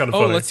 like, that's kind of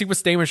funny. Let's see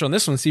what's damaged on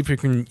this one, see if we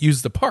can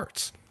use the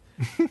parts.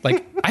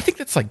 Like, I think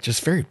that's like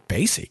just very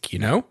basic, you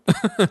know?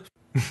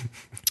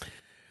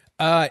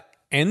 And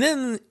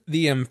then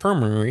the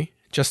infirmary,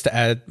 just to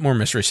add more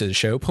mystery to the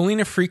show,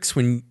 Polina freaks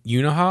when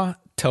Yunoha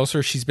tells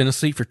her she's been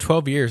asleep for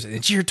 12 years and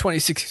it's year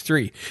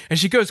 2063. And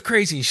she goes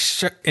crazy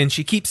and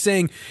she keeps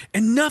saying,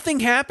 and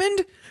nothing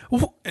happened?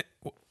 What?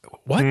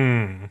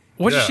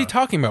 What is she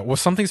talking about?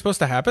 Was something supposed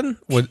to happen?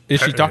 Is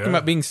she talking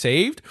about being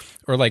saved?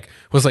 Or like,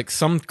 was like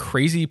some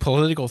crazy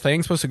political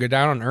thing supposed to go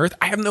down on Earth?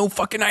 I have no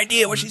fucking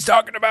idea what she's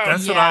talking about.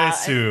 That's what I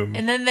assume.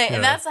 And then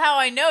and that's how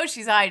I know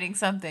she's hiding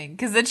something,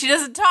 because then she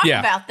doesn't talk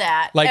about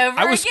that like, ever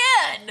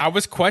again. I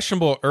was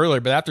questionable earlier,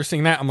 but after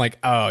seeing that, I'm like,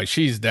 oh,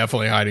 she's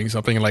definitely hiding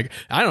something. Like,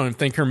 I don't even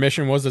think her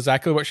mission was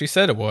exactly what she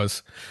said it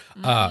was.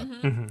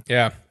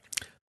 Yeah.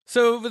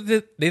 So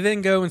they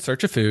then go in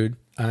search of food.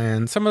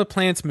 And some of the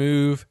plants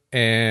move,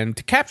 and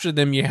to capture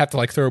them, you have to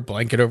like throw a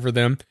blanket over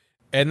them.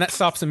 And that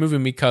stops the movie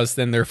because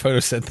then their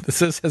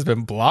photosynthesis has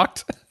been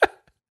blocked.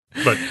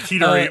 But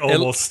Kitori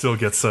almost still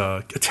gets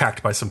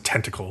attacked by some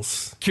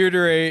tentacles.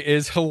 Kitori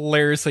is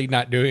hilariously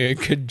not doing a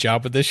good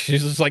job with this.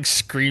 She's just like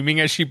screaming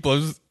as she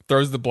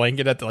throws the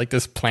blanket at like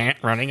this plant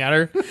running at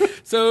her.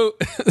 So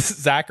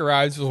Zach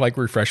arrives with like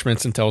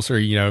refreshments and tells her,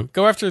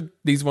 go after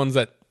these ones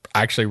that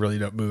actually really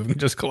don't move and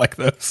just collect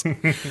those.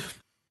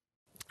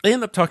 They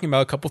end up talking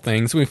about a couple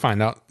things. We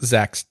find out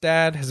Zach's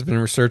dad has been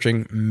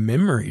researching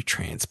memory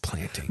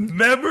transplanting.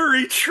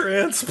 Memory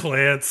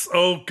transplants.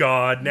 Oh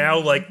God. Now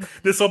like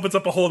this opens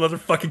up a whole other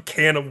fucking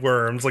can of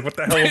worms. Like what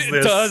the hell is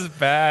this? It does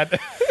bad.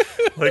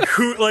 Like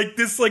who like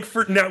this like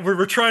for now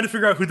we're trying to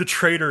figure out who the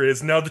traitor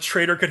is. Now the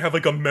traitor could have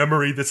like a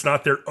memory that's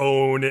not their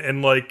own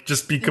and like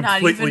just be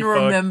completely not even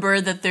remember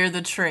that they're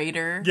the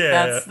traitor.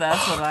 Yeah.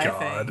 That's what I God.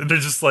 think. And they're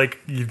just like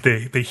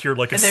they hear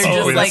like a They're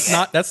just sequence.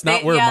 like that's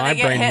not where my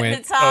brain went.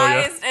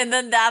 Hypnotized, and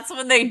then that's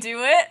when they do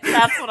it.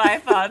 That's what I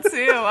thought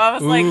too. I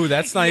was like, ooh,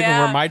 that's not even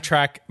where my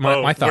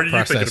thought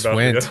process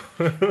went.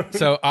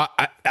 So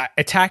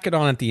I tack it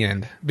on at the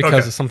end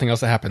because of something else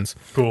that happens.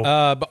 Cool.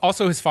 But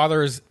also his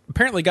father has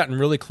apparently gotten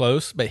really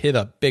close, but hit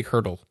a big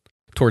hurdle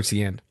towards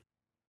the end.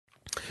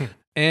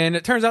 And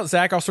it turns out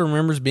Zach also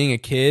remembers being a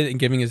kid and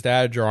giving his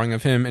dad a drawing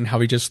of him and how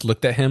he just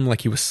looked at him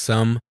like he was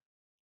some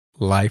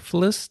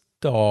lifeless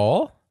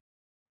doll.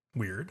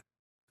 Weird.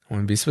 I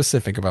want to be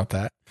specific about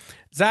that.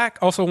 Zach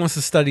also wants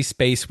to study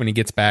space when he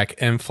gets back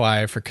and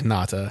fly for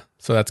Kanata.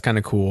 So that's kind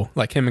of cool.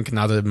 Like him and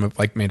Kanata have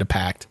like made a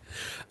pact.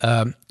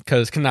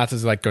 Because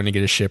Kanata's like going to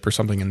get a ship or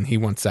something and he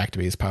wants Zach to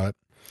be his pilot.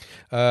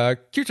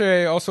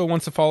 Kyute also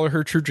wants to follow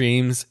her true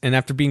dreams. And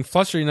after being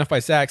flustered enough by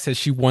Zach, says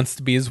she wants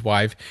to be his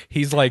wife.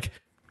 He's like,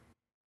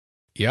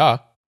 yeah,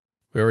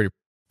 we already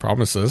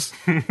promised this.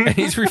 And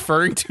he's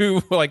referring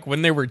to like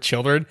when they were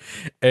children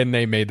and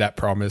they made that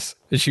promise.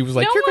 And she was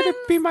like, you're going to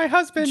be my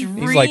husband.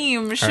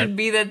 Dream should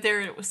be that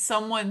there was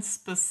someone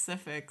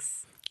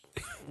specific's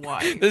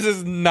wife. This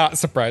is not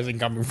surprising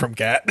coming from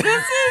Kat.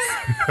 This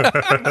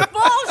is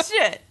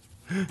bullshit.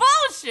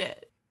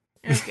 Bullshit.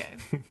 Okay.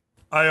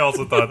 I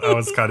also thought I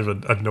was kind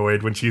of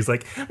annoyed when she's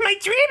like, my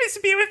dream is to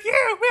be with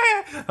you.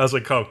 I was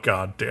like, oh,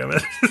 God damn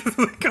it.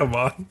 Come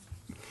on.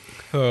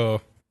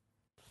 Oh.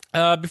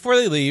 Before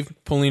they leave,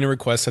 Polina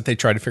requests that they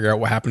try to figure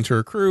out what happened to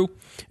her crew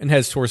and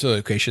heads towards the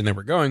location they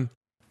were going.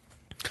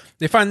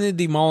 They finally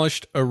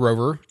demolished a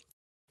rover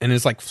and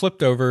it's like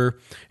flipped over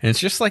and it's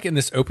just like in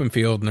this open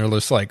field and they're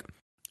just like,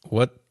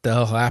 what the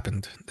hell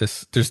happened?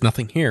 There's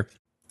nothing here.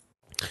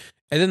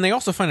 And then they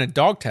also find a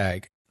dog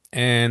tag.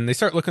 And they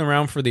start looking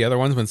around for the other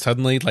ones when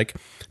suddenly, like,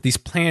 these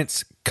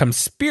plants come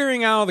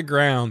spearing out of the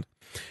ground.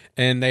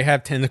 And they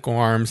have tentacle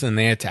arms and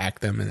they attack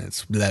them. And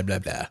it's blah, blah,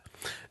 blah.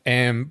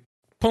 And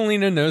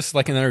Polina noticed,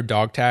 like, another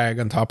dog tag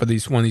on top of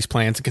one of these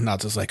plants. And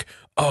Kanata's like,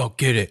 oh,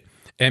 get it.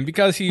 And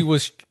because he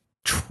was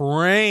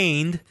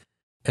trained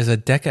as a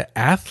Deca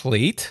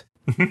athlete,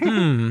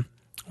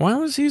 why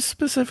was he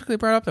specifically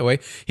brought up that way?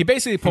 He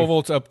basically pole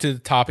vaults up to the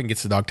top and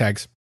gets the dog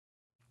tags.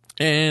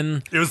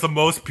 And it was the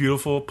most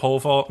beautiful pole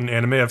vault in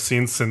anime I've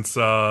seen since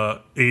AG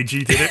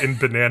did it in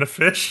Banana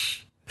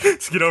Fish to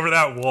get over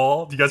that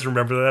wall. Do you guys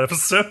remember that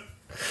episode?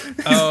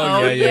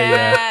 Oh,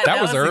 yeah.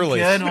 That was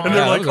early. And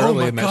they're like, oh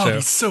my God,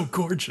 he's so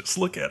gorgeous.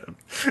 Look at him.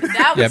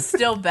 That was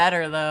still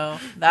better, though.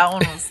 That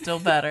one was still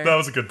better. That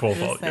was a good pole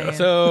vault, yeah.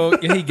 So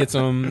he gets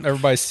them.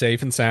 Everybody's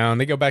safe and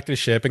sound. They go back to the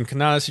ship, and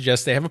Kanata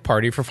suggests they have a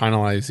party for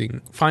finally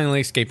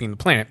escaping the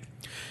planet.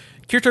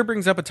 Kirito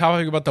brings up a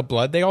topic about the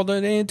blood they all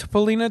donated to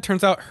Polina.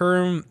 Turns out her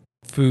and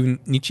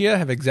Funichia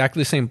have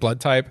exactly the same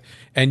blood type.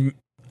 And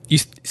you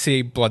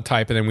say blood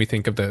type, and then we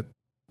think of the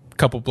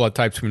couple blood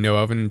types we know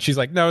of. And she's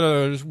like, no,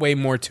 there's way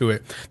more to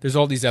it. There's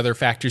all these other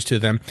factors to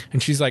them.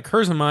 And she's like,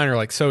 hers and mine are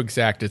like so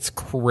exact. It's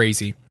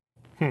crazy.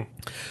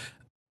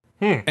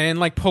 And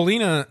like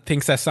Polina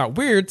thinks that's not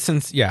weird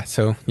since,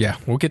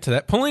 we'll get to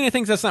that. Polina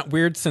thinks that's not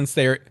weird since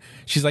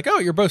she's like, oh,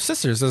 you're both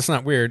sisters. That's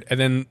not weird. And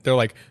then they're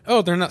like,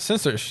 oh, they're not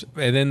sisters.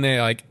 And then they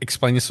like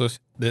explain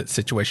the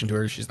situation to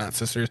her. She's not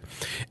sisters.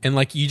 And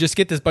like, you just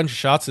get this bunch of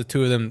shots of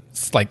two of them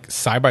like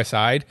side by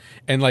side.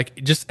 And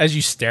like, just as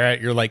you stare at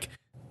it, you're like,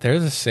 they're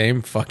the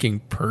same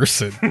fucking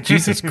person.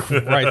 Jesus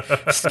Christ.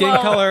 Skin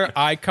color,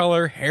 eye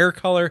color, hair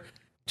color.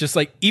 Just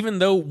like, even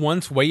though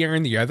one's way younger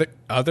than the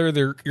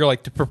other, you're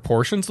like, the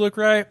proportions look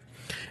right.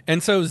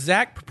 And so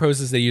Zach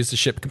proposes they use the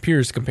ship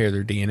computers to compare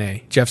their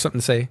DNA. Do you have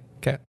something to say,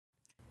 Kat?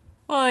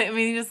 Well, I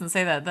mean, he doesn't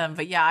say that then,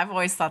 but yeah, I've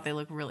always thought they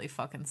look really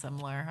fucking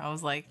similar. I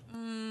was like,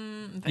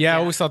 I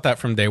always thought that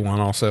from day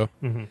one also.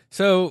 Mm-hmm.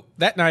 So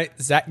that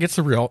night, Zach gets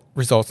the real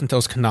results and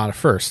tells Kanata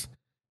first.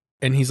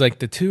 And he's like,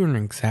 the two are an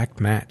exact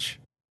match.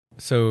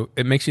 So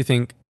it makes you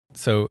think,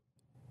 so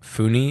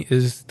Funi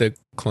is the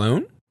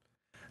clone?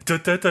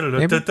 Attack of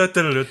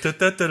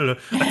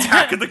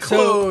the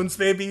clones,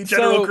 baby.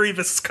 General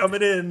Grievous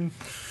coming in.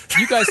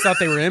 You guys thought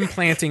they were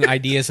implanting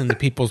ideas into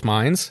people's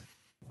minds,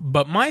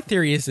 but my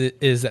theory is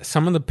that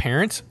some of the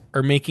parents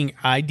are making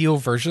ideal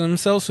versions of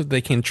themselves so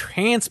they can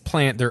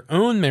transplant their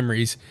own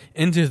memories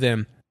into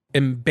them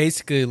and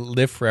basically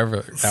live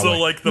forever. That So way.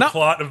 like the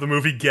plot of the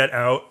movie Get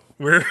Out,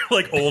 where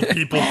like old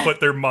people put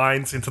their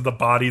minds into the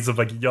bodies of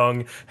like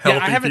young, healthy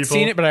I haven't people.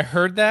 seen it, but I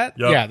heard that.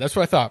 Yep. Yeah, that's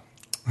what I thought.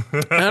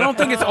 And I don't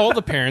think it's all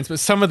the parents, but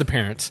some of the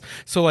parents.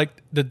 So like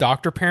the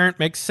doctor parent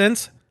makes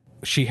sense.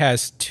 She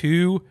has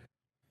 2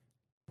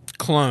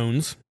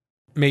 clones,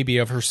 maybe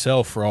of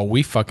herself for all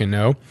we fucking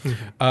know.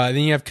 Then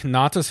you have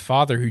Kanata's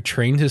father, who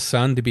trained his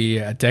son to be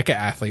a deca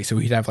athlete, so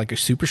he'd have like a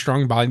super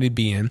strong body to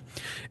be in.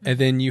 And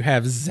then you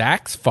have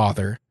Zach's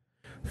father,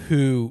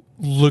 who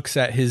looks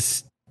at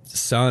his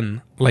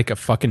son like a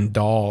fucking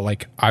doll,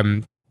 like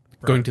I'm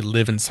going to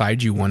live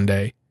inside you one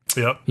day.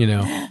 Yep. You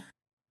know.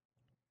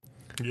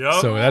 Yep.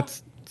 So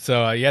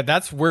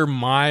that's where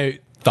my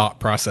thought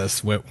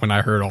process went when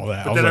I heard all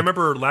that. But then I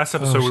remember last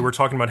episode we were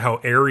talking about how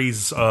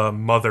Aries'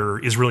 mother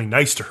is really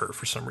nice to her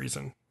for some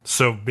reason.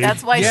 So maybe,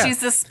 That's why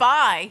she's a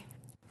spy.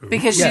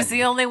 Because she's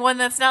the only one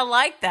that's not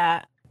like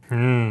that.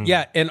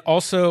 Yeah, and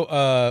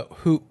also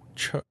who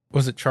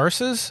was it?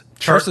 Charce's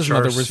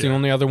mother was the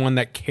only other one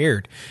that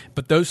cared.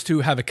 But those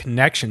two have a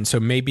connection, so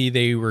maybe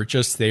they were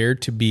just there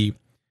to be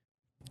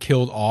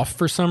killed off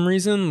for some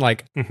reason.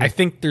 Like I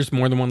think there's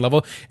more than one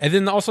level. And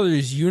then also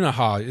there's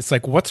Yunaha. It's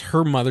like, what's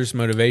her mother's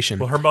motivation?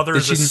 Well, her mother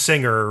is a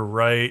singer,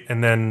 right?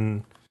 And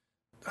then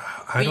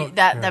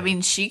I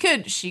mean, she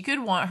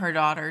could want her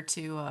daughter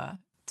to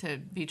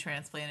be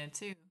transplanted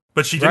too.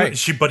 But she didn't.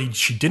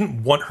 She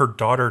didn't want her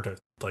daughter to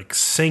like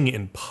sing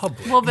in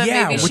public. Well, but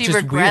maybe she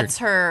regrets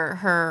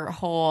her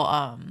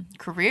whole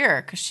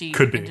career because she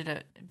ended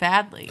it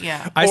badly.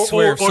 Yeah, I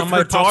swear, if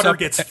her daughter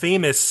gets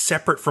famous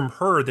separate from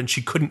her, then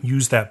she couldn't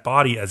use that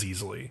body as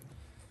easily.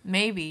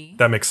 Maybe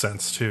that makes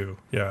sense too.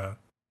 Yeah.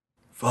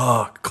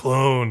 Fuck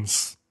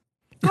clones.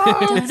 We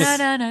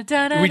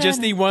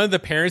just need one of the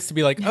parents to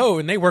be like, oh,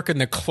 and they work in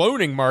the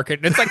cloning market.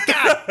 And it's like,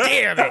 God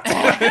damn it.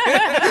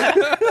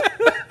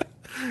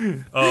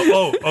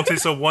 Okay.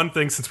 So one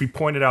thing, since we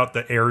pointed out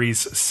the Ares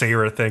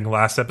Sarah thing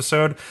last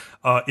episode,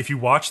 if you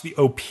watch the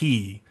OP,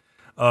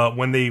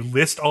 when they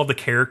list all the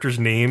characters'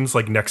 names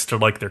like next to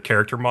like their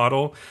character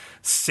model,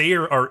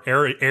 Sarah or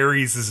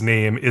Ares'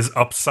 name is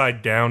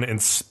upside down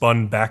and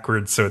spun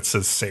backwards, so it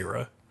says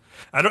Sarah.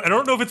 I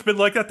don't know if it's been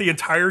like that the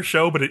entire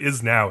show, but it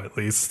is now at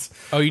least.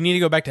 Oh, you need to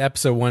go back to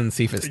episode 1 and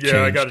see if it's changed.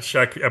 Yeah, I got to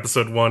check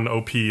episode 1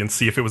 OP and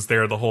see if it was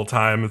there the whole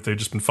time, if they've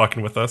just been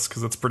fucking with us,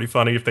 because it's pretty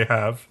funny if they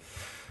have.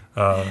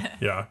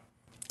 Yeah.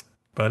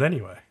 But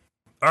anyway.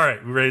 All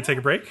right, we ready to take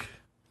a break?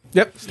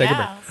 Yep, let's take a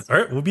break. All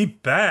right, we'll be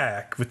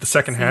back with the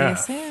second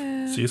half.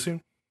 See you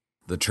soon.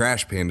 The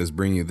Trash Pandas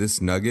bring you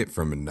this nugget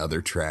from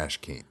another trash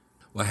can.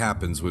 What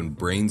happens when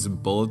Brains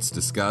and Bullets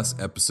discuss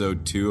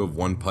episode 2 of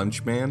One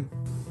Punch Man?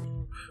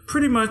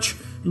 Pretty much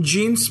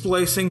gene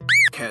splicing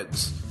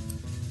heads.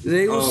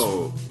 They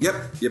will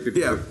Yep.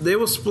 They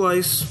will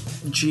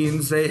splice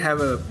genes. They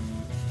have a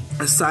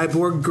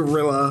cyborg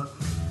gorilla.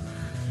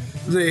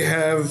 They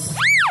have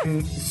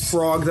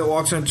frog that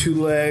walks on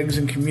 2 legs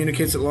and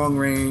communicates at long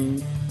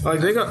range.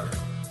 Like they got.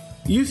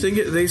 You think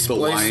they splice The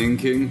Lion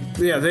King?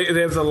 Yeah, they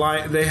have the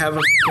lion. They have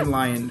a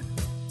lion,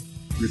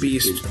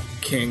 beast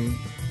king,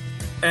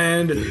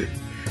 and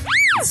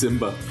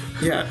Simba.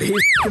 yeah,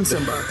 he's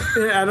Simba.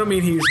 I don't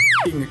mean he's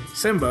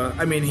Simba.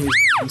 I mean he's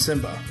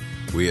Simba.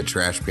 We at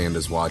Trash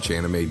Pandas Watch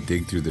Anime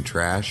dig through the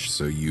trash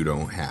so you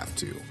don't have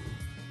to.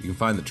 You can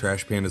find the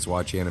Trash Pandas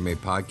Watch Anime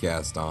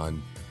podcast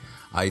on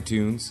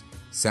iTunes,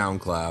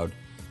 SoundCloud.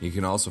 You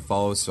can also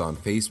follow us on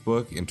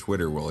Facebook and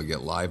Twitter where you'll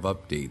get live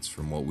updates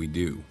from what we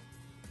do.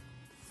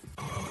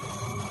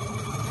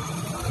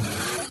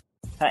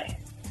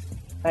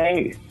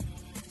 Hey,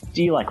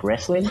 do you like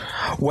wrestling?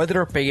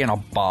 Whether it be in a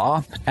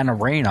bar, an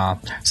arena,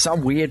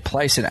 some weird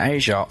place in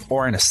Asia,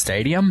 or in a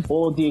stadium?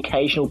 Or the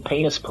occasional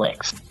penis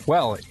plex?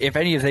 Well, if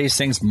any of these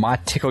things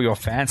might tickle your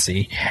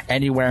fancy,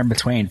 anywhere in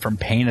between from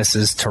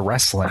penises to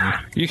wrestling,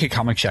 you can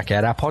come and check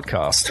out our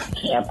podcast.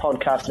 Our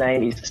podcast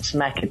name is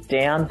Smack It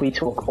Down. We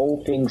talk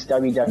all things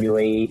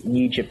WWE,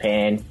 New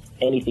Japan,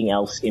 anything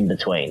else in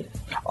between.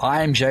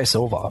 I'm Jay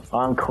Silver.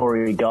 I'm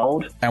Corey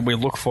Gold. And we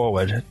look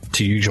forward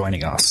to you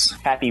joining us.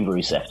 Happy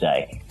Rusev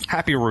Day.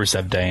 Happy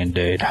Rusev Day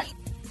indeed.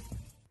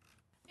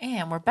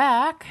 And we're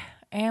back,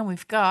 and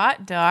we've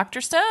got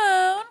Dr.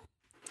 Stone.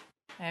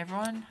 Hey,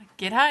 everyone,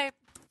 get hype.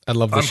 I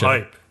love this show.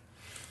 Hype.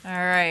 All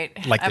right.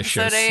 Like this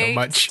show Episode 8, so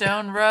much.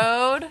 Stone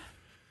Road.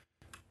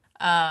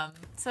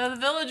 So the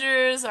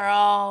villagers are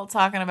all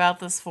talking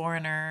about this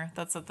foreigner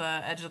that's at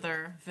the edge of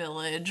their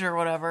village or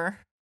whatever.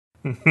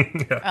 They're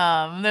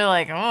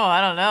like, oh,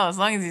 I don't know. As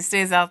long as he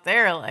stays out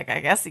there, like,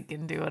 I guess he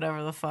can do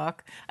whatever the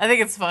fuck. I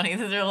think it's funny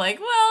that they're like,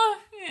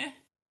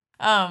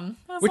 well,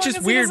 which is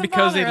weird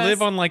because they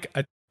live on like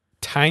a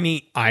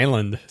tiny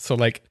island. So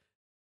like,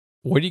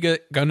 what are you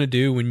gonna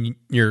do when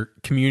your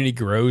community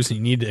grows and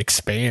you need to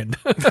expand?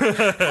 Well,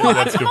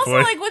 that's I'm also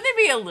like, wouldn't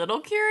they be a little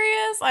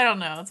curious? I don't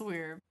know. It's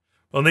weird.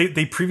 Well,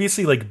 they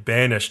previously like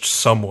banished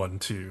someone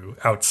to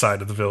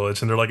outside of the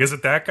village, and they're like, "Is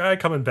it that guy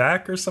coming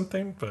back or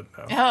something?" But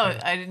no. Oh,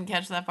 I didn't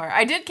catch that part.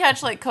 I did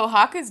catch like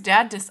Kohaku's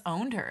dad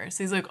disowned her,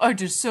 so he's like, "I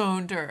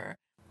disowned her."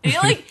 And he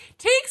like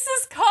takes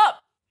his cup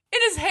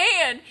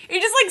hand. He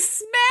just like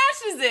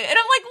smashes it. And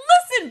I'm like,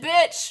 listen,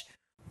 bitch.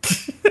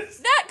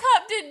 That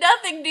cup did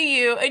nothing to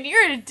you, and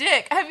you're a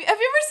dick. Have you ever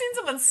seen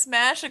someone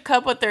smash a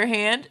cup with their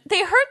hand?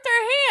 They hurt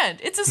their hand.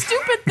 It's a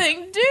stupid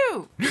thing to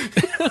do.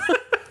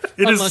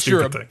 Unless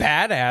you're a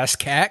badass,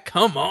 Cat.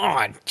 Come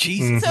on.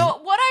 Jesus. So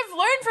what I've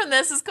learned from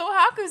this is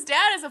Kohaku's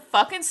dad is a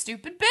fucking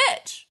stupid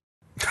bitch.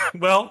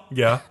 Well,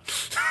 yeah.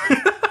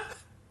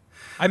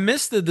 I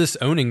missed the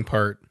disowning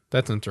part.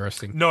 That's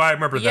interesting. No, I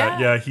remember that.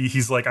 Yeah,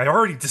 he's like, I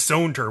already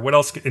disowned her. What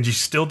else? And she's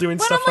still doing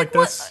stuff like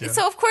this? Yeah.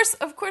 So, of course,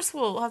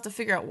 we'll have to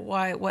figure out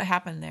what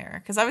happened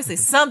there. Because obviously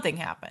something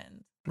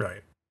happened.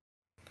 Right.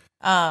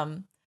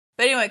 But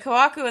anyway,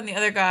 Kohaku and the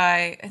other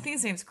guy, I think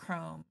his name's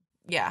Chrome.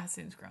 Yeah, his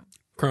name's Chrome.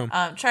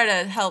 Try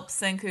to help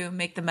Senku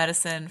make the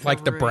medicine for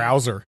like the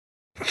browser.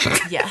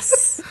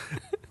 Yes.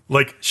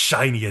 Like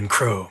shiny and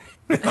chrome.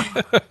 But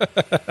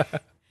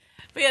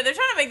yeah, they're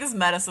trying to make this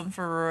medicine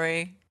for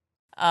Rui.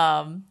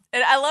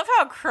 And I love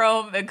how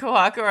Chrome and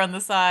Kohaku are on the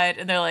side,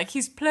 and they're like,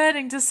 he's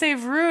planning to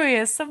save Rui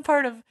as some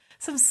part of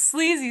some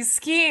sleazy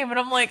scheme. And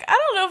I'm like, I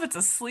don't know if it's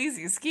a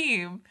sleazy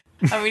scheme.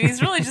 I mean,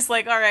 he's really just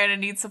like, all right, I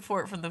need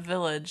support from the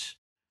village.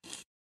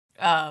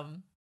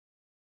 And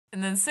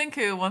then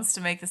Senku wants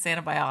to make this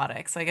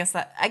antibiotic. So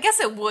I guess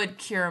it would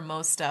cure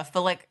most stuff,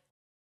 but like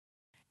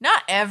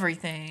not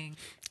everything.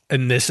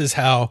 And this is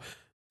how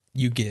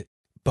you get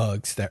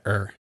bugs that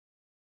are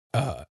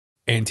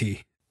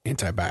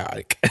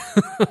antibiotic.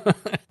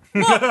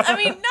 Well, I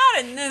mean,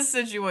 not in this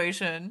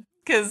situation,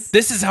 because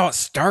this is how it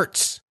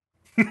starts.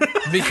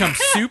 Become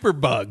super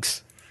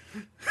bugs.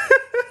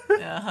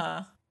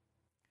 Uh-huh.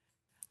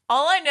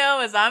 All I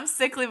know is I'm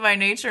sickly by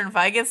nature, and if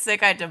I get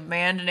sick, I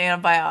demand an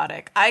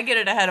antibiotic. I get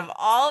it ahead of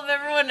all of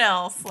everyone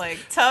else. Like,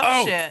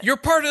 tough shit. You're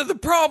part of the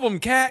problem,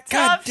 Cat.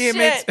 God damn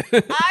shit.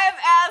 it. I have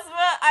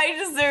asthma.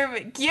 I deserve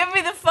it. Give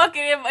me the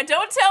fucking antibiotic.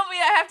 Don't tell me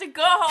I have to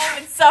go home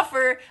and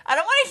suffer. I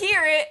don't want to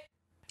hear it.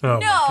 Oh, no.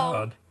 my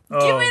God.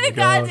 Give me the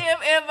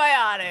goddamn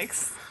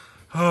antibiotics.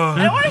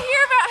 I don't want to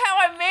hear about how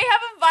I may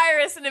have a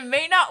virus and it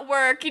may not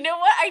work. You know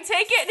what? I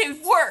take it and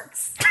it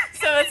works.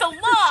 So it's a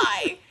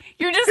lie.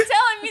 You're just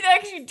telling me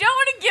that because you don't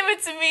want to give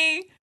it to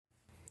me.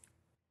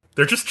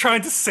 They're just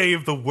trying to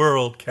save the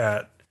world,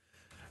 Kat.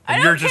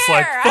 And you're just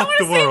like, fuck I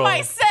the world. I want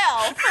to save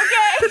myself,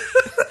 okay?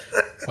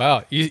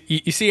 Wow,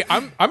 you see,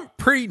 I'm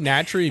pretty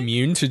naturally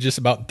immune to just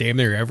about damn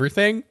near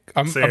everything.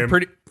 I'm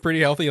pretty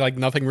healthy. Like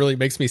nothing really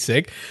makes me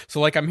sick. So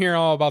like I'm hearing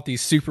all about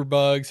these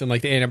superbugs and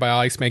like the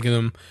antibiotics making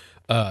them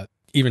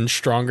even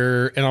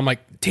stronger, and I'm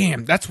like,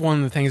 damn, that's one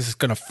of the things that's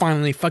gonna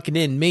finally fucking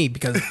end me,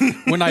 because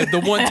when the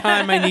one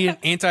time I need an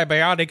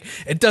antibiotic,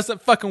 it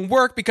doesn't fucking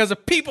work because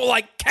of people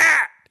like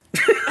Cat.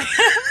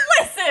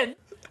 Listen,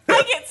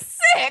 I get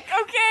sick,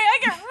 okay? I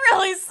get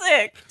really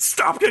sick.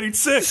 Stop getting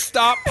sick.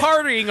 Stop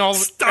partying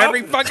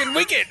every fucking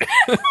weekend.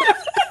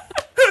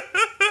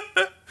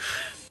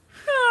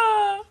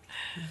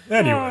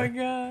 Anyway. Oh my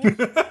god.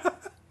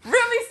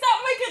 Rumi, stop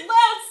making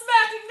loud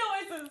smacking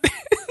noises.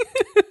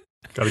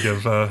 Gotta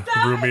give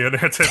Rumi an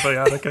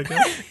antibiotic, I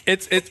guess.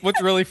 It's what's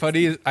really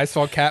funny is I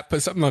saw Kat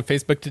put something on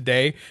Facebook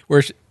today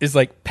where it's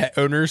like pet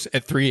owners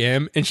at 3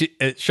 a.m. and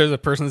it shows a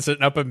person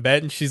sitting up in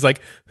bed and she's like,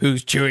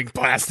 "Who's chewing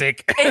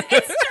plastic?" It's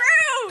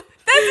true.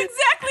 That's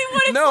exactly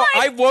what it's like.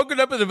 I woke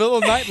up in the middle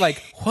of the night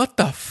like, what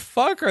the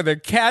fuck are the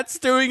cats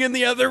doing in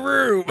the other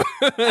room?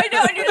 I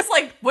know, and you're just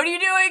like, what are you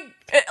doing?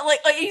 Like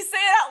you say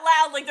it out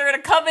loud like they're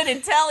gonna come in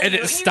and tell you. And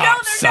it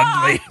stops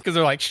suddenly because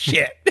they're like,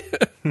 shit.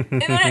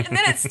 And then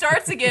it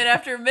starts again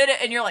after a minute,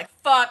 and you're like,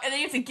 fuck. And then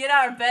you have to get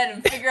out of bed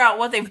and figure out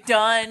what they've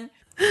done.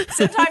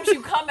 Sometimes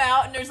you come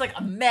out and there's like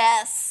a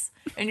mess,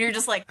 and you're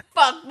just like,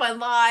 fuck my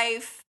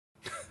life.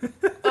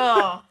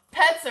 Oh,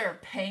 pets are a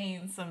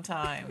pain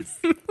sometimes.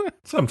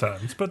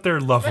 Sometimes, but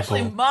they're lovable.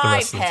 Especially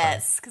my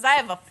pets, because I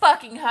have a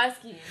fucking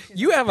husky.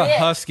 You have a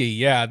husky,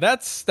 yeah.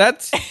 That's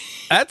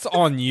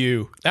on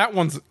you. That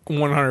one's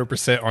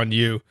 100% on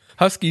you.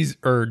 Huskies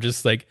are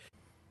just like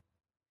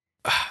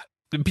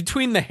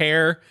between the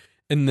hair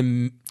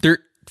and they're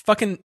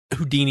fucking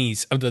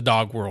Houdinis of the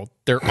dog world.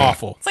 They're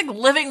awful. It's like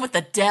living with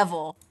the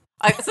devil.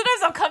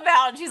 Sometimes I'll come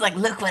out and she's like,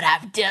 "Look what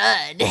I've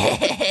done."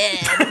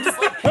 I'm just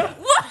like,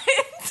 what?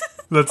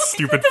 That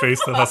stupid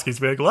face that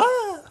huskies make. But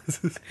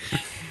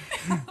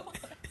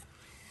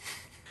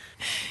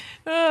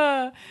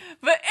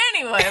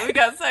anyway, we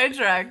got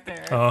sidetracked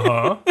there.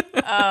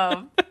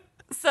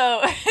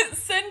 So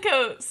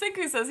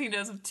Senku says he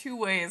knows of 2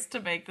 ways to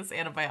make this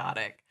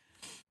antibiotic.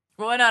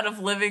 One out of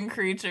living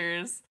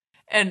creatures,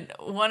 and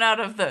one out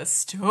of the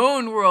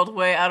stone world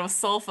way out of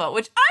sulfa,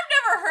 which I've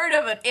never heard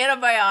of an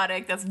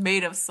antibiotic that's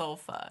made of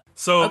sulfa.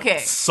 So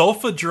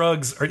sulfa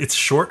drugs it's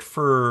short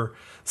for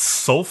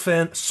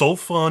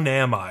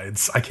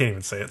sulfonamides. I can't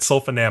even say it.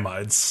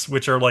 Sulfonamides,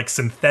 which are like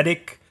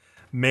synthetic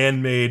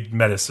man-made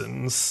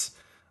medicines.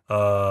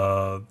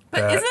 But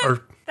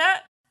isn't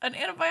that an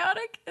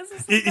antibiotic?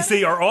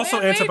 They are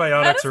also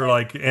antibiotics or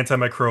like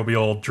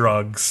antimicrobial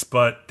drugs,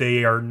 but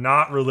they are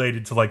not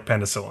related to like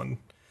penicillin,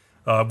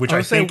 which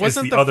I think is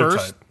the other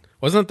type.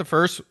 Wasn't the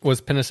first was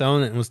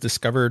penicillin and it was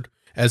discovered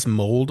as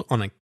mold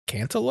on a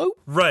cantaloupe?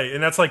 Right,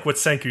 and that's like what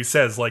Senku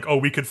says, like, oh,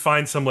 we could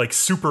find some like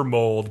super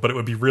mold, but it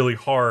would be really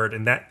hard,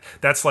 and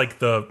that's like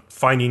the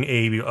finding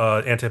a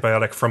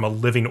antibiotic from a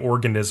living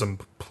organism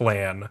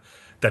plan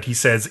that he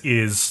says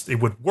it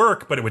would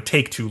work, but it would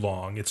take too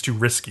long. It's too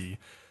risky.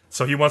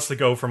 So he wants to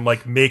go from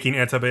like making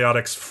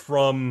antibiotics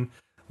from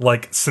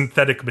like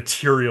synthetic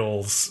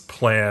materials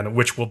plan,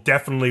 which will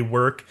definitely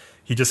work.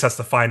 He just has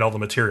to find all the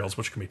materials,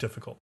 which can be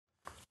difficult.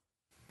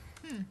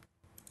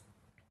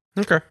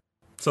 Okay.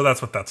 So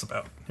that's what that's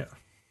about. Yeah.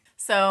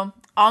 So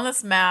on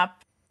this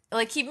map,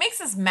 like he makes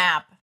this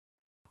map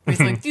where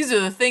he's like, these are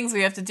the things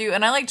we have to do.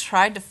 And I like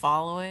tried to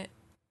follow it,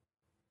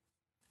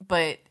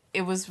 but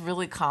it was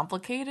really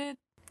complicated.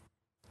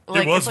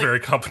 Like, it was very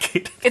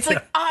complicated. It's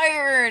like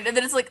iron, and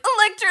then it's like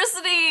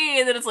electricity,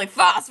 and then it's like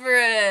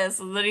phosphorus,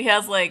 and then he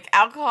has like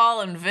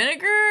alcohol and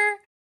vinegar,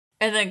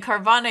 and then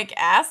carbonic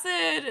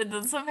acid, and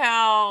then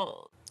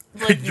somehow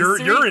like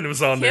urine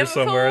was on there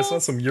somewhere. I saw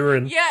some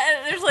urine. Yeah,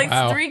 and there's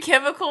like 3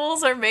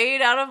 chemicals are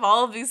made out of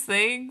all of these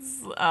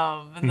things,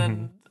 and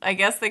then I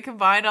guess they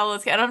combined all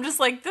those. And I'm just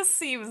like, this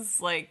seems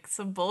like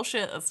some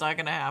bullshit that's not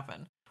gonna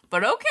happen.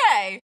 But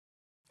okay.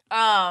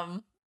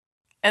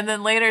 And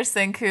then later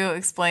Senku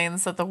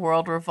explains that the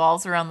world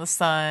revolves around the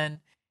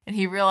sun, and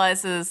he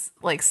realizes,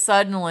 like,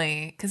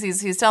 suddenly, because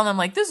he's telling them,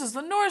 like, this is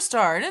the North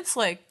Star, and it's,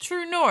 like,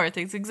 true north.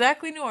 It's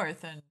exactly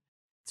north, and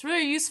it's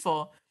really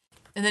useful.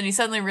 And then he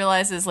suddenly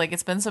realizes, like,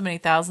 it's been so many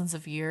thousands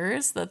of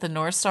years that the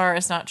North Star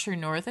is not true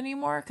north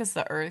anymore, because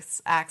the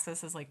Earth's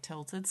axis is, like,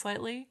 tilted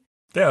slightly.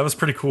 Yeah, that was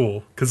pretty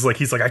cool, because, like,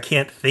 he's like, I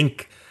can't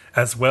think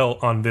as well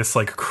on this,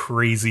 like,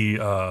 crazy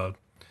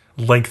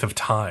length of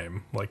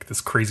time, like,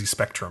 this crazy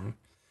spectrum.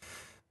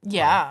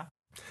 Yeah.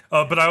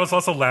 But I was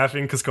also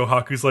laughing because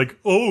Kohaku's like,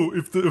 oh,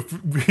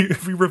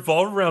 if we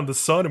revolve around the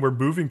sun and we're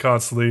moving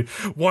constantly,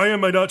 why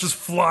am I not just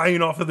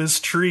flying off of this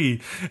tree?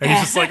 And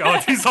he's just like, oh,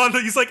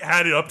 he's like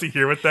added up to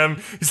here with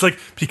them. He's like,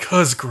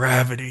 because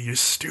gravity, you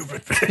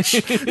stupid bitch.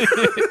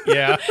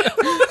 Yeah.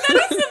 Well,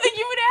 that is something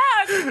you would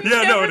ask.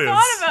 Yeah, no, it is.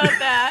 Thought about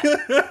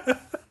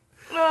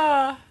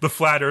that. The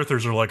flat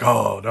earthers are like,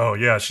 oh, no,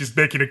 yeah, she's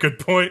making a good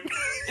point.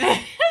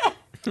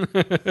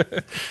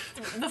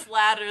 The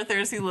flat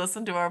earthers who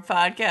listen to our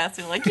podcast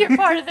are like, you're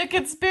part of the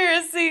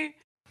conspiracy.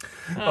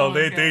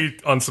 They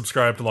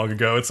unsubscribed long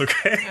ago. It's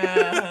okay.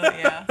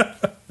 Yeah.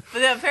 But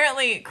then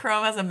apparently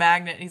Chrome has a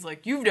magnet, and he's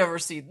like, you've never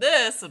seen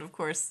this. And of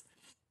course,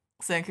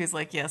 Senku's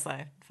like, yes,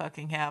 I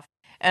fucking have.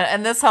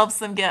 And this helps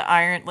them get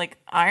iron,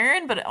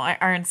 but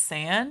iron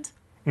sand.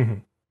 Mm-hmm.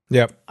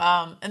 Yep.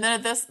 And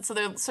then so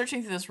they're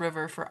searching through this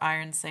river for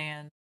iron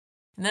sand.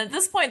 And then at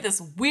this point,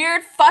 this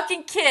weird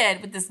fucking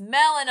kid with this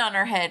melon on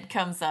her head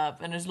comes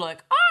up and is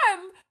like, I'm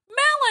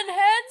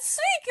Melonhead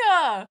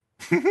Suika!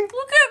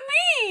 Look at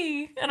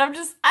me! And I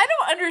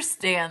don't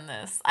understand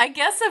this. I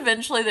guess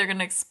eventually they're going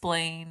to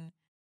explain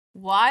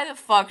why the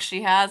fuck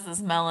she has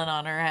this melon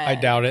on her head. I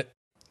doubt it.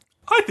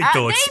 I think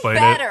they'll explain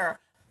it.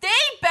 They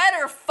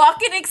better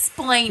fucking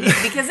explain it,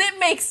 because it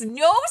makes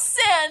no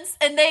sense.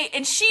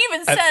 And she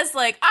even says,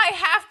 like, I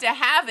have to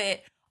have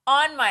it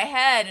on my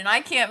head, and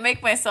I can't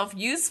make myself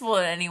useful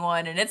to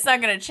anyone, and it's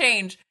not going to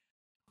change.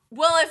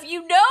 Well, if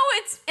you know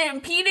it's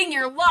impeding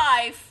your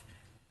life,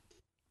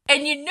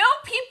 and you know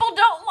people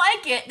don't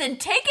like it, then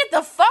take it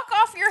the fuck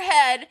off your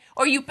head,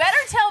 or you better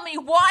tell me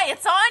why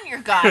it's on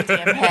your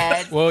goddamn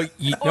head. Well,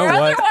 you know or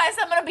what? Otherwise,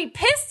 I'm going to be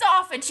pissed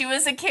off at you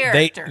as a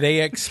character.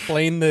 They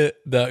explain the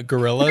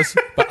gorillas,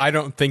 but I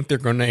don't think they're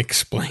going to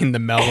explain the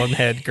melon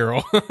head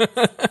girl.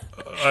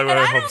 I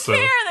don't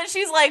care that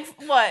she's like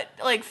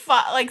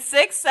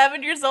 6,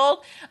 7 years old.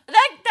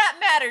 That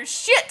matters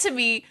shit to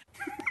me.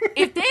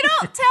 If they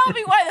don't tell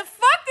me why the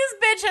fuck this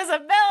bitch has a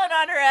melon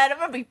on her head, I'm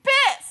gonna be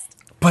pissed.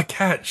 But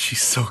Kat,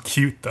 she's so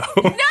cute though.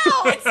 No,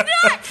 it's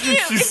not cute.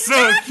 She's it's so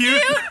not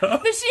cute.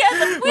 That she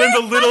has a when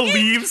the little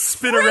leaves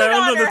spin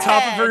around on the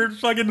top of her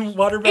fucking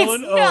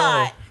watermelon. It's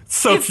not.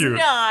 So cute. It's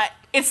not.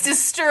 It's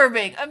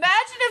disturbing.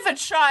 Imagine if a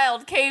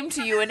child came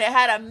to you and it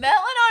had a melon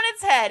on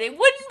its head. It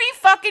wouldn't be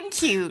fucking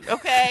cute,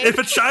 okay? If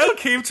a child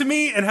came to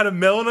me and had a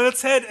melon on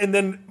its head and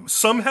then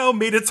somehow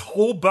made its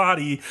whole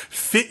body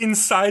fit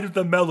inside of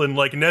the melon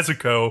like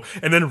Nezuko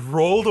and then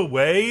rolled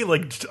away,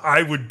 like,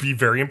 I would be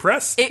very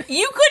impressed. You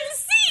couldn't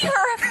see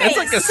her face. It's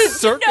like a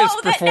circus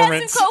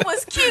performance. That Nezuko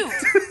was cute.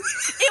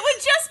 It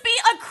would just be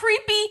a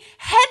creepy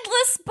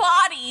headless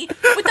body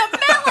with a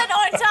melon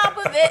on top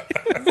of it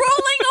rolling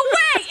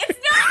away. It's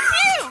not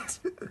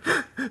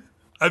cute.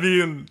 I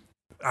mean,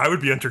 I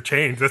would be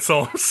entertained. That's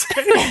all I'm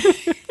saying.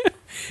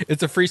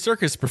 It's a free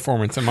circus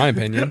performance, in my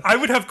opinion. I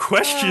would have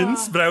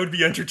questions, but I would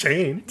be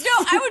entertained.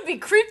 No, I would be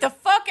creeped the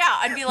fuck out.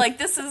 I'd be like,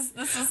 this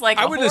is like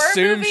a horror movie. I would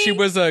assume she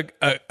was a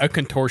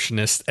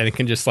contortionist and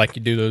can just like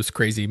do those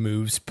crazy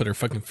moves, put her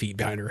fucking feet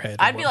behind her head.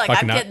 I'd be like,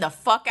 I'm getting the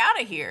fuck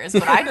out of here is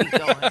what I'd be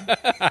going.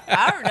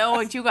 I don't know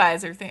what you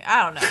guys are thinking.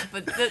 I don't know.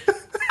 But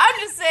I'm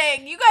just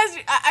saying, you guys,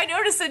 I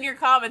noticed in your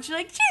comments, you're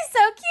like, she's so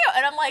cute.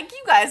 And I'm like,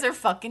 you guys are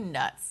fucking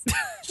nuts.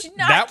 She's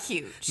not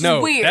cute. She's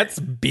weird. That's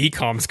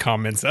Bcom's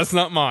comments. That's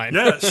not mine.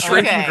 Yeah,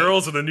 Shrinking Okay.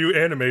 girls are the new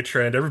anime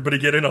trend. Everybody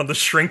get in on the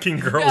shrinking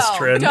girls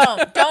trend.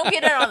 Don't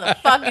get in on the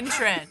fucking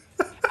trend.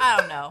 I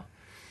don't know.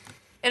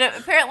 And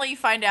apparently you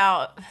find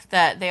out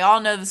that they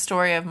all know the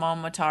story of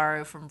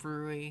Momotaro from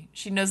Rui.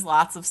 She knows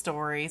lots of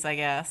stories, I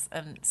guess.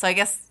 And so I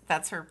guess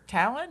that's her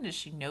talent, is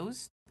she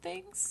knows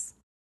things.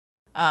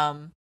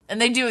 And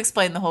they do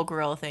explain the whole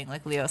gorilla thing,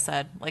 like Leo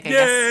said. Like, I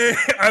Yay!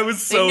 guess I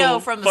was so know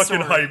from the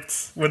fucking story.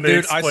 hyped when they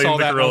Dude, I explained saw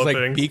the that and I gorilla was like,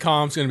 thing.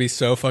 Bcom's gonna be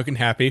so fucking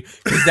happy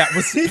because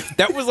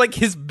that was like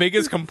his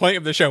biggest complaint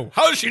of the show.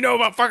 How does she know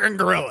about fucking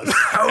gorillas?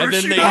 How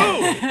does she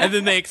know? And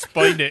then they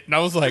explained it, and I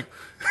was like,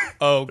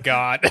 oh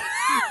god.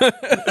 And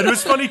it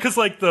was funny because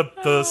like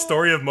the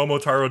story of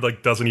Momotaro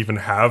like doesn't even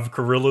have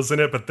gorillas in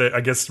it, but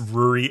I guess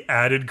Ruri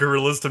added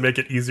gorillas to make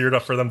it easier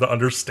for them to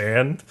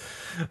understand.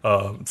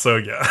 So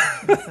yeah.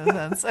 makes no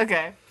sense.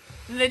 Okay.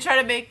 And they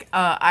try to make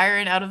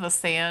iron out of the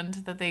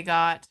sand that they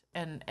got,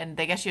 and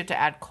they guess you have to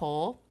add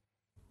coal.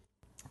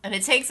 And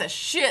it takes a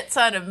shit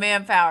ton of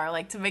manpower,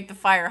 like, to make the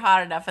fire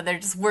hot enough, and they're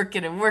just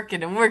working and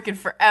working and working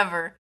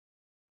forever.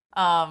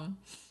 And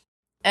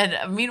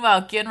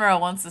meanwhile, Ginro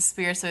wants the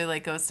spear, so he,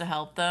 like, goes to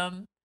help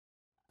them.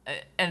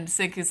 And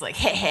Senku's like,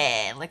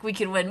 hey, like, we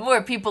can win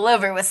more people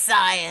over with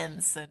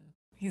science. And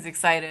he's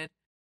excited.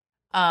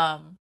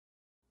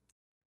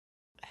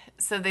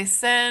 So they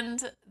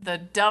send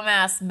the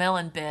dumbass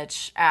melon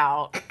bitch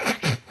out.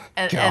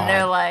 And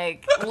they're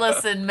like,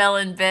 listen,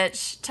 melon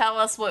bitch, tell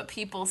us what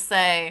people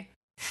say.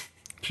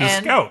 She's a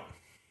And scout.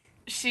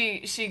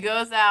 She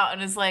goes out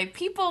and is like,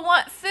 people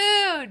want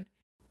food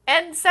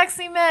and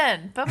sexy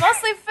men, but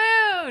mostly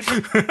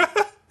food.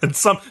 And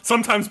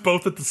sometimes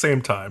both at the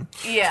same time.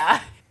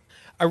 Yeah.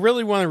 I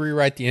really want to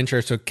rewrite the intro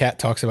so Kat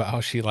talks about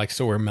how she likes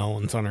to wear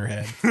melons on her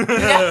head.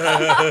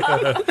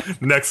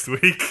 Next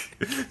week.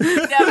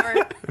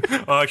 Never.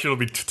 Well, actually, it'll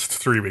be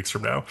 3 weeks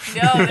from now.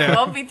 No, there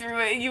won't be through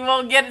it. You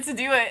won't get it to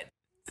do it.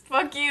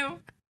 Fuck you.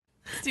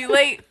 It's too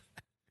late.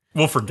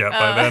 We'll forget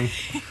by then.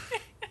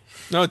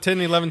 No,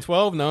 10, 11,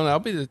 12. No, that'll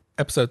be the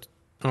episode.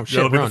 Oh, shit.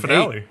 That'll be we're the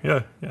on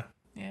finale.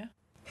 Yeah.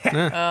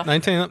 Nah,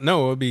 19.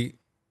 No, it'll be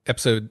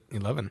episode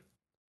 11.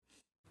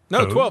 No,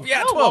 Oh. 12.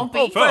 Yeah, No, it 12. won't be.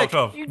 Oh, 12, fuck.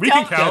 12. You We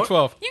can don't- Yeah, count.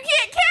 12. You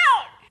can't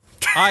count.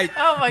 I,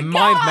 Oh my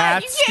God,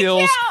 math you can't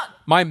skills, count.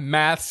 my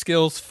math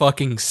skills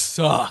fucking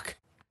suck.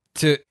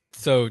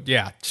 So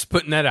yeah, just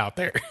putting that out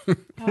there.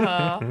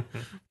 But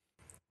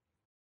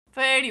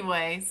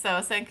anyway, so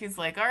Senku's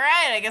like, all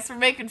right, I guess we're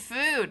making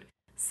food.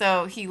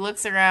 So he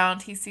looks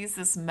around, he sees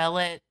this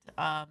mellet,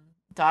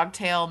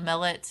 dogtail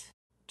mellet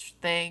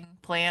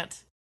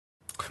plant.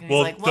 And he's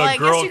Well, like, I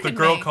guess you the could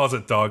girl make- calls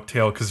it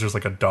dogtail because there's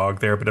like a dog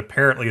there, but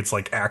apparently it's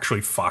like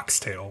actually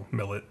foxtail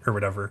millet or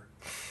whatever.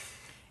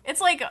 It's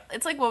like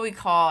what we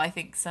call, I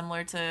think,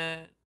 similar to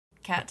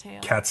cattail.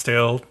 Cat's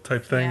tail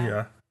type thing,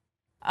 Yeah.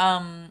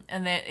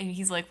 And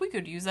he's like, we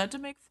could use that to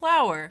make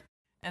flour.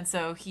 And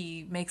so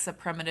he makes a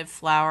primitive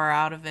flour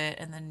out of it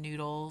and then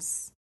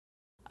noodles.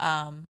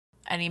 And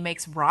he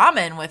makes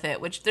ramen with it,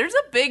 which there's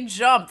a big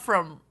jump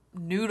from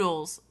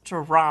noodles to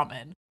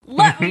ramen.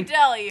 Let me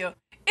tell you,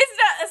 it's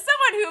not as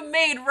someone who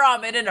made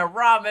ramen in a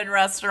ramen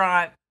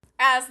restaurant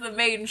as the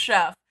main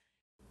chef.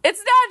 It's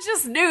not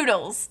just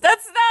noodles.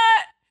 That's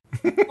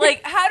not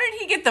like, how did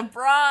he get the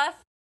broth?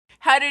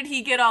 How did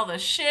he get all the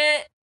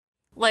shit?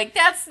 Like,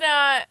 that's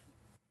not.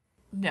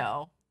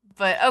 No.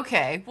 But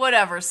okay,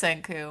 whatever,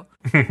 Senku.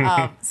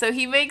 So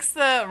he makes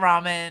the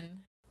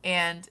ramen,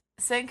 and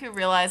Senku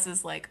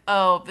realizes, like,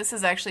 oh, this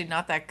is actually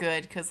not that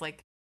good because,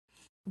 like,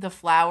 the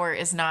flour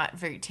is not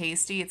very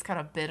tasty. It's kind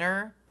of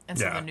bitter, and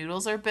so Yeah. the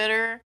noodles are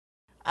bitter.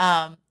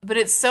 But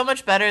it's so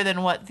much better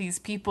than what these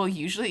people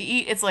usually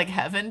eat. It's like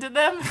heaven to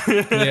them.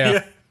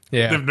 Yeah.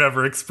 They've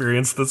never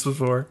experienced this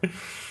before.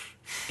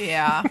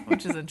 Yeah,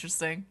 which is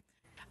interesting.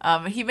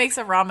 He makes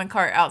a ramen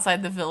cart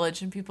outside the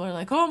village, and people are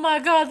like, "Oh my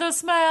god, the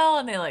smell!"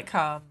 And they like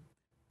come.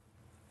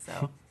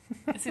 So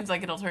it seems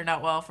like it'll turn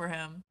out well for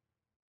him.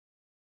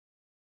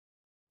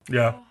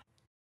 Yeah.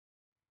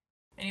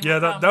 Any Yeah,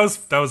 more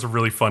that was a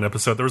really fun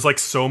episode. There was like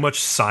so much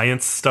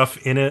science stuff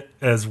in it,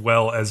 as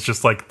well as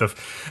just like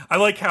I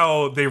like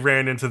how they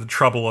ran into the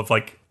trouble of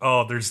like,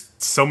 oh, there's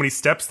so many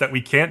steps that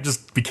we can't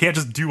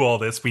just do all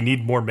this. We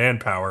need more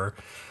manpower,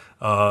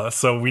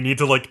 so we need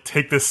to like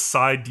take this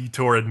side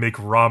detour and make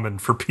ramen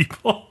for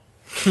people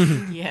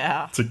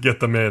Yeah. to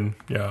get them in.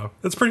 Yeah,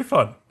 it's pretty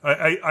fun.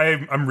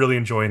 I'm really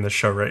enjoying this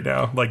show right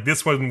now. Like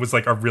this one was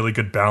like a really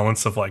good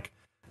balance of like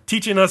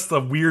teaching us the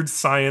weird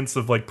science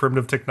of like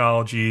primitive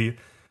technology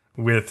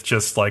with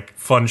just like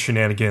fun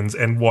shenanigans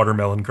and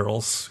watermelon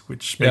girls,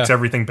 which makes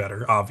everything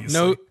better,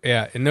 obviously.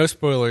 And no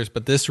spoilers,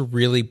 but this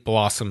really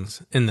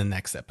blossoms in the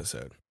next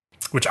episode.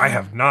 Which I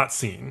have not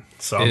seen,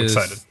 so I'm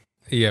excited.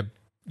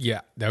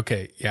 Yeah.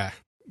 Okay. Yeah.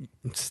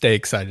 Stay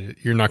excited.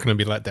 You're not going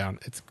to be let down.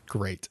 It's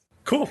great.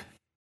 Cool.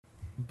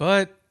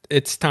 But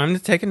it's time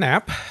to take a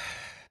nap.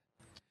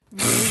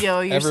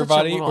 Yo, you're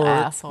Everybody, such a little or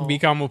asshole.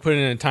 Bcom will put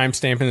in a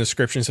timestamp in the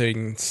description so you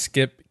can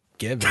skip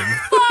giving.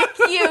 Fuck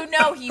you.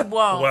 No, he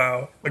won't.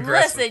 Wow.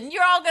 Aggressive. Listen,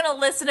 you're all gonna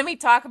listen to me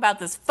talk about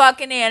this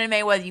fucking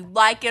anime, whether you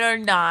like it or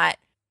not.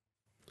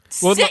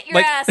 Well, Sit your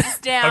like- asses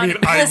down. I mean,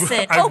 and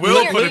listen. I will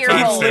Clear put a your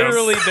timestamp. holes.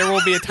 Literally, there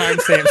will be a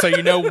timestamp, so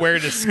you know where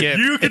to skip.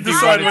 You can if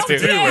decide want what to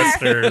to. do,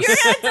 listeners.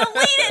 You're gonna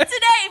delete it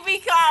today,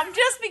 Bcom,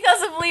 just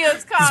because of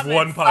Leo's comment. This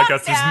one Fuck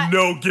podcast, that.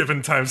 there's no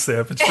given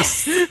timestamp.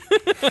 It's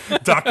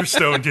just Dr.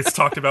 Stone gets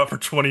talked about for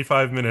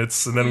 25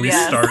 minutes, and then we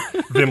Yes. start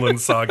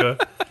Vinland Saga.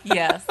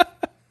 Yes.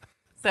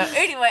 So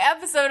anyway,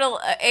 episode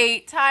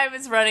 8, time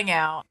is running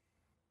out.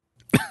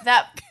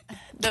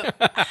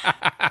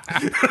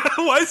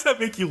 Why does that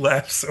make you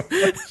laugh so much?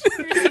 You're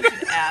such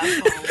an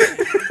asshole.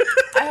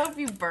 I hope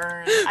you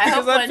burn. I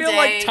hope Because I one feel day,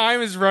 like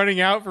time is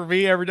running out for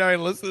me every time I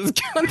listen to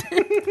this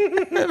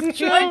content.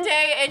 one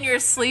day in your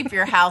sleep,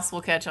 your house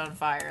will catch on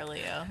fire,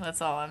 Leo.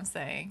 That's all I'm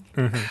saying.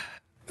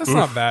 That's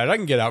not bad. I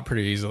can get out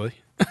pretty easily.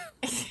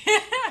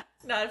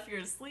 Not if you're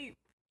asleep.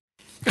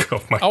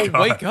 Oh my I'll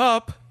god. wake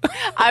up.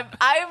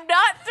 I'm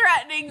not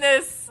threatening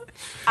this.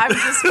 I'm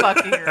just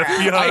fucking around.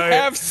 FBI. I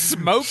have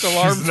smoke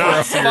alarms for not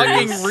a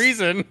serious. fucking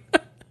reason.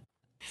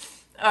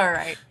 All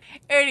right.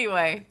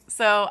 Anyway,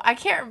 so I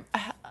can't.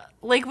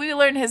 Like, we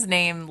learn his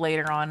name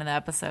later on in the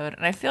episode,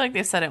 and I feel like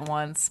they said it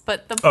once,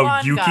 but the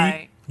blonde Yuki?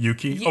 guy.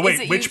 Yuki? Is Oh,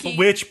 wait, it which Yuki?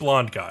 which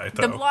blonde guy,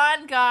 though? The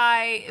blonde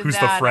guy. Who's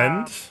that, the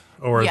friend?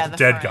 Or yeah, the the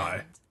dead friend.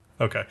 guy?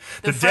 Okay.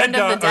 The The, friend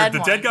dead of guy, the dead or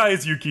the dead one. guy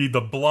is Yuki, the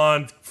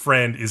blonde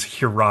friend is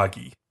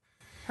Hiragi.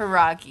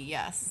 Hiragi,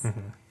 yes. Mm-hmm.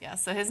 Yeah,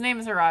 so his name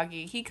is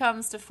Hiragi. He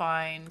comes to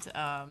find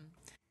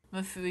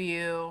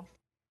Mafuyu.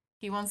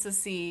 He wants to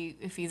see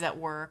if he's at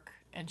work,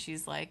 and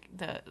she's like,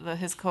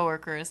 his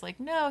coworker is like,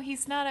 no,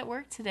 he's not at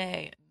work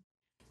today.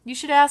 You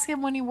should ask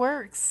him when he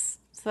works,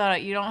 so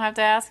that you don't have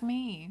to ask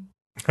me,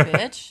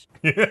 bitch.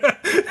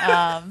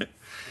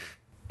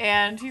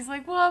 And he's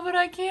like, well, but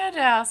I can't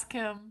ask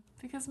him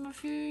because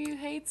Mafuyu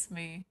hates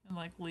me, and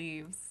like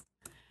leaves.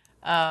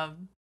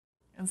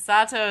 And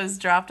Sato is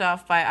dropped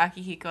off by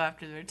Akihiko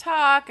after their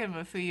talk, and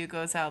Mafuyu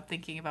goes out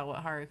thinking about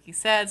what Haruki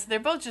said. So they're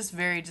both just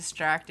very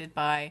distracted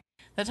by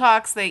the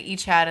talks they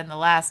each had in the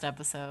last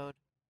episode.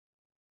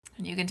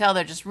 And you can tell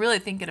they're just really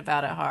thinking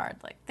about it hard.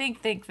 Like,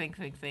 think.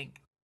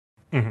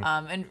 Mhm.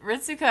 And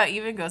Ritsuka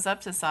even goes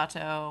up to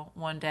Sato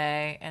one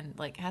day and,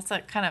 like, has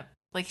to kind of,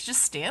 like, he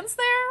just stands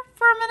there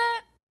for a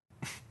minute.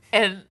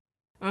 And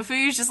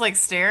Mafuyu's just, like,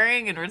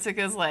 staring, and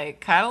Ritsuka's,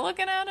 like, kind of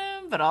looking at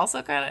him, but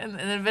also kind of, and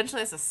then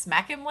eventually has to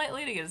smack him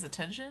lightly to get his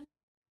attention,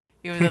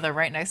 even though they're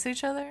right next to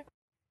each other.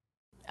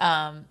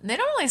 They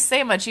don't really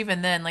say much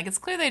even then. Like, it's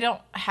clear they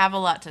don't have a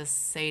lot to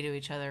say to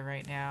each other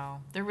right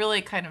now. They're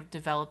really kind of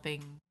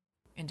developing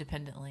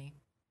independently.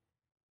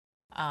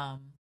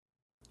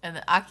 And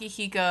then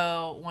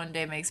Akihiko one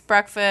day makes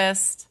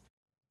breakfast,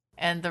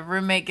 and the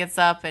roommate gets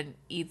up and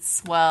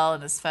eats well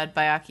and is fed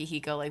by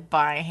Akihiko, like,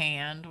 by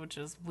hand, which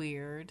is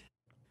weird.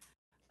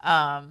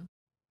 That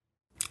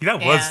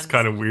was And-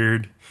 kind of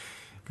weird.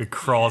 It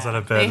crawls out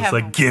of bed. they It's have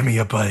like, a- give me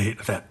a bite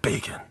of that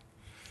bacon.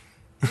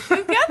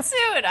 Ugetsu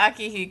and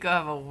Akihiko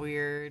have a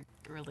weird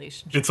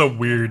relationship. It's a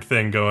weird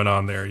thing going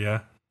on there, yeah?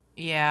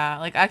 Yeah,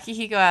 like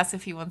Akihiko asks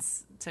if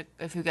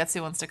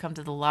Ugetsu wants to come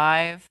to the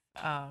live.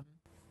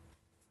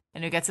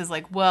 And Ugetsu's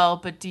like, well,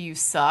 but do you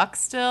suck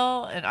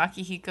still? And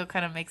Akihiko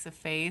kind of makes a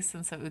face,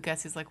 and so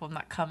Ugetsu's like, well, I'm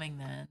not coming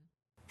then.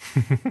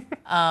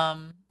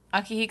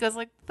 Akihiko's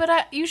like,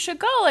 but you should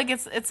go. Like,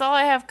 it's all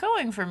I have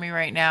going for me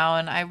right now,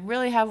 and I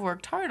really have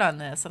worked hard on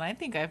this, and I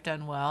think I've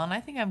done well, and I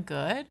think I'm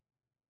good.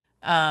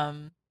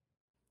 And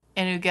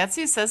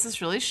Ugetsu says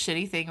this really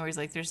shitty thing where he's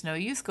like, there's no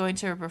use going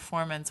to a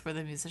performance where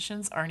the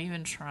musicians aren't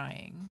even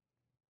trying.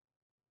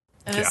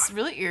 And this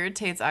really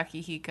irritates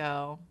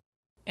Akihiko.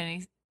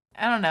 And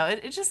I don't know,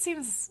 it just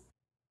seems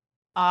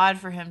odd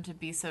for him to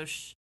be so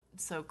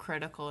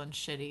critical and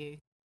shitty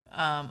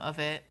of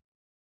it.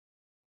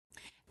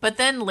 But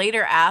then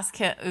later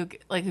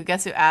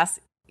Ugetsu asks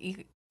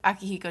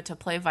Akihiko to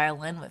play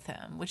violin with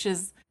him, which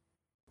is,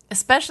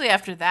 especially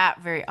after that,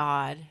 very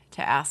odd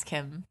to ask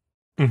him.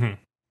 Mm-hmm.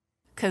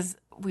 Because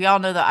we all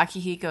know that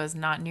Akihiko is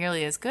not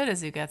nearly as good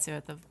as Ugetsu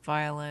at the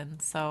violin,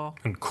 so...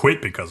 And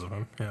quit because of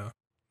him, yeah.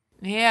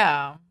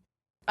 Yeah.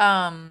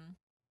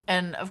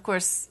 And of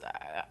course,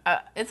 I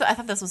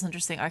thought this was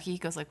interesting.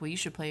 Akihiko's like, well, you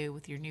should play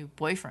with your new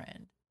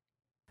boyfriend.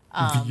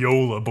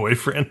 Viola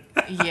boyfriend.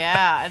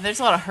 Yeah, and there's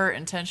a lot of hurt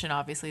and tension,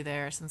 obviously,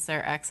 there, since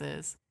they're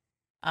exes.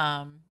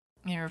 And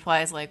he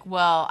replies like,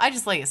 well, I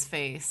just like his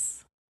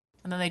face.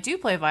 And then they do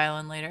play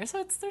violin later,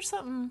 so there's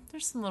some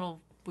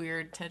little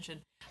weird tension.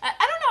 I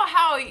don't know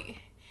how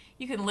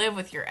you can live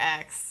with your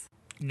ex.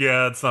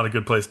 Yeah, it's not a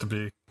good place to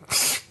be.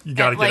 You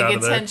gotta get out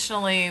of there.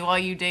 Intentionally while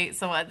you date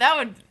someone.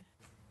 Don't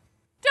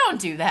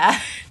do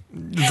that.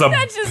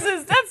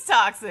 It's That's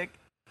toxic.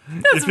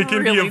 That's if it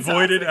can really be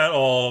avoided toxic. at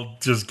all,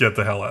 just get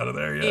the hell out of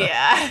there.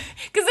 Yeah,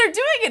 because they're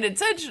doing it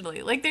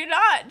intentionally. Like, they're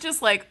not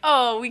just like,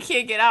 oh, we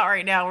can't get out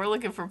right now, we're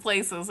looking for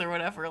places or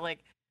whatever. Like,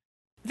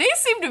 they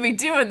seem to be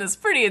doing this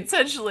pretty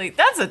intentionally.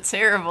 That's a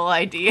terrible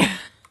idea.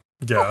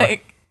 Yeah.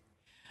 Like,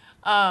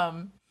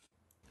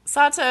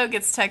 Sato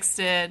gets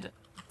texted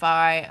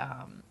by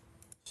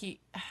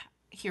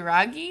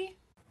Hiragi.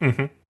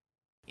 Mm-hmm.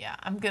 Yeah,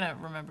 I'm gonna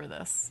remember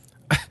this.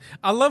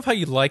 I love how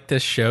you like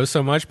this show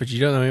so much, but you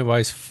don't know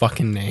anybody's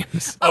fucking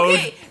names.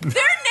 Okay, their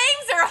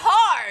names are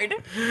hard.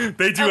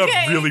 They do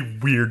have really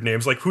weird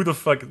names. Like, who the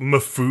fuck?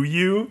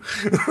 Mafuyu?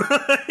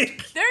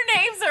 Their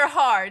names are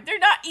hard. They're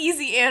not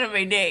easy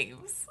anime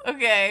names.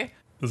 Okay.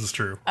 This is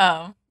true.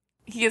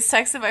 He gets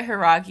texted by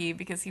Hiragi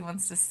because he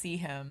wants to see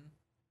him.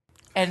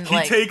 And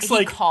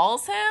he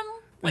calls him?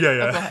 Like, yeah.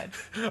 Oh, go ahead.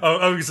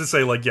 I was gonna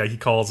say, he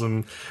calls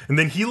him, and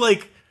then he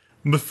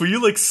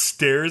Mafuyu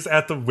stares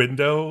out the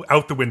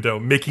window,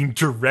 making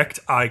direct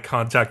eye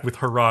contact with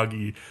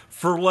Hiragi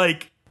for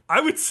I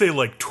would say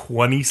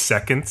 20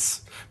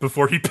 seconds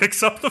before he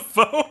picks up the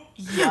phone.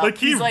 Yep.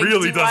 He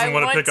really doesn't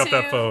want to pick up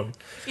that phone.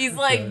 He's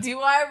like, do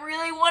I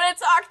really want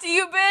to talk to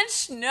you,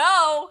 bitch?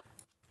 No.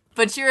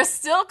 But you're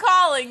still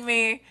calling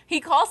me.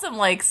 He calls him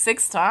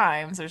 6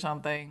 times or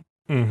something.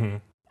 Mm-hmm.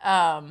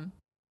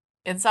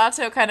 And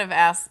Sato kind of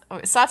asks...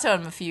 Sato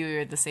and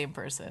Mafuyu are the same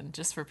person,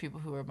 just for people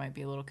who might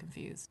be a little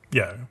confused.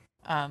 Yeah.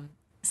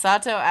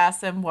 Sato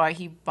asks him why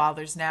he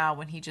bothers now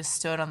when he just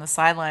stood on the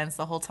sidelines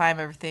the whole time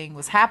everything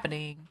was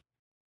happening.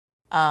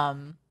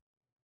 And,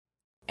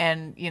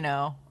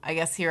 I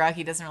guess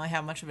Hiragi doesn't really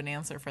have much of an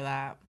answer for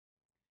that.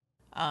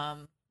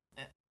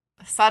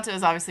 Sato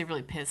is obviously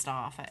really pissed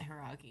off at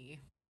Hiragi.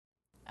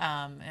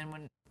 And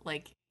when,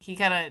 he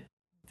kind of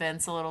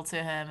vents a little to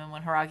him, and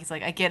when Hiragi's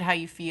like, I get how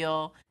you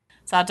feel,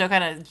 Sato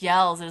kind of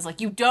yells and is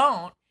like, you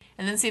don't,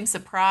 and then seems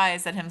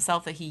surprised at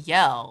himself that he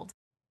yelled.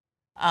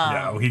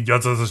 He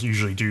doesn't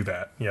usually do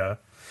that, yeah.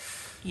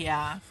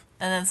 Yeah.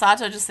 And then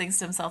Sato just thinks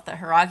to himself that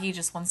Hiragi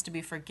just wants to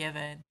be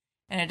forgiven,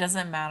 and it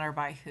doesn't matter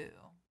by who.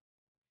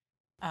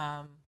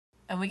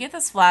 And we get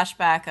this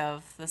flashback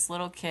of this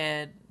little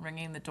kid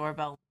ringing the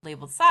doorbell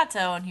labeled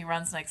Sato, and he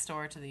runs next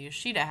door to the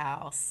Yoshida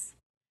house.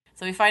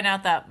 So we find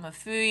out that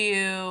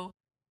Mafuyu,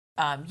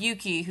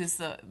 Yuki, who's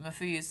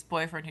Mafuyu's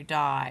boyfriend who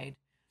died,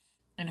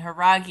 and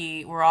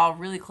Hiragi were all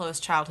really close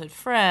childhood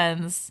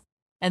friends.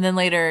 And then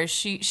later,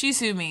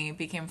 Shizumi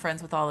became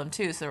friends with all of them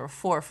too, so there were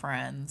 4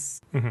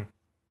 friends. Mm-hmm.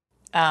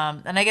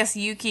 And I guess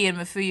Yuki and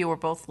Mafuyu were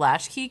both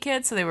latchkey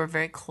kids, so they were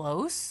very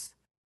close.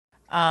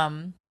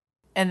 But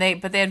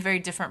they had very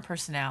different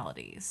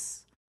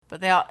personalities.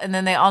 But they all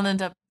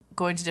ended up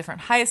going to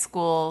different high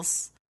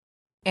schools,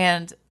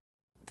 and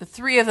the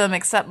 3 of them,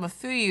 except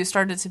Mafuyu,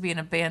 started to be in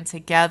a band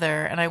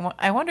together. And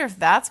I wonder if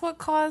that's what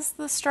caused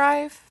the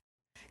strife,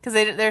 because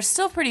they're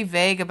still pretty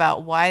vague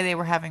about why they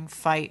were having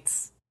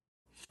fights.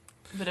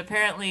 But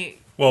apparently...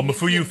 Well,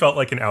 Mafuyu felt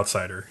like an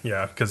outsider,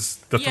 yeah, because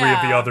the 3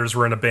 of the others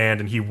were in a band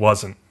and he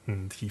wasn't,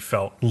 and he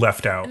felt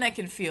left out. And that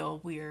can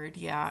feel weird,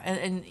 yeah.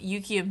 And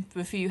Yuki and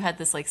Mafuyu had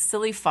this,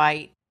 silly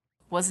fight,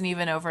 wasn't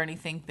even over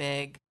anything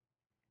big.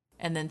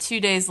 And then 2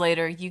 days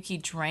later, Yuki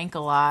drank a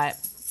lot,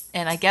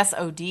 and I guess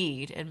OD'd,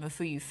 and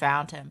Mafuyu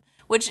found him.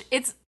 Which,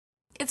 it's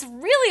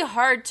really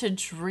hard to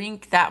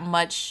drink that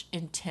much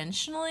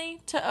intentionally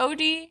to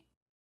OD.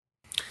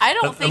 I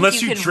don't think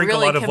unless you you can drink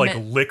really a lot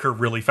of liquor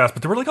really fast,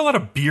 but there were a lot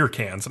of beer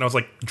cans, and I was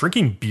like,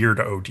 drinking beer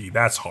to OD,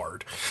 that's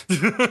hard.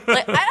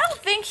 I don't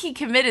think he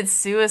committed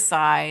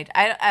suicide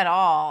at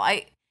all.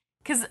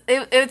 Because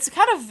it's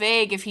kind of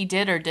vague if he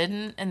did or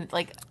didn't, and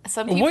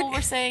some people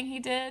were saying he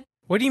did.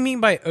 What do you mean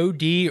by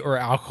OD or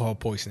alcohol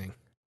poisoning?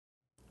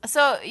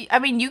 So I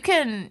mean, you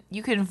can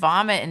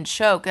vomit and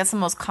choke. That's the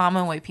most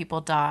common way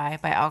people die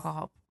by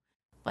alcohol,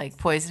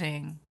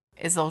 poisoning,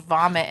 is they'll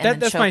vomit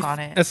and then choke on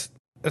it.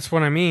 That's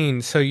what I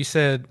mean. So you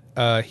said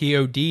he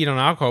OD'd on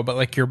alcohol,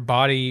 but your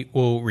body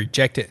will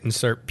reject it and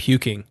start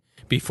puking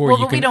before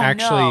you can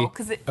actually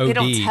because they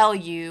don't tell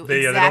you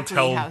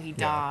exactly how he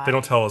died. They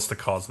don't tell us the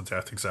cause of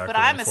death exactly. But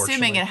I'm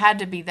assuming it had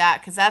to be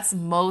that, because that's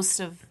most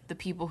of the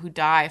people who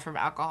die from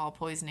alcohol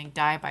poisoning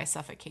die by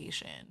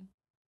suffocation.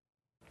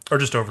 Or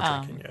just over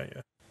drinking,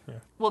 yeah.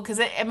 Well, because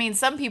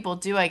some people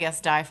do, I guess,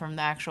 die from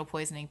the actual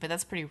poisoning, but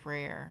that's pretty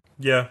rare.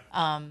 Yeah.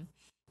 And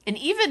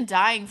even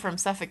dying from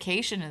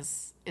suffocation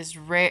is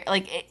rare.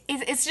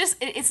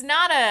 It's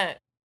not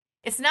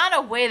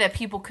a way that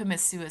people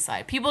commit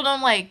suicide. People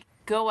don't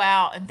go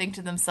out and think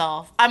to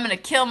themselves, I'm gonna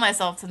kill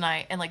myself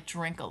tonight, and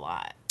drink a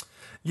lot.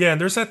 Yeah,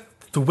 and there's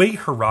the way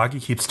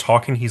Hiragi keeps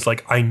talking, he's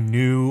like, I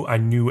knew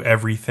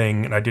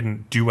everything and I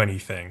didn't do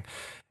anything.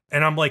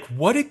 And I'm like,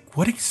 what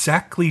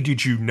exactly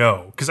did you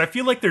know? Because I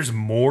feel like there's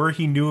more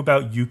he knew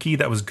about Yuki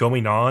that was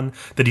going on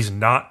that he's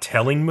not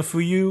telling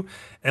Mafuyu.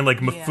 And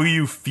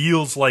Mafuyu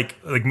feels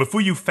like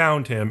Mafuyu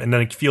found him, and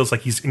then it feels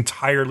like he's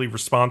entirely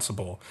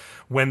responsible,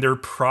 when there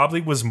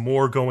probably was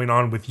more going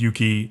on with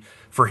Yuki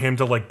for him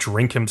to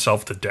drink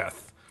himself to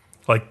death.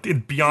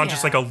 Beyond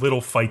just a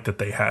little fight that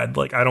they had.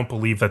 I don't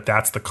believe that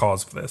that's the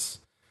cause of this.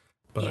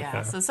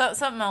 But, so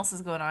something else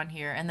is going on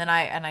here, and then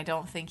I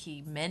don't think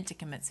he meant to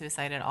commit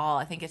suicide at all.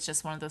 I think it's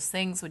just one of those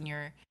things when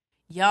you're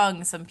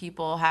young. Some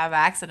people have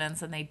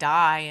accidents and they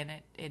die, and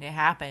it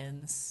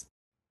happens.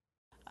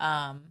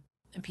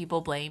 And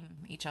people blame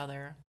each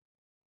other,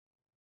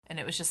 and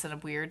it was just in a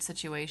weird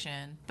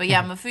situation. But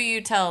yeah,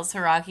 Mafuyu tells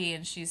Hiragi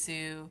and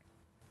Shizu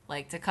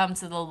to come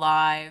to the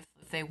live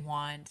if they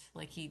want.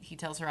 He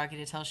tells Hiragi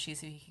to tell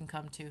Shizu he can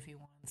come too if he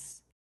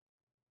wants.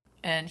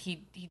 and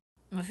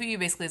Mafuyu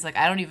basically is like,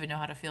 I don't even know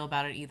how to feel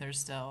about it either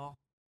still.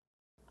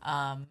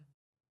 And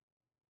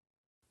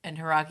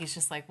Hiraki's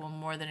just like, well,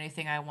 more than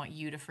anything, I want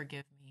you to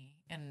forgive me.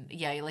 And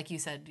yeah, like you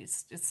said,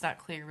 it's not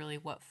clear really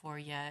what for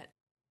yet.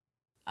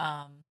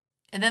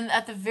 And then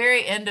at the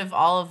very end of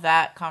all of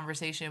that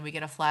conversation, we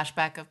get a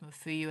flashback of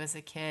Mafuyu as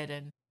a kid,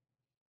 and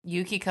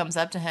Yuki comes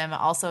up to him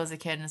also as a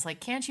kid and is like,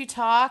 can't you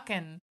talk?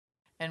 And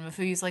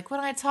Mafuyu's like, when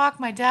I talk,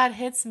 my dad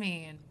hits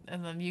me.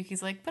 And then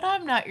Yuki's like, but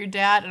I'm not your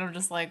dad. And I'm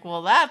just like,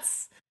 well,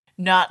 that's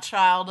not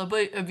child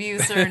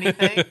abuse or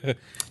anything.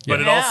 But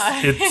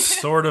it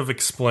sort of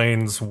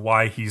explains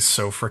why he's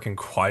so freaking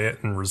quiet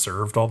and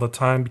reserved all the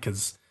time,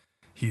 because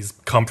he's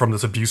come from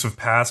this abusive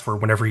past where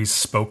whenever he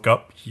spoke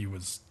up, he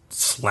was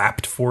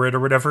slapped for it or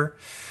whatever.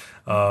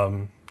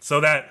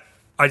 So that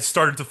I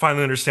started to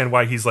finally understand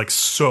why he's like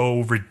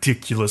so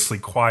ridiculously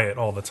quiet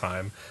all the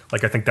time.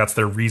 Like, I think that's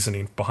their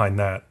reasoning behind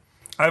that.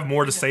 I have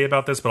more to say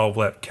about this, but I'll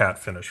let Kat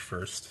finish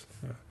first.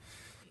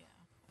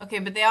 Okay,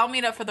 but they all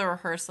meet up for the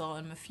rehearsal,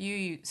 and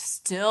Mafuyu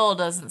still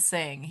doesn't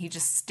sing. He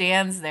just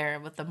stands there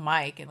with the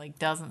mic and like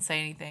doesn't say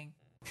anything.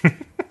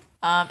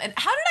 And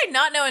how did I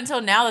not know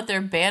until now that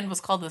their band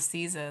was called the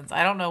Seasons?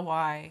 I don't know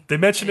why. They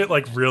mentioned it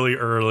like really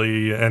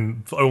early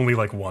and only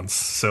like once,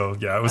 so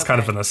yeah, it was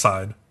kind of an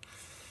aside.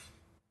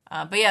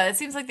 But yeah, it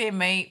seems like they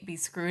might be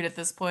screwed at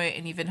this point,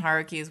 and even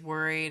Haruki is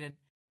worried. And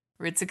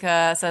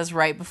Ritsuka says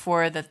right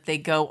before that they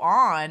go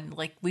on,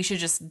 like, we should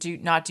just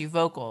not do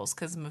vocals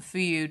because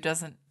Mafuyu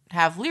doesn't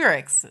have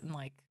lyrics, and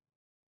like,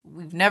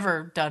 we've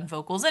never done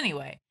vocals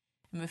anyway.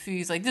 And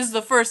Mafuyu's like, this is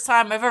the first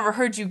time I've ever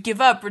heard you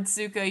give up,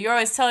 Ritsuka. You're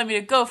always telling me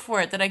to go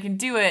for it, that I can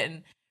do it.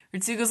 And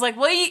Ritsuka's like,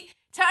 well,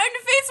 time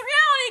to face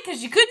reality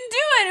because you couldn't do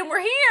it, and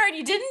we're here, and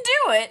you didn't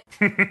do it.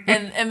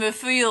 and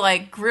Mafuyu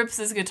like grips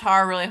his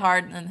guitar really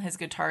hard, and then his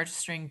guitar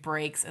string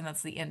breaks, and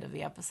that's the end of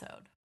the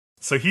episode.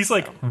 So he's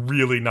like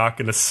really not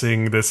going to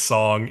sing this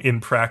song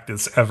in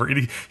practice ever.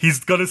 He's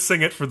going to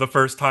sing it for the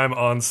first time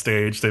on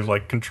stage. They've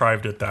like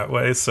contrived it that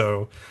way.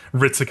 So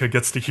Ritsuka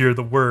gets to hear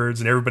the words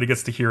and everybody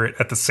gets to hear it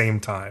at the same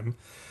time.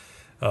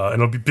 And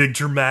it'll be big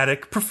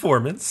dramatic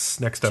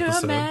performance next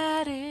episode.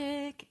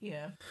 Dramatic,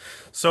 yeah.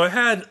 So I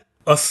had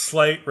a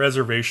slight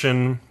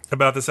reservation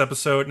about this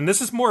episode. And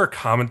this is more a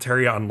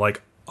commentary on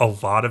like a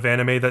lot of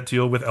anime that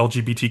deal with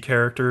LGBT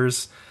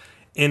characters,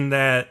 in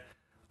that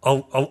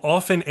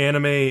often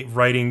anime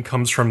writing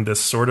comes from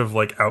this sort of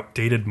like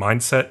outdated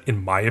mindset,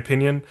 in my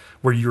opinion,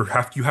 where you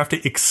have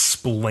to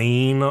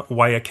explain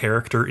why a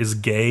character is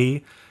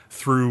gay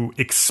through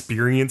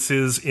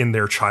experiences in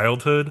their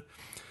childhood.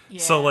 Yeah.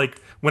 So like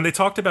when they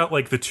talked about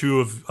like the two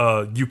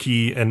of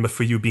Yuki and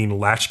Mafuyu being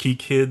latchkey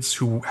kids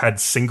who had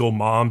single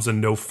moms and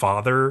no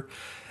father,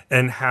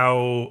 and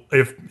how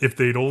if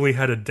they'd only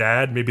had a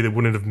dad, maybe they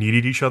wouldn't have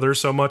needed each other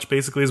so much,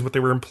 basically is what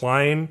they were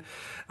implying.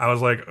 I was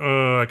like,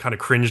 I kind of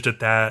cringed at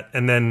that.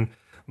 And then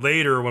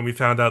later, when we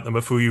found out that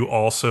Mafuyu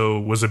also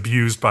was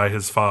abused by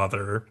his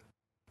father,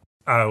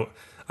 I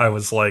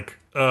was like,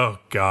 oh,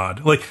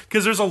 God. Like,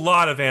 because there's a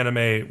lot of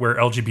anime where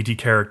LGBT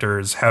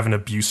characters have an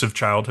abusive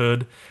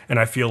childhood, and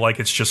I feel like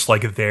it's just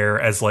like there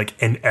as like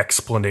an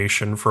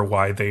explanation for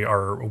why they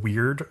are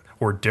weird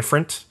or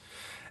different.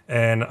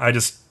 And I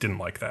just didn't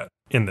like that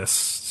in this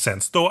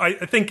sense. Though I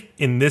think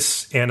in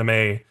this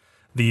anime,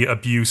 the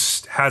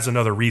abuse has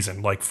another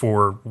reason, like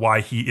for why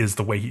he is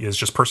the way he is,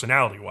 just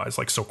personality-wise,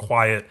 like so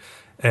quiet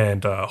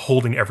and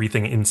holding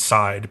everything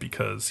inside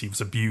because he was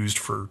abused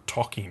for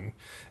talking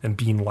and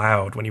being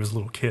loud when he was a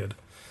little kid.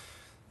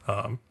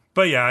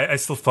 But yeah, I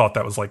still thought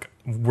that was like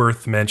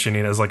worth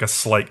mentioning as like a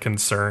slight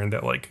concern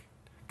that like,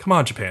 come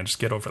on, Japan, just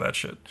get over that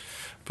shit.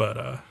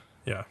 But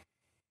yeah.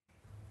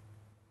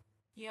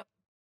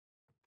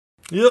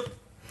 Yep.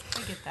 I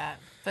get that,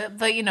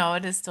 but you know,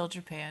 it is still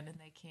Japan, and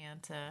they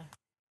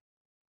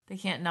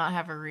can't not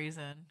have a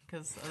reason,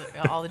 because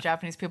all the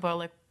Japanese people are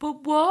like,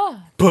 but what?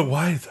 But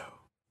why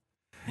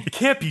though? It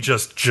can't be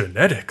just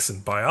genetics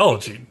and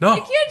biology. No,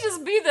 it can't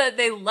just be that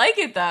they like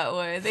it that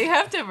way. They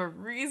have to have a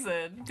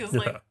reason, because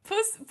like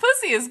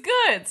pussy is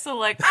good. So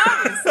like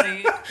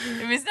obviously,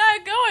 if he's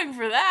not going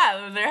for that,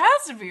 then there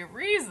has to be a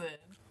reason.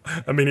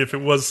 I mean, if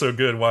it was so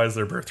good, why is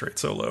their birth rate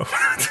so low?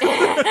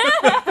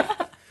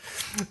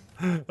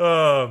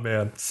 Oh,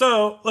 man.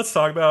 So, let's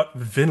talk about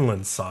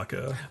Vinland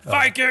Saga.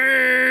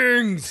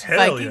 Vikings!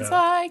 Hell Vikings, yeah.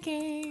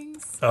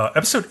 Vikings!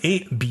 Episode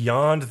 8,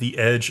 Beyond the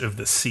Edge of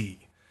the Sea.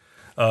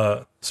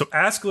 So,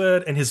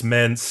 Askeladd and his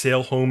men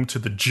sail home to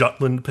the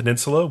Jutland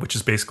Peninsula, which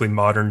is basically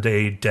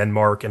modern-day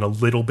Denmark and a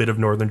little bit of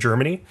northern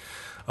Germany.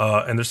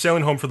 And they're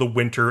sailing home for the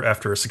winter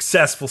after a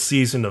successful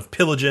season of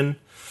pillaging.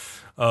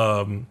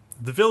 The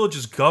village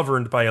is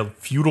governed by a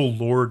feudal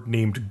lord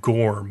named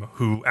Gorm,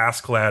 who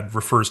Askeladd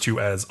refers to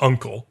as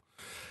Uncle.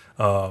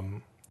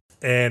 And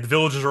the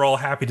villagers are all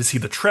happy to see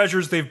the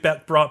treasures they've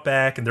brought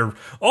back, and they're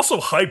also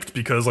hyped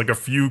because like a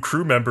few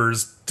crew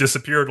members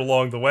disappeared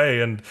along the way.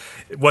 And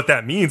what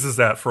that means is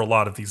that for a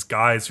lot of these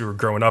guys who are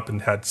growing up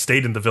and had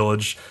stayed in the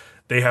village,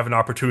 they have an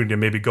opportunity to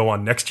maybe go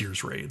on next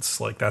year's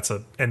raids. Like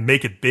and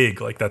make it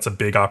big. Like that's a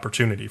big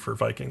opportunity for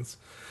Vikings.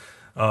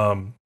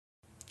 I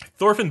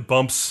Thorfinn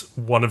bumps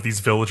one of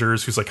these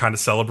villagers who's like kind of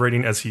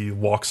celebrating as he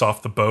walks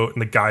off the boat,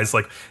 and the guy's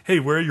like,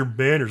 "Hey, where are your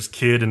manners,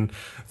 kid?" And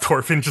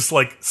Thorfinn just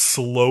like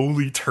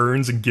slowly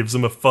turns and gives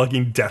him a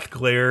fucking death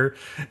glare,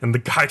 and the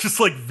guy just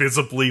like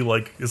visibly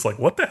like is like,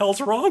 "What the hell's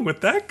wrong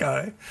with that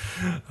guy?"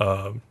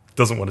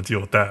 Doesn't want to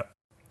deal with that.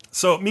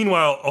 So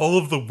meanwhile, all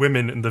of the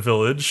women in the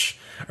village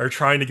are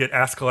trying to get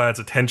Askeladd's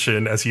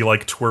attention as he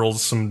like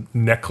twirls some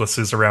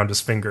necklaces around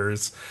his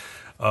fingers.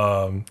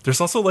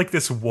 There's also like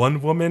this one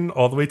woman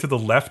all the way to the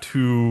left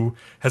who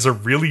has a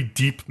really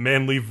deep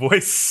manly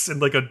voice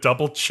and like a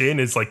double chin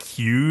is like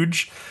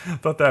huge. I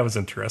thought that was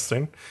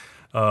interesting.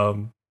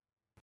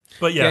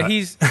 But yeah,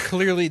 he's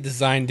clearly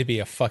designed to be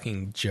a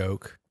fucking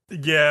joke.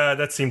 Yeah,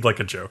 that seemed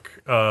like a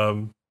joke.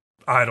 I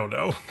don't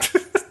know.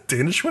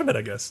 Danish women,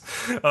 I guess.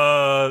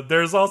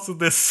 There's also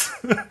this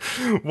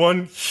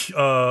one.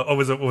 What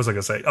was I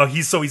gonna say?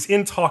 He's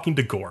in talking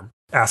to Gorm.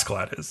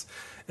 Askeladd is,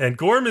 and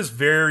Gorm is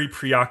very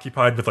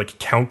preoccupied with like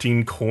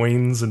counting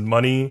coins and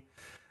money,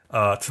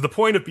 to the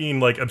point of being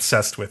like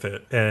obsessed with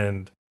it.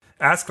 And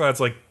Askeladd's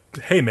like,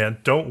 "Hey man,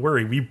 don't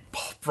worry. We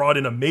brought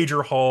in a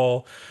major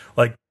haul.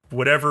 Like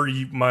whatever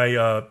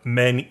my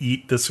men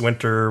eat this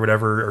winter, or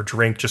whatever or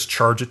drink, just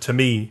charge it to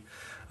me,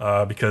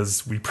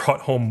 because we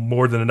brought home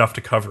more than enough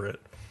to cover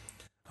it."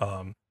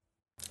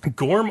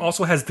 Gorm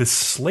also has this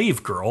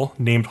slave girl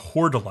named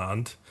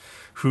Hordaland,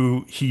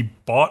 who he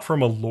bought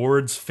from a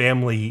lord's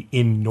family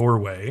in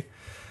Norway,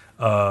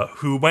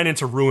 who went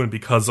into ruin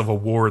because of a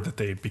war that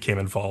they became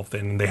involved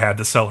in, and they had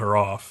to sell her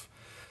off.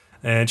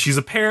 And she's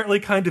apparently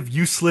kind of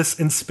useless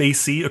and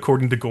spacey,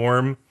 according to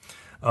Gorm.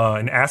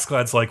 And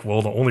Askeladd's like,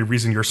 "Well, the only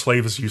reason your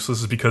slave is useless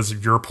is because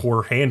of your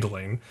poor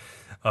handling.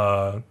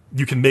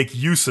 You can make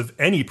use of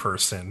any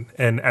person."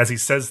 And as he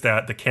says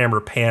that, the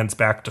camera pans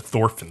back to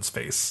Thorfinn's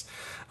face,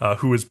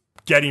 who is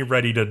getting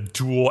ready to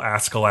duel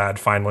Askeladd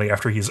finally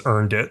after he's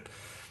earned it.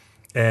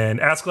 And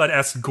Askeladd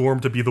asks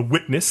Gorm to be the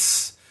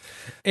witness.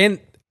 And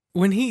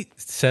when he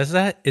says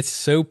that, it's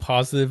so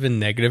positive and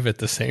negative at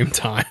the same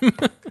time.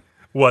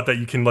 What, that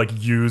you can like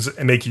use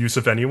and make use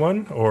of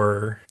anyone?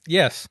 Or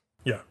yes.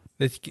 Yeah.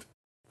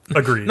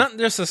 Agreed. Not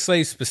just a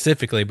slave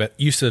specifically, but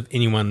use of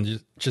anyone.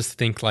 Just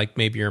think like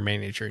maybe you're a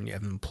manager and you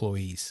have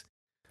employees.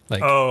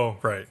 Like, oh,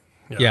 right.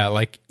 Yeah,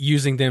 like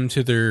using them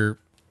for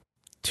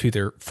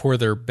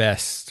their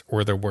best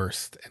or their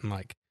worst, and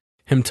like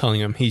him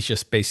telling him he's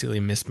just basically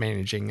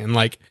mismanaging, and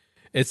like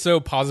it's so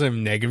positive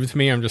and negative to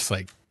me. I'm just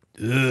like,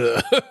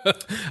 ugh. I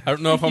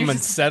don't know if I'm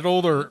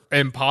unsettled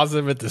and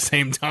positive at the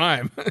same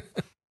time.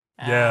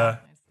 Yeah,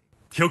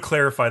 he'll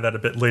clarify that a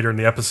bit later in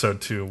the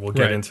episode too. We'll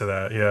get into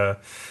that. Yeah.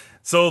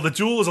 So the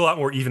duel is a lot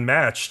more even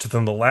matched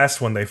than the last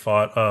one they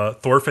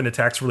fought. Thorfinn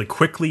attacks really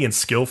quickly and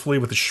skillfully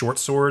with his short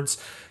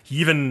swords. He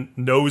even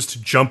knows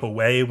to jump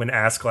away when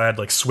Askeladd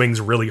like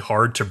swings really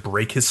hard to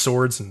break his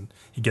swords, and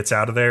he gets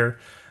out of there.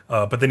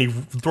 But then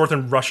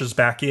Thorfinn rushes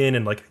back in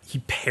and like he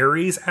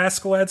parries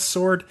Askeladd's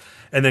sword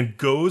and then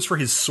goes for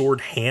his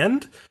sword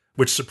hand,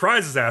 which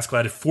surprises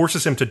Askeladd. It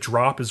forces him to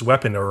drop his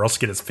weapon or else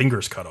get his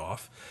fingers cut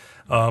off.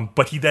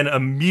 But he then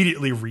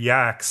immediately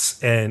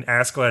reacts, and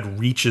Askeladd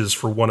reaches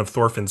for one of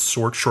Thorfinn's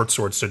short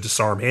swords to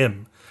disarm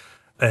him.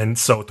 And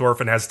so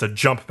Thorfinn has to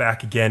jump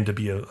back again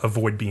to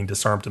avoid being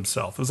disarmed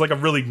himself. It was like a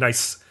really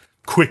nice,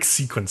 quick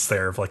sequence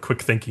there of like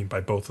quick thinking by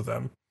both of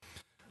them.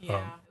 Yeah,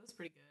 it was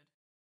pretty good.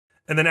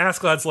 And then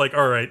Askeladd's like,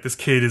 "All right, this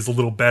kid is a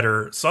little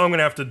better, so I'm going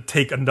to have to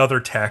take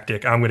another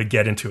tactic. I'm going to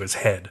get into his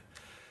head."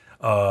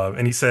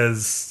 And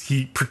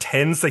he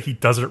pretends that he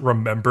doesn't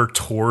remember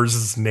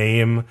Tor's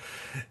name.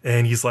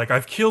 And he's like,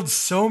 "I've killed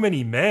so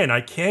many men,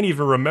 I can't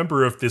even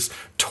remember if this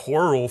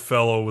Toril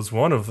fellow was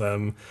one of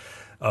them."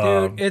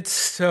 Dude, it's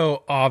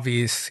so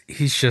obvious.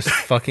 He's just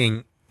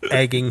fucking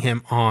egging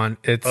him on.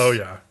 It's oh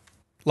yeah,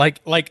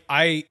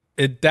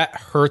 that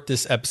hurt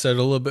this episode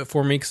a little bit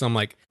for me because I'm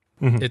like,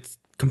 it's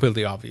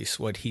completely obvious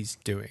what he's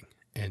doing,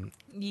 and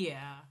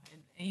yeah,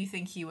 and you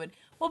think he would?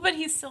 Well, but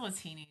he's still a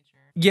teenager.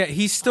 Yeah,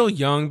 he's still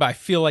young, but I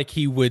feel like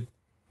he would.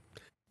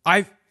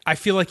 I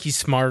feel like he's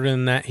smarter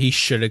than that. He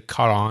should have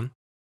caught on.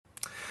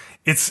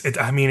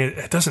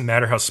 It doesn't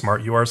matter how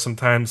smart you are.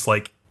 Sometimes,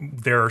 like,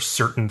 there are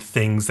certain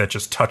things that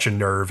just touch a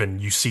nerve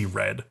and you see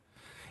red,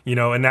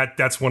 and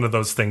that's one of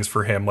those things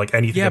for him. Like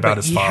anything about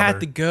his father. He had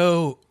to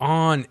go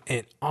on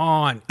and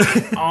on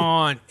and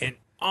on and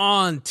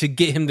on to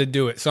get him to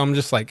do it. So I'm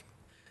just like,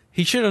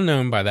 he should have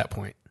known by that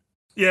point.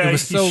 Yeah, it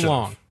was so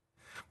long.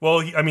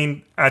 Well,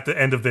 at the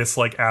end of this,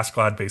 like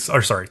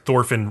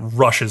Thorfinn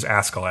rushes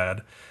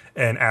Askeladd,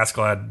 and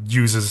Askeladd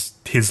uses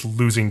his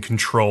losing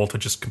control to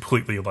just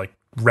completely like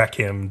wreck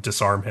him,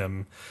 disarm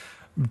him,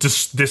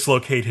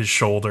 dislocate his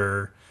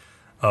shoulder.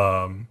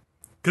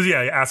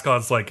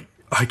 Askeladd's like,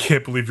 "I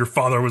can't believe your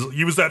father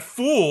was that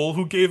fool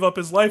who gave up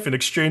his life in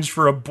exchange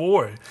for a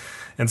boy."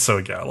 And so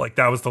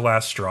that was the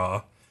last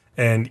straw.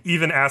 And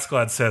even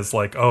Askeladd says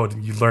like, "Oh,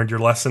 you learned your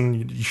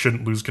lesson. You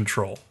shouldn't lose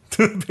control,"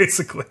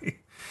 basically.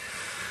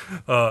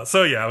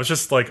 It was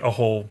just like a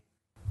whole.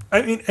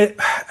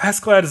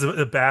 Askeladd is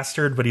a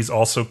bastard, but he's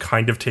also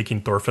kind of taking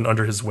Thorfinn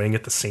under his wing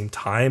at the same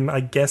time, I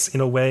guess,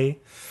 in a way.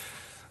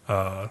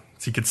 So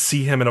you could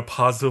see him in a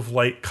positive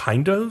light,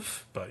 kind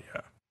of, but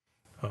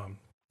yeah.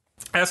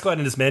 Askeladd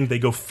and his men, they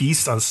go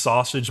feast on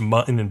sausage,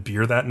 mutton, and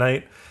beer that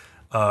night.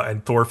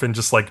 And Thorfinn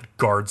just like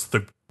guards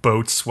the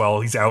boats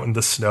while he's out in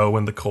the snow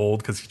and the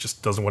cold because he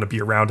just doesn't want to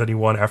be around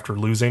anyone after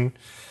losing.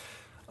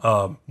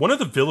 One of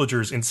the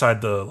villagers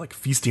inside the like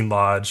feasting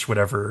lodge,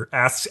 whatever,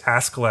 asks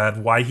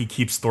Askeladd why he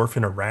keeps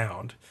Thorfinn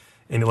around.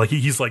 And like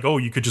he's like, oh,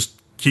 he could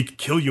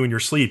kill you in your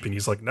sleep. And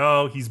he's like,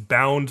 no, he's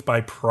bound by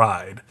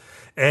pride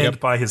and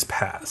by his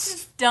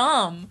past.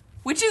 Dumb.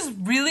 Which is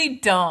really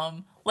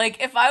dumb.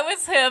 Like, if I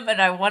was him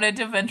and I wanted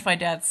to avenge my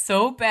dad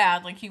so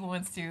bad, like he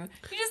wants to, you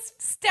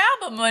just stab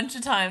him a bunch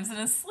of times in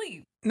his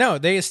sleep. No,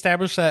 they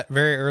established that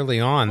very early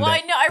on. Well, I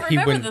know, I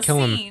remember the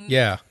scene.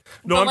 Yeah.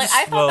 No, but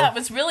I thought that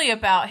was really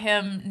about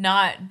him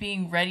not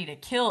being ready to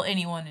kill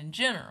anyone in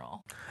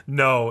general.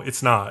 No,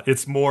 it's not.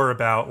 It's more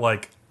about,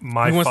 like,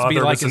 my He wants to be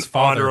father like was his an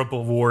father.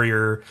 honorable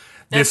warrior.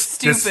 That's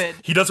stupid.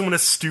 He doesn't want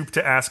to stoop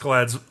to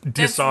Askeladd's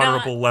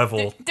dishonorable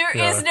level. There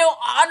is no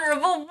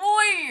honorable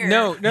warrior.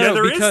 No, Yeah,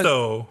 there is, because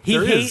though. He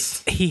There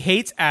hates is. he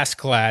hates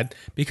Askeladd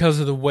because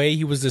of the way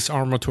he was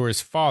dishonorable to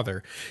his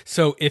father.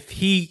 So if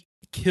he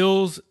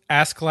kills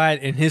Askeladd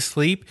in his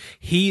sleep,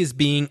 he is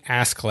being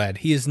Askeladd.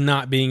 He is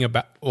not being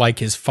about like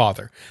his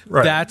father.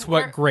 Right. That's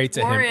what grates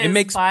at him. War It is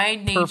makes by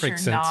nature perfect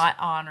sense. not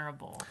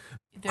honorable.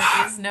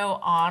 There is no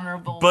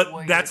honorable But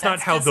warrior. that's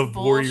not how just the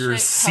warriors bullshit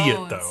see it,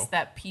 codes though.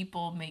 that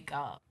people make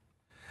up.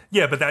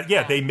 Yeah, but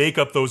they make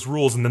up those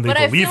rules and then they But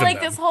I believe feel in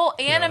like them. this whole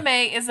anime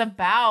is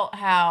about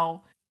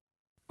how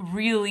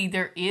really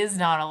there is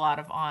not a lot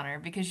of honor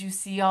because you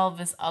see all of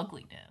this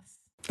ugliness.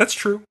 That's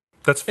true.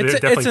 That's It's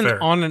definitely an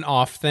fair. on and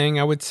off thing,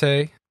 I would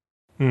say.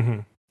 Mm-hmm.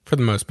 For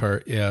the most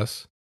part,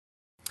 yes.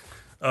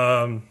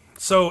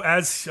 So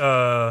as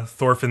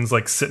Thorfinn's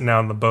like sitting out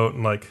on the boat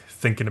and like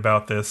thinking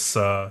about this,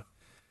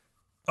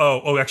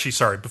 actually,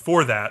 sorry.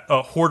 Before that,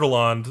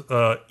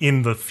 Hordaland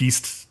in the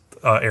feast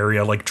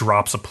area like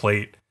drops a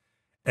plate,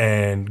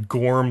 and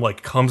Gorm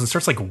like comes and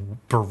starts like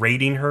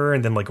berating her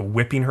and then like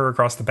whipping her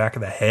across the back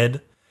of the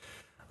head.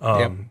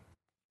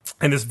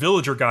 And this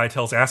villager guy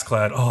tells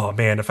Askeladd, oh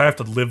man, if I have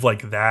to live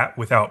like that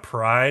without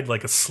pride,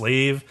 like a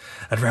slave,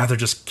 I'd rather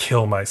just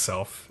kill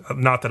myself.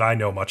 Not that I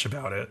know much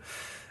about it.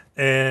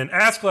 And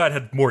Askeladd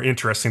had more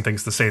interesting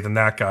things to say than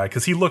that guy,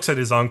 because he looks at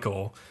his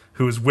uncle,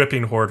 who is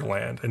whipping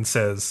Hordaland, and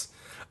says,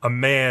 a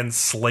man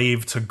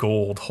slave to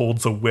gold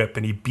holds a whip,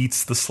 and he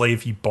beats the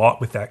slave he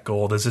bought with that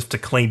gold as if to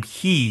claim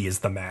he is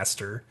the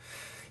master.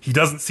 He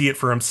doesn't see it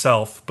for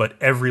himself, but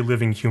every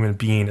living human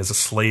being is a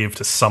slave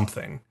to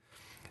something.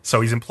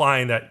 So he's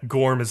implying that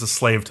Gorm is a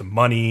slave to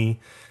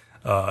money,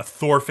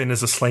 Thorfinn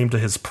is a slave to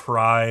his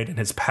pride and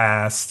his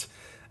past,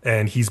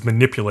 and he's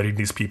manipulating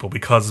these people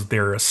because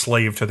they're a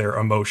slave to their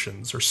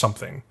emotions or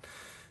something.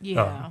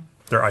 Yeah.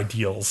 Their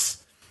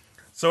ideals.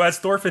 So as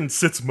Thorfinn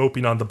sits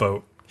moping on the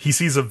boat, he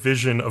sees a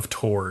vision of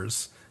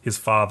Tors, his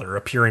father,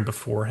 appearing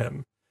before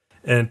him.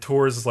 And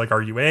Tors is like,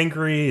 are you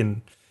angry?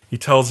 And he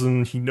tells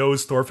him he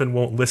knows Thorfinn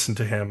won't listen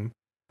to him,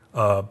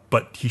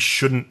 but he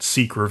shouldn't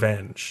seek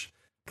revenge.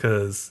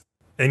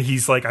 And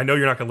he's like, I know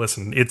you're not going to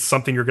listen. It's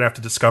something you're going to have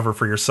to discover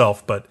for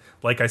yourself. But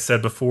like I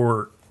said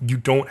before, you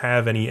don't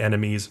have any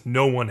enemies.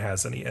 No one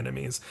has any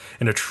enemies.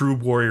 And a true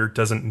warrior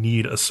doesn't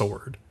need a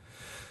sword.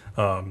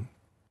 And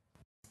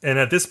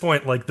at this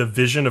point, like the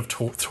vision of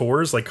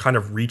Tors like kind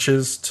of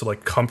reaches to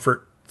like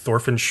comfort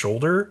Thorfinn's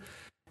shoulder.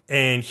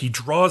 And he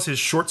draws his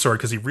short sword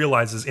because he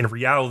realizes in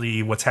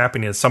reality what's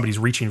happening is somebody's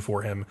reaching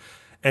for him.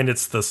 And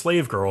it's the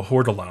slave girl,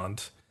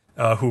 Hordaland,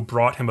 who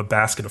brought him a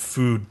basket of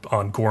food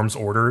on Gorm's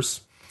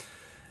orders.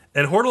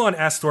 And Hordaland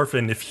asks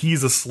Thorfinn if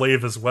he's a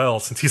slave as well,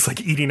 since he's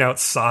like eating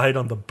outside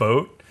on the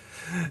boat.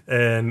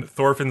 And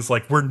Thorfinn's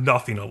like, we're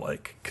nothing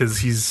alike. Because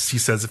he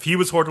says if he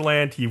was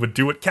Hordaland, he would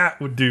do what Cat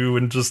would do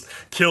and just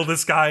kill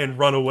this guy and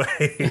run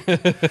away.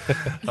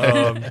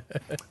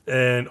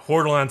 And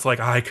Hordaland's like,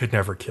 I could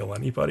never kill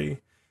anybody.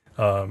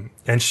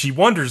 And she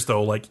wonders,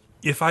 though, like,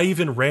 if I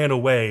even ran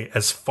away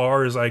as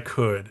far as I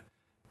could,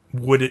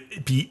 would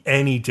it be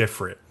any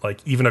different? Like,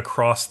 even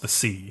across the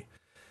sea?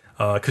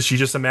 Because she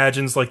just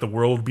imagines like the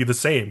world would be the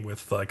same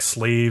with like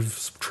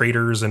slaves,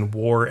 traders, and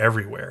war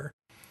everywhere.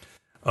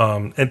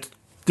 And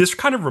this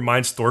kind of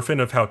reminds Thorfinn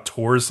of how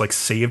Tors like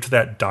saved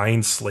that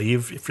dying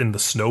slave in the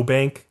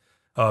snowbank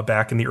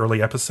back in the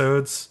early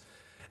episodes.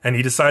 And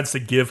he decides to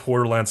give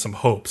Hordaland some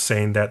hope,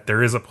 saying that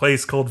there is a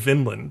place called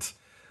Vinland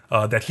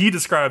that he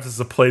describes as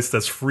a place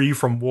that's free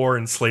from war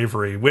and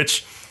slavery,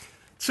 which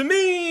to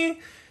me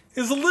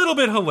is a little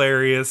bit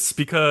hilarious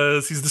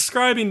because he's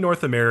describing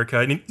North America,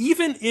 and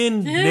even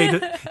in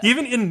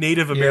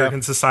Native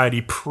American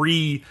society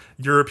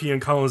pre-European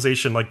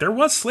colonization, like there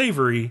was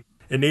slavery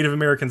in Native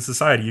American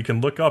society. You can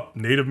look up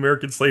Native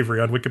American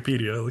slavery on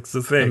Wikipedia. It's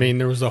the thing. I mean,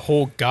 there was a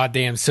whole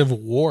goddamn civil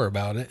war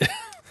about it.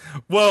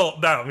 Well,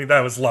 that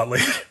was a lot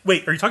later.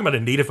 Wait, are you talking about a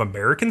Native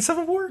American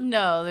Civil War?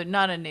 No, they're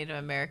not a Native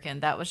American.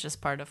 That was just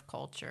part of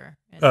culture,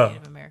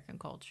 Native American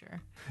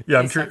culture. Yeah,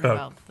 I'm He's curious talking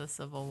about the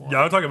Civil War.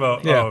 Yeah, I'm talking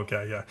about. Yeah. Oh,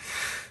 okay, yeah.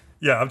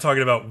 Yeah, I'm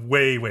talking about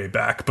way, way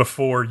back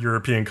before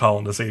European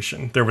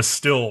colonization. There was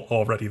still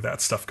already that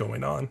stuff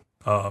going on.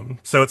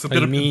 So it's a bit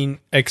You of mean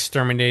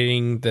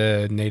exterminating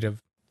the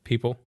native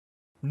people?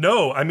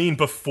 No, I mean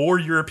before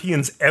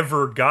Europeans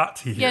ever got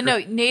here. Yeah, no,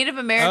 Native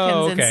Americans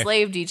Oh, okay.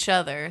 enslaved each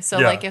other. So,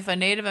 Yeah. like, if a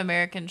Native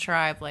American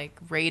tribe, like,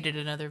 raided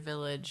another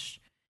village,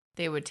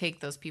 they would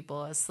take those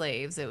people as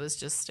slaves. It was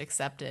just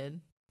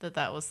accepted that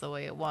that was the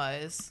way it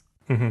was.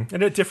 And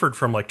it differed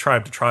from, like,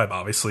 tribe to tribe,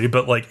 obviously,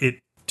 but, like, it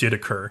did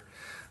occur.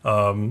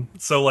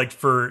 So, like,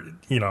 for,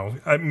 you know,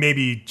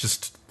 maybe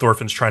just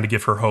Thorfinn's trying to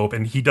give her hope,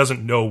 and he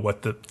doesn't know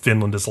what the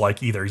Finland is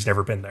like either. He's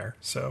never been there.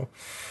 So,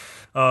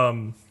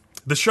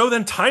 the show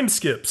then time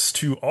skips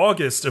to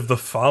August of the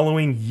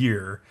following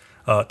year,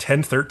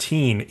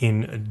 1013,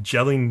 in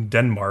Jelling,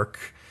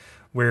 Denmark,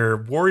 where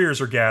warriors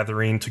are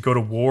gathering to go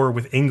to war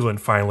with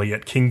England finally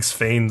at King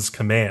Svein's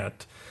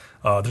command.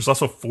 There's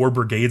also 4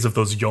 brigades of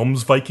those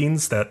Joms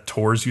Vikings that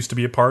Thors used to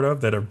be a part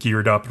of that are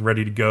geared up and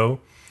ready to go.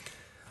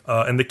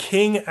 And the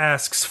king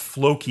asks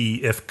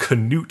Floki if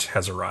Canute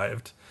has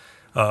arrived.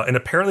 And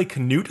apparently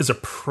Canute is a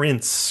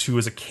prince who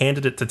is a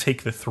candidate to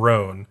take the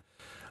throne.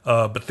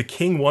 But the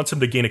king wants him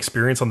to gain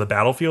experience on the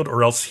battlefield,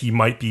 or else he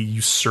might be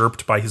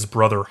usurped by his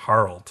brother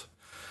Harald.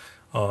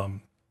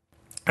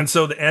 And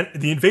so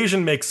the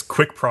invasion makes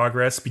quick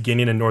progress,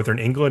 beginning in northern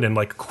England, and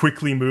like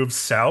quickly moves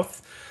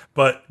south.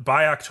 But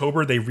by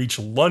October, they reach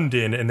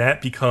London, and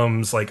that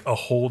becomes like a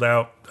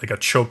holdout, like a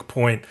choke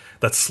point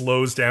that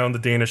slows down the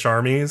Danish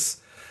armies.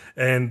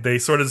 And they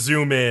sort of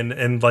zoom in,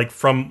 and like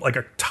from like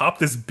atop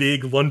this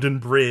big London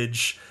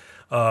bridge,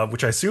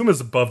 which I assume is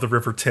above the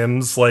River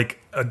Thames, like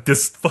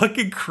this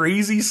fucking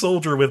crazy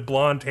soldier with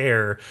blonde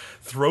hair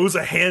throws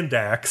a hand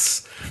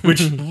axe,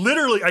 which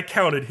literally, I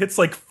counted, hits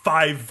like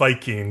 5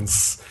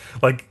 Vikings.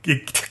 Like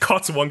it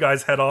cuts one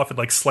guy's head off and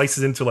like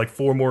slices into like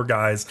 4 more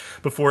guys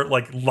before it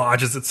like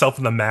lodges itself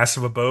in the mast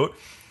of a boat.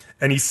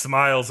 And he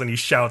smiles and he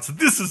shouts,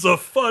 "This is a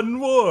fun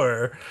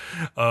war!"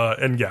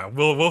 And yeah,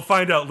 we'll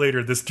find out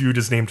later. This dude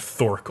is named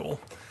Thorkel.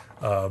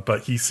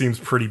 But he seems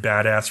pretty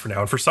badass for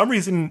now. And for some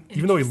reason,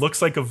 even though he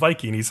looks like a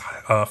Viking, he's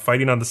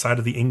fighting on the side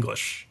of the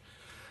English,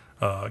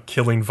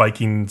 killing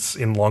Vikings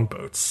in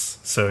longboats.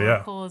 So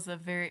yeah, Cole is a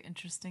very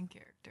interesting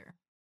character.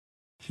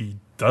 he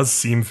does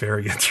seem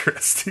very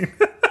interesting.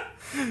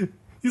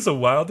 He's a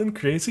wild and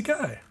crazy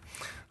guy.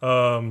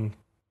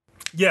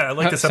 Yeah, I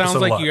like this episode Sounds a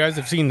like lot. you guys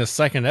have seen the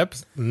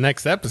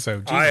next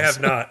episode. Jesus. I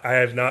have not. I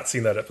have not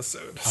seen that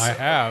episode. So. I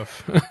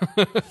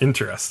have.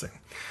 Interesting.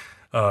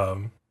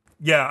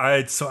 Yeah,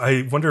 I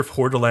wonder if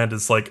Hordaland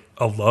is like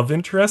a love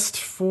interest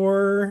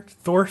for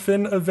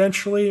Thorfinn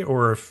eventually,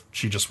 or if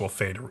she just will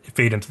fade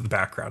into the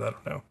background. I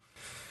don't know.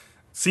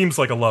 Seems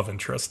like a love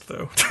interest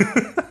though.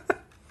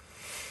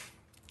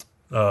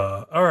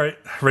 All right,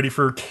 ready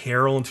for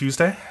Carol and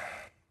Tuesday?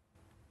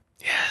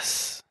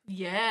 Yes.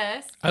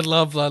 Yes. I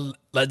love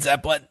Led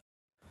Zeppelin.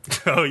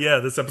 Oh yeah,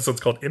 this episode's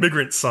called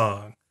Immigrant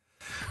Song.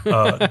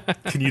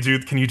 Can you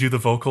do the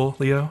vocal,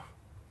 Leo?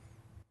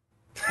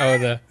 Oh,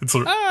 the It's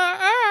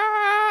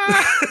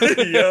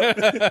yeah.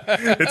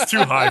 It's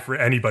too high for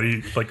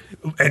anybody, like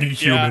any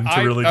human,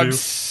 to really I'm do.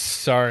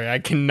 Sorry, I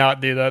cannot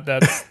do that.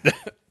 That's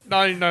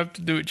not enough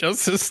to do it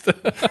justice.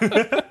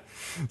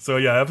 So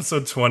yeah,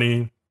 episode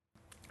 20.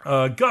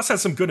 Gus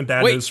has some good and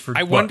bad news for.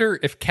 I wonder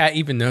if Kat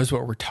even knows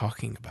what we're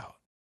talking about.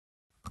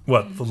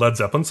 What, the Led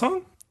Zeppelin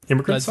song?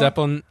 Immigrant Led song?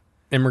 Zeppelin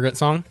immigrant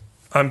song?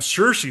 I'm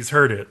sure she's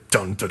heard it.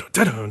 Yeah, I've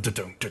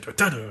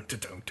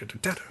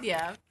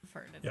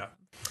heard it. Yeah.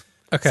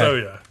 Okay. So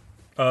yeah.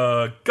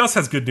 Gus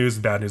has good news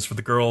and bad news for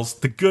the girls.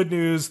 The good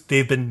news,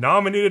 they've been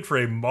nominated for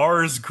a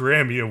Mars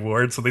Grammy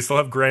Award, so they still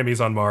have Grammys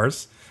on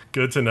Mars.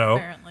 Good to know.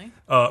 Apparently.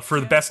 For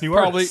the best new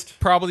artist.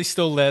 Probably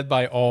still led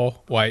by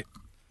all white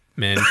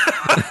men.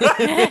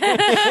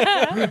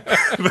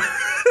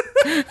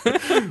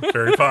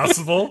 Very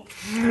possible.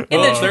 In the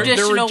They're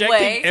traditional rejecting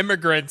way.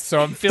 immigrants, so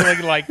I'm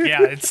feeling like,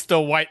 yeah, it's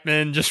still white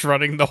men just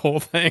running the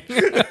whole thing.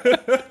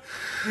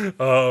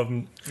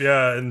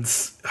 Yeah, and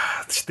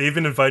they've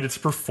been invited to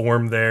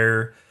perform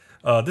there.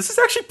 This is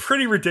actually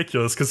pretty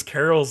ridiculous because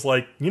Carol's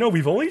like,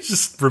 we've only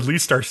just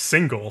released our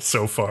single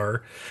so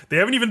far. They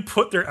haven't even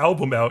put their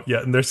album out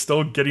yet, and they're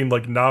still getting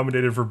like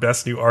nominated for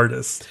Best New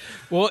Artist.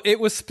 Well, it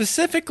was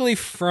specifically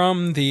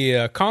from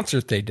the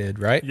concert they did,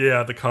 right?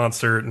 Yeah, the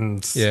concert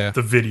and Yeah.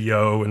 the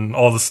video and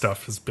all the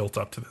stuff is built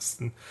up to this.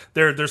 And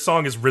their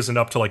song has risen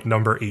up to like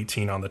number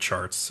 18 on the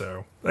charts,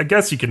 so I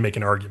guess you can make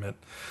an argument.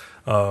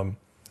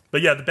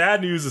 But yeah, the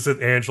bad news is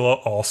that Angela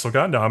also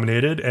got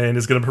nominated and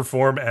is going to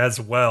perform as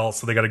well,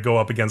 so they got to go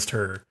up against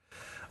her.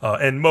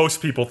 And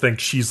most people think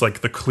she's like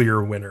the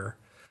clear winner.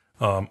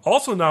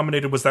 Also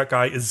nominated was that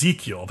guy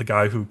Ezekiel, the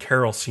guy who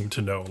Carol seemed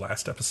to know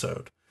last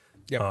episode.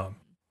 Yep.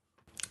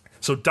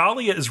 So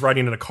Dahlia is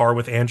riding in a car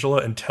with Angela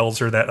and tells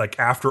her that like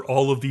after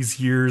all of these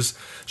years,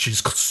 she's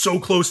so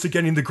close to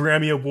getting the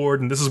Grammy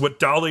Award, and this is what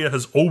Dahlia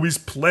has always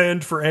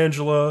planned for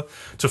Angela,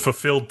 to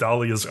fulfill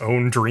Dahlia's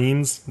own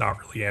dreams, not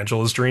really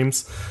Angela's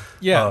dreams.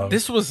 Yeah,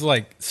 this was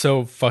like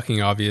so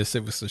fucking obvious.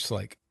 It was just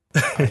like,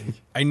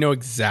 I know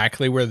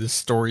exactly where the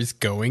story's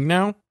going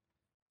now.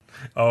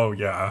 Oh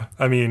yeah,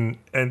 I mean,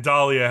 and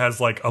Dahlia has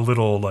like a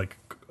little like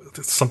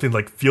something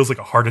like feels like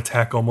a heart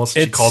attack almost.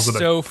 She calls it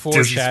so a dizzy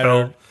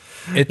foreshadowed.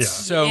 spell. It's Yeah.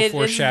 so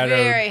foreshadowed.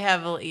 It's very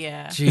heavily,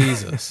 yeah.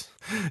 Jesus.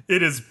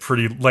 It is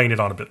pretty laying it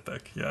on a bit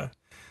thick. Yeah.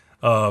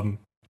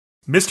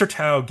 Mr.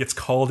 Tao gets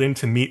called in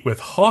to meet with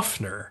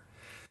Hoffner.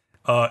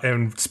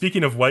 And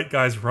speaking of white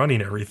guys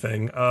running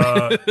everything,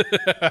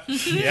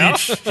 he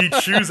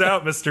chews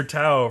out Mr.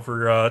 Tao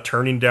for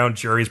turning down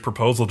Jerry's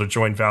proposal to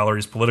join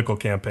Valerie's political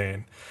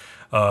campaign.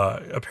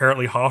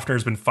 Apparently,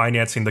 Hoffner's been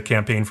financing the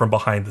campaign from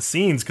behind the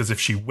scenes because if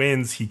she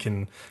wins, he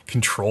can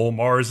control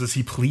Mars as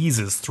he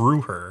pleases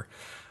through her.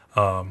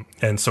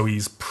 And so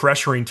he's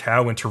pressuring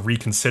Tao into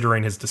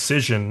reconsidering his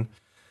decision.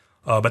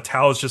 But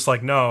Tao is just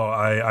like, no,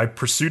 I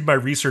pursued my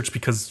research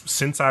because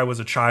since I was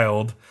a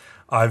child,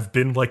 I've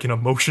been like an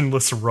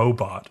emotionless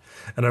robot.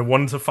 And I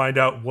wanted to find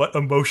out what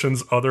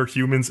emotions other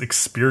humans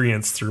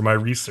experience through my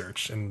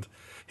research. And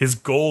his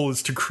goal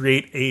is to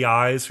create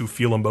AIs who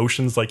feel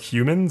emotions like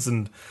humans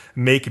and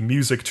make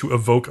music to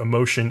evoke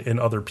emotion in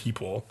other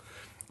people.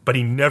 But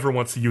he never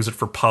wants to use it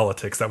for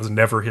politics. That was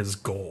never his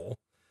goal.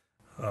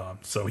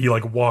 So he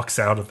like walks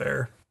out of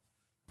there.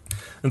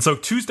 And so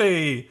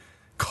Tuesday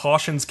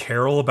cautions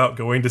Carol about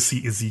going to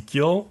see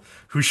Ezekiel,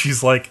 who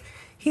she's like,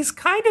 he's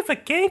kind of a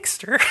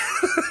gangster.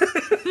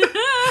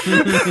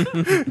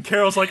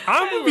 Carol's like,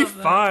 I'm going to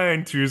be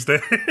fine,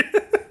 Tuesday.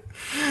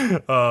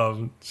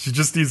 She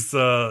just needs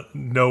to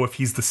know if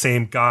he's the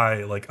same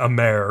guy, like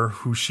Amer,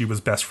 who she was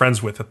best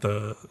friends with at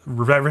the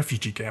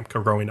refugee camp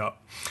growing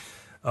up.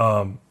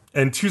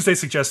 And Tuesday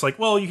suggests, like,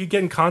 well, you could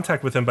get in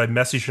contact with him by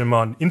messaging him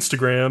on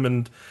Instagram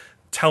and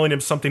telling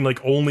him something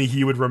like only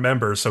he would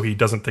remember so he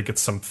doesn't think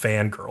it's some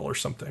fangirl or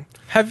something.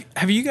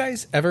 Have you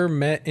guys ever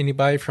met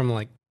anybody from,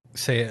 like,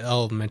 say,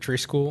 elementary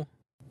school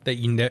that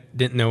you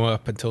didn't know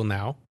up until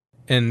now?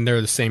 And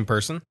they're the same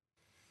person?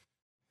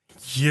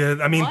 Yeah,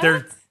 I mean,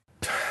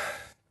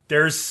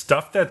 there's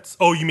stuff that's...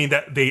 Oh, you mean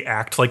that they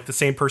act like the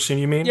same person,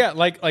 you mean? Yeah,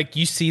 like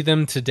you see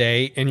them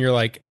today and you're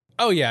like,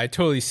 oh yeah, I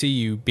totally see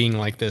you being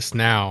like this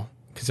now,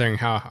 considering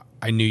how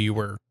I knew you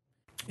were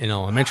in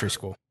elementary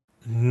school.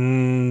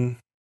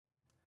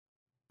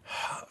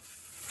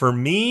 For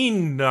me,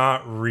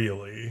 not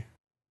really.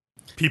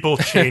 People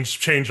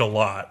change a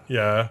lot,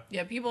 yeah.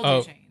 Yeah, people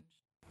do change.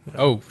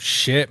 Oh,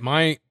 shit.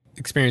 My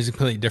experience is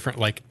completely different.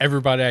 Like,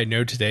 everybody I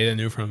know today that I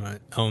knew from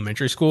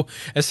elementary school,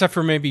 except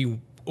for maybe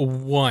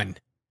one,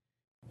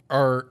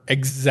 are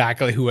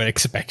exactly who I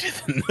expected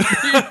them.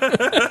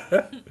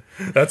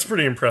 That's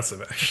pretty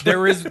impressive,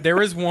 actually.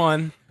 There is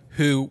one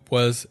who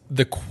was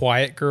the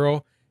quiet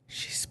girl.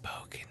 She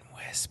spoke in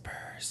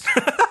whispers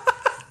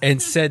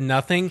and said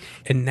nothing,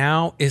 and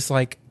now is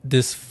like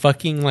this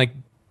fucking like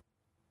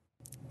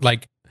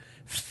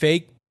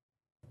fake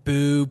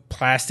boob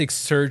plastic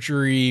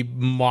surgery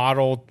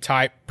model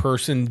type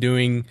person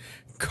doing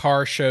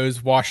car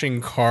shows,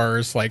 washing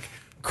cars, like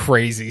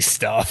crazy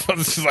stuff. I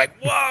was just like,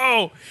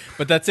 whoa!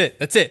 But that's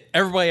it.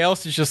 Everybody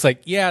else is just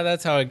like, yeah,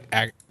 that's how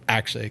I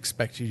actually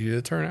expected you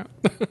to turn out.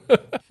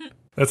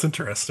 That's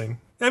interesting.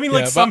 I mean,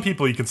 like, some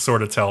people you can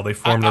sort of tell they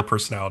form their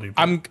personality.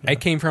 But, I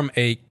came from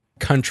a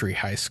country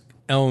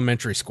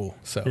elementary school,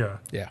 so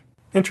yeah.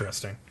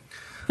 Interesting.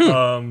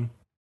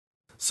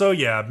 So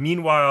yeah,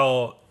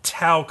 meanwhile,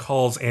 Tao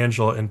calls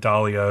Angela and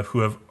Dahlia,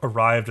 who have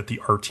arrived at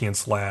the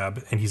Artian's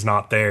lab, and he's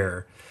not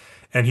there.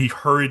 And he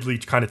hurriedly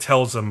kind of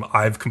tells them,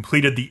 I've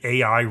completed the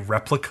AI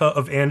replica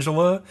of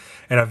Angela,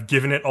 and I've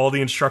given it all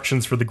the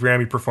instructions for the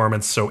Grammy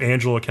performance so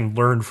Angela can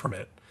learn from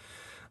it.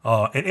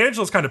 And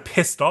Angela's kind of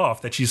pissed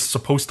off that she's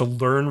supposed to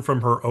learn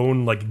from her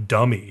own, like,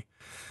 dummy.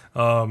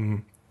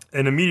 And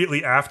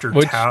immediately after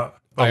Tao...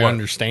 I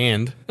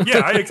understand.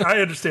 Yeah, I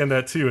understand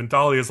that too. And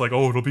Dahlia's like,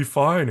 oh, it'll be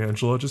fine,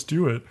 Angela. Just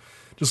do it.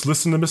 Just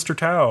listen to Mr.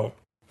 Tao.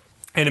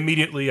 And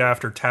immediately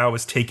after, Tao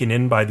is taken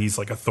in by these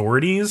like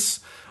authorities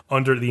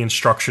under the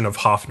instruction of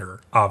Hoffner,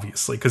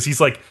 obviously. Because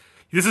he's like,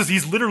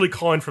 he's literally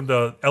calling from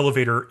the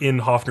elevator in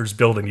Hoffner's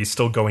building. He's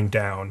still going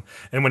down.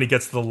 And when he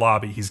gets to the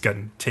lobby, he's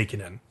getting taken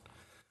in.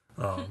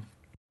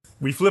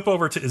 We flip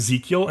over to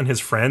Ezekiel and his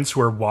friends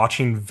who are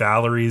watching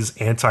Valerie's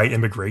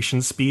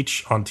anti-immigration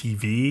speech on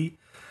TV.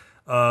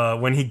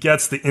 When he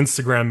gets the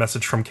Instagram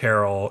message from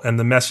Carol, and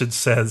the message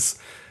says,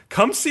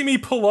 come see me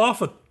pull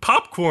off a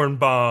popcorn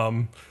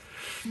bomb.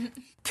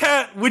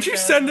 Kat, would you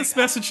send this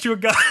message to a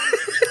guy?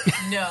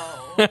 No.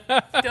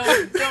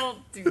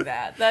 Don't do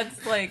that.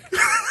 That's like...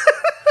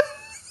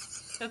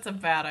 That's a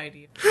bad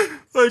idea.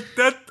 Like,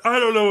 that, I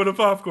don't know what a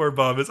popcorn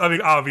bomb is. I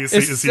mean, obviously,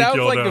 Ezekiel sounds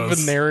like knows. a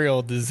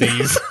venereal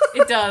disease.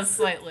 It does,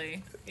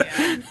 slightly.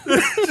 Yeah.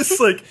 Just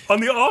like, on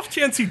the off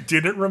chance he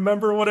didn't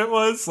remember what it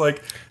was,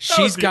 like,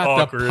 she's got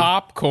awkward. the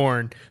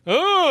popcorn. Ugh.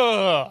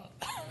 Oh,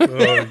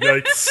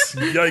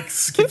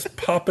 yikes. Keeps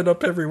popping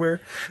up everywhere.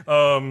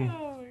 Oh my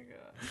god.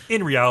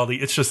 In reality,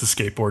 it's just a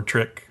skateboard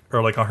trick,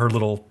 or like on her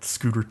little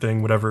scooter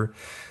thing, whatever.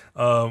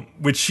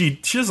 Which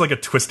she does like a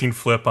twisting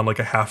flip on like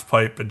a half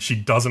pipe, and she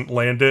doesn't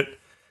land it.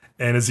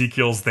 And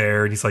Ezekiel's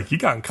there, and he's like, you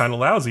got kind of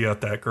lousy at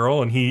that,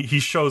 girl. And he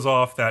shows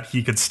off that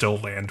he could still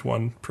land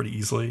one pretty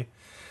easily.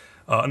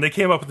 And they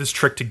came up with this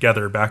trick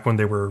together back when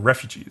they were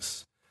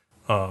refugees.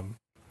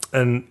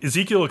 And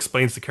Ezekiel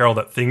explains to Carol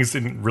that things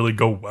didn't really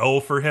go well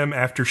for him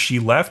after she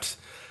left,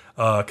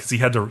 because he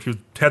had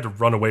to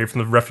run away from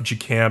the refugee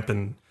camp,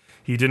 and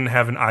he didn't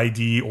have an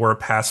ID or a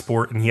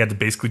passport, and he had to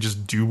basically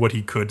just do what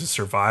he could to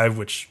survive,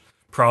 which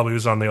probably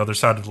was on the other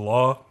side of the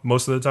law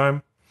most of the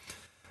time.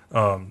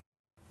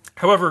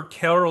 However,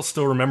 Carol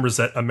still remembers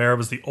that Amara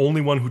was the only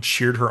one who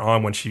cheered her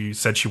on when she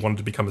said she wanted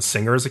to become a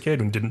singer as a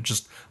kid and didn't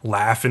just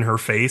laugh in her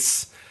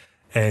face.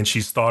 And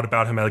she's thought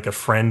about him like a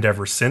friend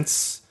ever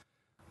since.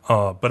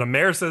 But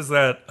Amara says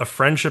that a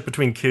friendship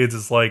between kids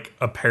is like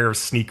a pair of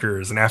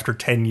sneakers, and after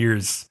 10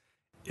 years,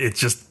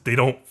 they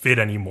don't fit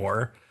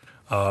anymore.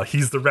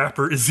 He's the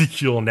rapper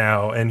Ezekiel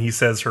now, and he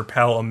says her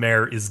pal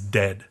Amara is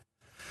dead.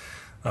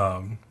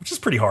 Which is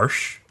pretty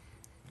harsh.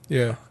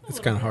 Yeah,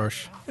 it's kind of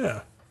harsh.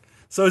 Yeah.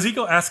 So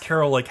Ezekiel asks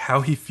Carol like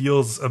how he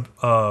feels,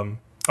 or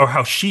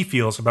how she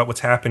feels about what's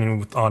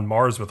happening on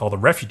Mars with all the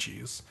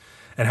refugees,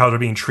 and how they're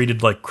being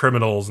treated like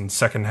criminals and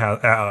second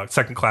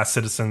class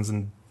citizens,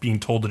 and being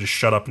told to just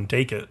shut up and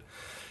take it.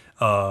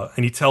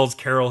 And he tells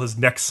Carol his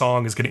next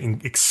song is going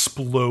to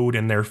explode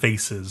in their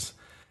faces,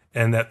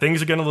 and that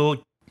things are getting a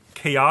little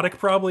chaotic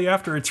probably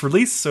after it's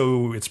released.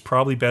 So it's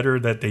probably better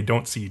that they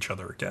don't see each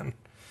other again.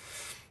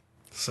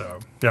 So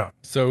yeah.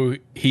 So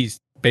he's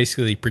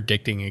basically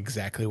predicting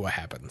exactly what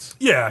happens.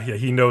 Yeah,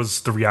 he knows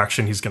the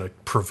reaction he's going to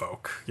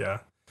provoke. Yeah.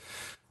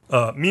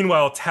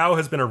 Meanwhile, Tao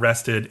has been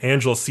arrested.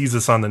 Angela sees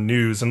this on the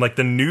news, and like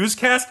the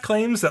newscast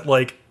claims that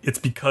like it's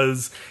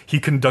because he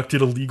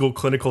conducted illegal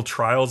clinical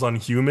trials on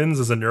humans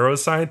as a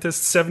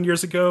neuroscientist 7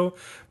 years ago.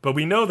 But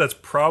we know that's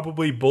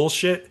probably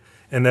bullshit,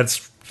 and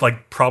that's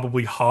like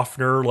probably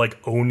Hoffner like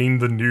owning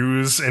the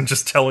news and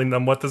just telling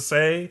them what to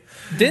say.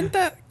 Didn't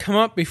that come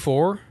up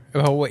before?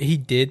 About what he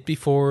did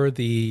before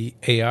the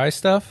AI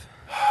stuff?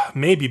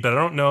 Maybe, but I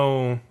don't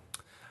know.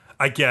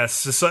 I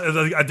guess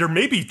there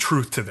may be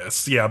truth to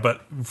this, yeah,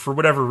 but for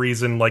whatever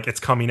reason, like it's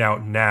coming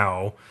out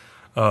now,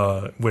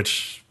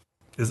 which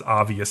is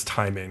obvious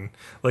timing.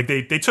 Like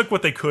they took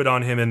what they could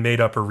on him and made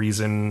up a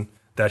reason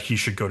that he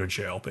should go to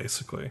jail,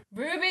 basically.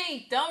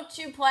 Ruby, don't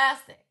chew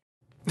plastic.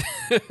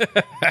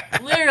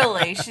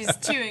 Literally, she's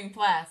chewing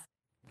plastic.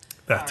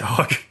 That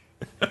dog.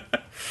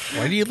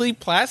 Why do you leave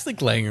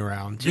plastic laying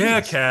around? Jeez.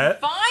 Yeah, cat.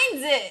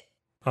 Finds it.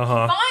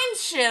 Uh-huh.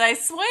 Finds shit, I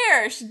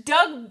swear. She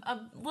dug a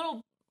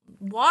little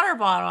water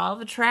bottle out of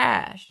the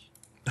trash.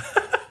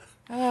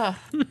 Ugh.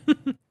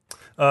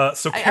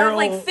 So Carol...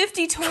 I have like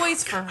 50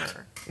 toys for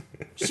her.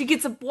 She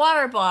gets a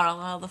water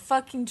bottle out of the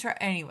fucking trash.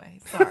 Anyway,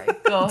 sorry.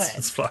 Go ahead.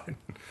 It's fine.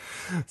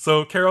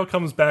 So Carol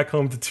comes back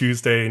home to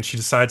Tuesday, and she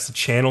decides to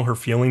channel her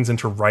feelings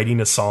into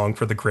writing a song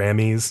for the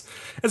Grammys.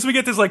 And so we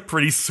get this like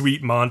pretty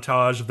sweet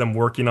montage of them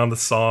working on the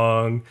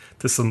song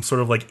to some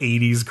sort of like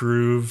 80s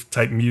groove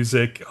type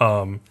music.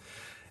 And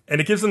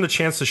it gives them the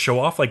chance to show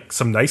off like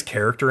some nice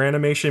character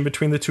animation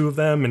between the two of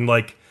them. And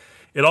like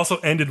it also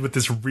ended with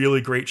this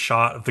really great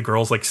shot of the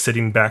girls like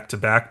sitting back to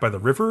back by the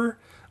river.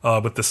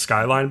 With the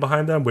skyline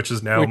behind them, which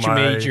is now which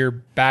made your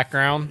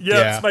background.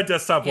 Yeah, it's my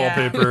desktop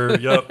wallpaper.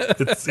 Yep,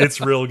 it's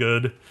real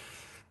good.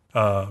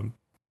 And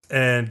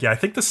yeah, I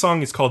think the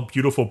song is called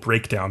 "Beautiful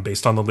Breakdown"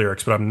 based on the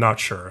lyrics, but I'm not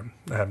sure.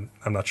 I'm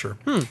not sure.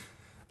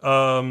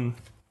 When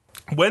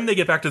they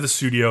get back to the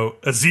studio,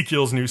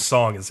 Ezekiel's new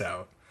song is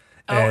out.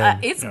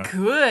 It's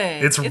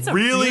good. It's a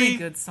really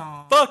good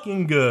song.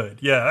 Fucking good.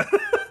 Yeah.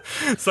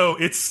 So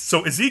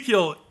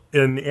Ezekiel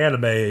in the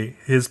anime,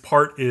 his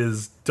part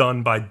is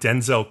done by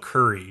Denzel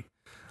Curry,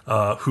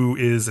 who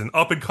is an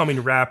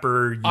up-and-coming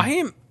rapper.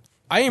 I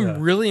am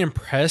really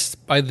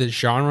impressed by the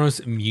genres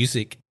of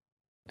music,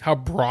 how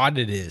broad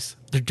it is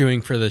they're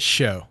doing for this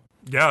show.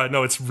 Yeah,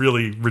 no, it's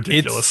really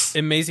ridiculous. It's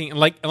amazing.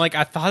 Like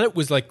I thought it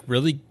was like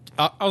really.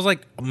 I was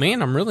like,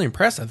 man, I'm really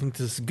impressed. I think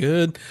this is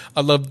good.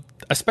 I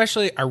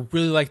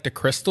really like the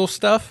Crystal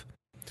stuff.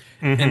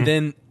 Mm-hmm. And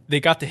then they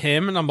got to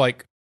him, and I'm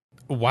like,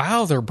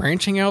 wow, they're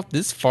branching out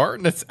this far,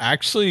 and I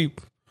actually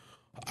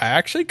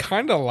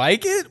kind of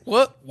like it.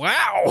 What?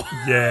 Wow.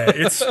 Yeah,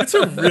 it's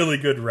a really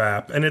good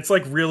rap, and it's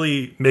like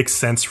really makes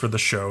sense for the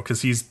show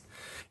because he's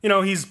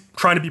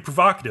trying to be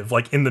provocative.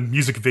 Like in the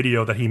music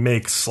video that he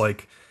makes,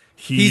 like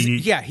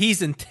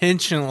he's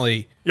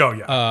intentionally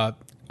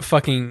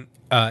fucking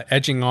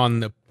edging on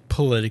the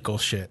political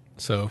shit.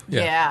 So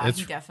yeah,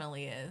 he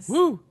definitely is.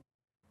 Woo.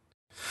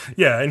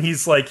 Yeah, and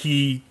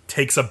he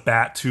takes a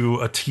bat to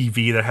a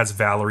TV that has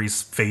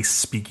Valerie's face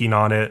speaking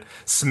on it,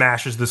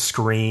 smashes the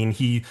screen,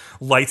 he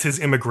lights his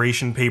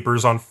immigration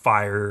papers on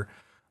fire,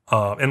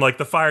 and like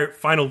the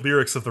final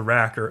lyrics of the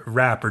rap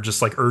are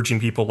just like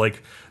urging people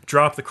like,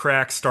 drop the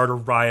crack, start a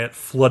riot,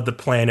 flood the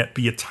planet,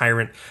 be a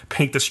tyrant,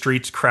 paint the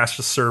streets, crash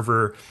the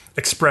server,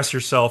 express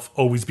yourself,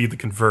 always be the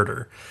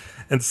converter.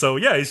 And so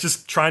yeah, he's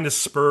just trying to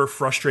spur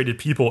frustrated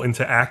people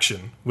into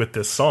action with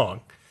this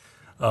song.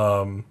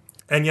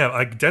 And yeah,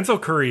 like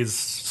Denzel Curry is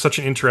such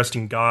an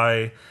interesting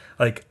guy.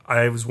 like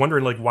I was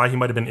wondering like why he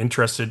might have been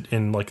interested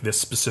in like this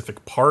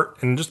specific part,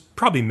 and just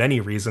probably many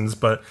reasons,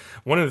 but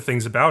one of the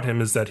things about him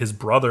is that his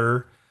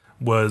brother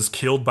was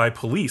killed by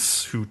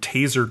police who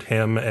tasered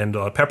him and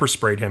pepper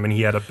sprayed him, and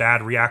he had a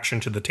bad reaction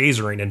to the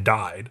tasering and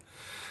died.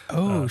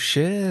 Oh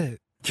shit.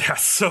 Yeah,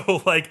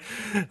 so like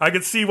I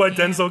could see why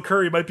Denzel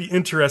Curry might be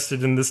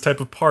interested in this type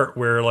of part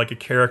where like a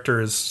character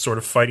is sort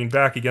of fighting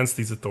back against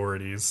these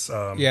authorities.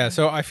 Yeah,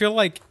 so I feel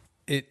like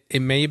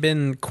it may have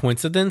been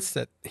coincidence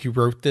that he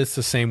wrote this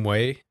the same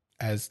way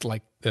as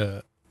like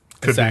the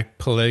exact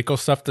political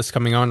stuff that's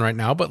coming on right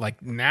now, but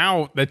like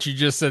now that you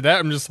just said that,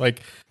 I'm just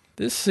like,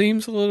 this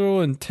seems a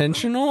little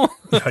intentional.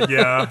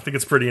 Yeah, I think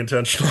it's pretty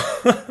intentional.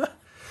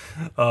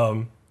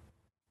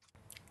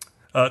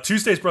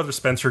 Tuesday's brother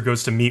Spencer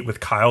goes to meet with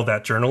Kyle,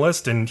 that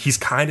journalist, and he's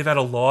kind of at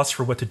a loss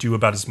for what to do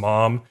about his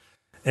mom.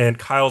 And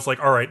Kyle's like,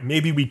 all right,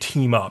 maybe we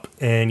team up.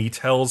 And he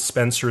tells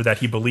Spencer that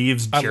he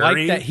believes Jerry... I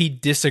like that he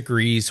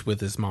disagrees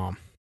with his mom.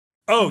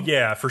 Oh,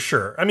 yeah, for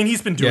sure. I mean,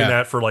 he's been doing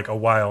that for like a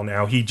while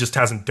now. He just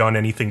hasn't done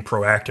anything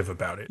proactive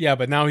about it. Yeah,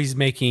 but now he's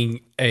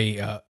making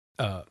an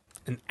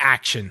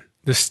action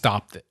to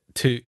stop it,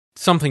 to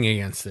something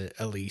against it,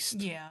 at least.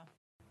 Yeah.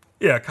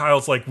 Yeah,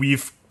 Kyle's like,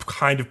 we've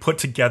kind of put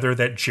together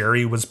that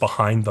Jerry was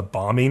behind the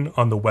bombing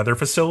on the weather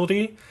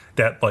facility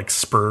that like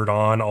spurred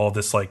on all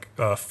this like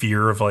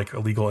fear of like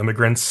illegal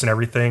immigrants and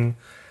everything.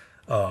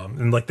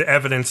 And like the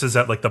evidence is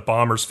that like the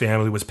bomber's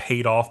family was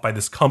paid off by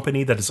this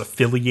company that is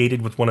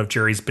affiliated with one of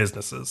Jerry's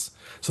businesses.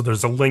 So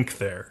there's a link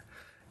there.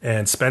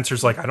 And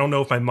Spencer's like, I don't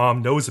know if my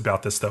mom knows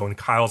about this though. And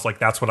Kyle's like,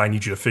 that's what I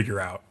need you to figure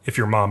out if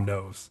your mom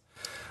knows.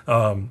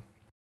 So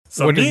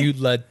what are you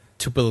led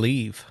to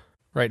believe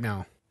right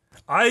now?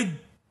 I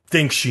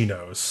think she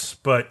knows,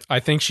 but I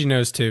think she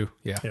knows too.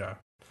 Yeah.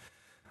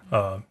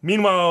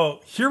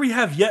 Meanwhile, here we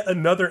have yet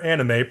another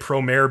anime,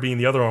 Promare being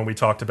the other one we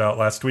talked about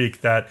last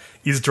week, that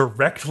is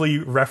directly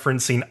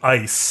referencing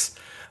ICE.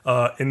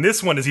 And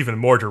this one is even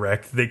more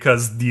direct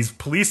because these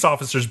police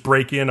officers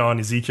break in on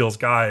Ezekiel's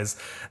guys.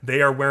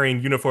 They are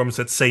wearing uniforms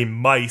that say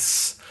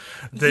MICE.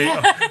 They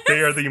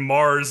are the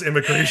Mars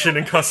Immigration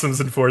and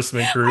Customs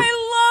Enforcement Group.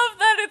 I love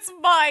that it's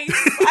MICE.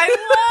 I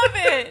love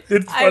it.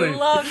 It's funny. I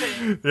love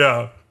it.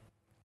 Yeah.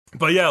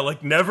 But yeah,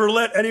 like never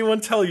let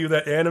anyone tell you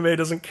that anime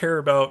doesn't care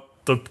about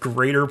the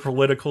greater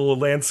political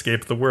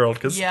landscape of the world,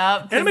 because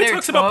anime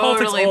talks about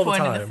politics all the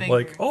time,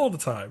 like all the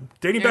time,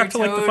 dating back to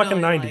like the fucking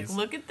 90s. Like,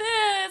 look at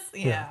this.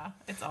 Yeah,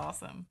 it's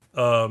awesome.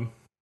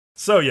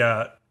 So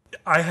yeah,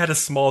 I had a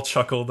small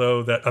chuckle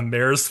though that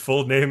Amer's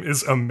full name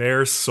is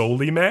Amer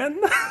Soliman.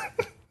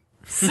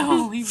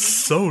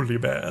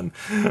 Soliman.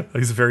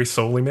 He's a very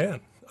soully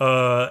man.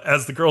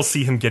 As the girls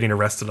see him getting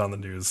arrested on the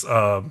news,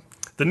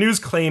 the news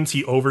claims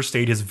he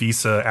overstayed his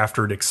visa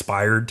after it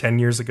expired 10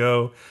 years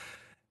ago.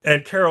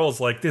 And Carol's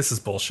like, this is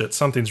bullshit.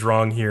 Something's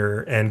wrong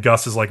here. And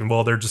Gus is like,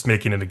 well, they're just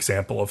making an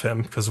example of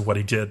him because of what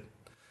he did.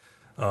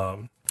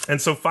 And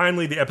so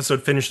finally, the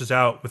episode finishes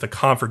out with a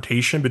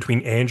confrontation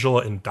between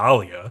Angela and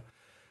Dahlia,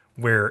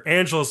 where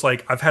Angela's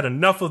like, I've had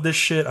enough of this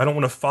shit. I don't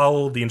want to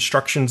follow the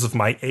instructions of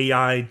my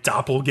AI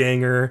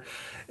doppelganger.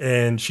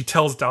 And she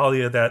tells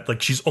Dahlia that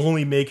like she's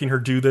only making her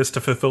do this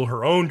to fulfill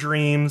her own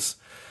dreams.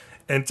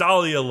 And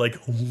Dahlia like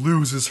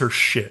loses her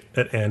shit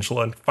at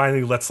Angela and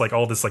finally lets like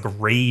all this like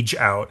rage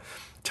out,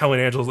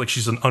 telling Angela like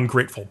she's an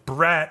ungrateful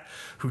brat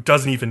who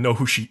doesn't even know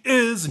who she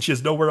is and she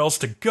has nowhere else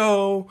to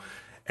go.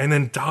 And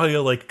then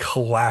Dahlia like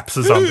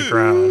collapses on the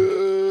ground.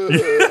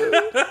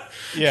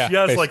 Yeah, she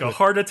has like a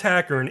heart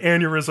attack or an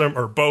aneurysm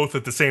or both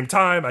at the same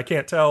time. I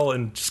can't tell,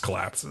 and just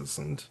collapses,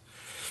 and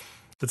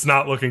it's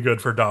not looking good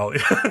for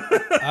Dahlia.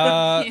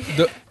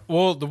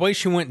 The way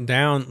she went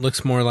down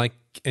looks more like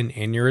an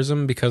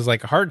aneurysm, because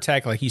like a heart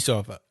attack, like you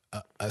still have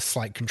a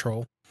slight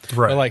control,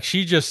 right? But like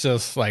she just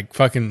like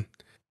fucking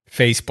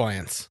face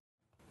plants,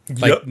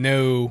 like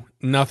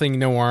nothing,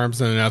 no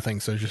arms, no nothing.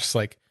 So just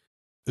like,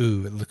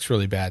 ooh, it looks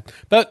really bad.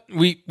 But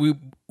we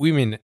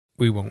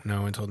won't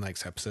know until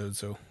next episode,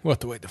 so we'll have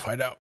to wait to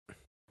find out.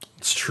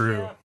 It's true.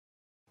 Yeah.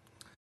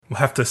 We'll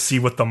have to see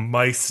what the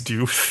mice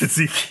do with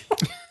Ezekiel.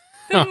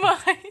 The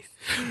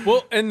mice.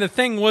 Well, and the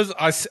thing was,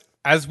 as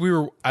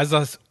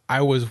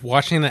I was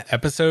watching that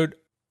episode,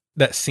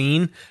 that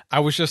scene, I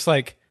was just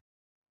like,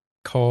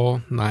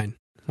 call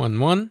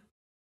 911.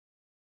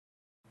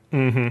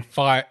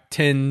 5,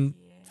 10,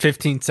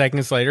 15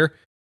 seconds later,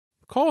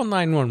 call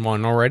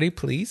 911 already,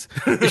 please.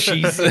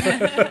 She's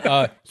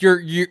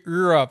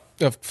you're a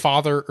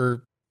father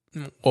or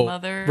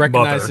mother,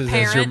 recognizes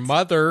mother. As your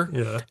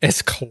mother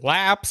is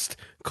collapsed.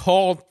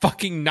 Called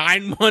fucking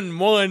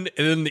 911,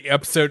 and then the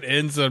episode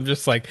ends. And I'm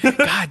just like,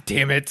 God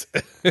damn it.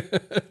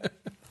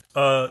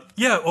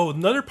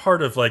 Another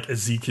part of like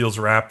Ezekiel's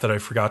rap that I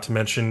forgot to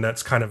mention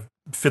that's kind of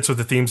fits with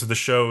the themes of the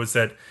show is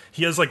that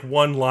he has like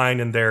one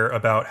line in there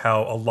about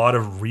how a lot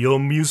of real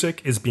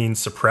music is being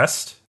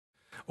suppressed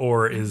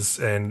or is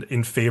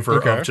in favor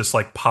of just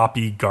like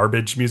poppy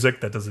garbage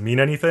music that doesn't mean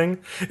anything.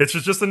 It's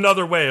just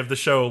another way of the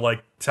show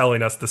like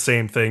telling us the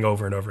same thing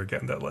over and over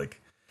again, that like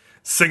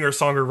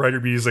singer-songwriter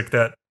music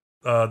that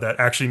that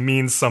actually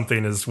means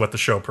something is what the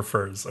show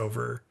prefers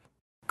over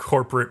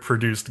corporate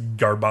produced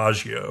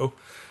garbaggio.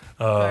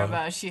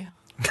 Garbaggio.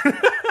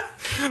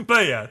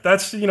 But yeah,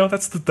 that's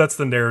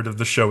the narrative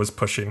the show is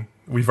pushing.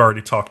 We've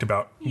already talked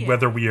about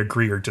whether we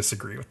agree or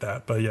disagree with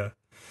that. But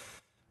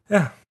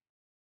yeah,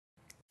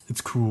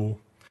 it's cool.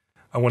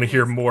 I want to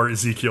hear more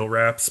Ezekiel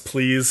raps.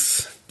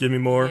 Please give me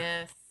more.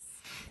 Yes.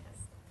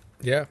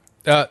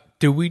 Yeah.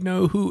 Do we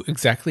know who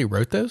exactly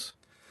wrote those?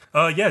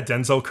 Yeah,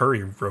 Denzel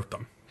Curry wrote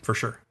them for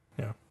sure.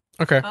 Yeah.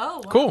 Okay.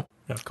 Oh, wow. Cool.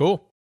 Yeah.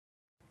 Cool.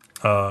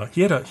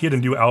 He had a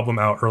new album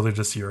out earlier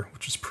this year,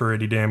 which is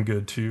pretty damn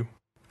good too.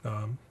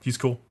 He's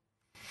cool.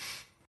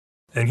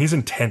 And he's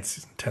intense.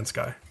 He's an intense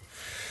guy.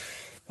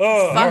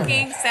 Oh,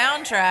 Fucking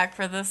soundtrack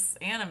for this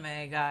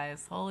anime,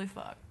 guys. Holy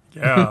fuck.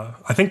 yeah.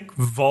 I think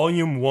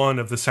volume 1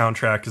 of the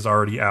soundtrack is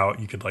already out.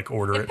 You could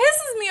order It it.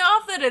 pisses me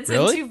off that it's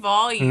Really? in 2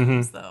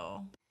 volumes,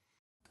 though.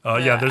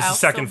 Yeah, there's a I'll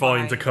second still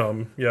volume buy to it.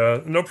 come. Yeah.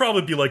 And there'll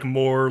probably be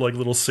more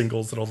little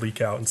singles that'll leak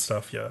out and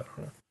stuff. Yeah. I don't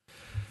know.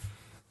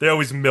 They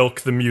always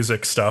milk the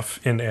music stuff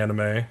in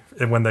anime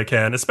and when they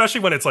can,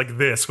 especially when it's like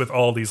this with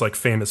all these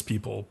famous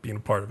people being a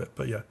part of it.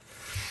 But yeah.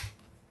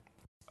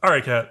 All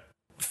right, Kat,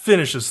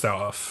 finish this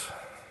off.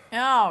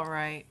 All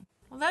right.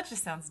 Well, that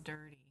just sounds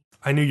dirty.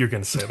 I knew you were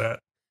going to say that.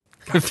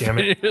 God damn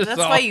it. That's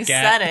why you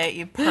said it,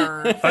 you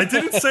perv. I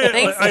didn't say it.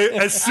 Thanks.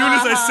 As soon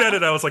as I said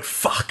it, I was like,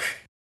 fuck.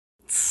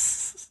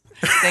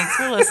 Thanks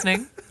for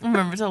listening.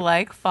 Remember to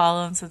like,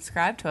 follow, and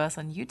subscribe to us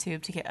on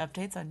YouTube to get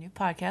updates on new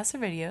podcasts or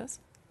videos.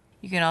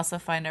 You can also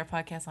find our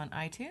podcast on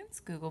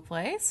iTunes, Google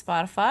Play,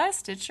 Spotify,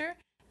 Stitcher,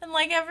 and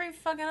every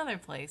fucking other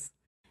place.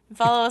 And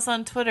follow us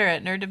on Twitter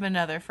at Nerdom and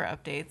Other for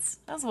updates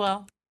as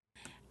well.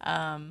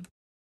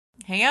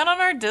 Hang out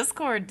on our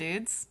Discord,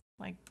 dudes.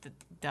 The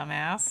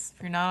dumbass.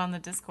 If you're not on the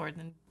Discord,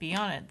 then be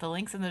on it. The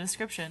link's in the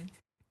description.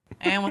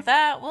 And with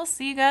that, we'll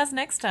see you guys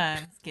next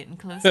time. It's getting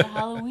close to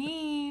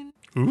Halloween.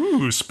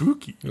 Ooh,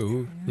 spooky.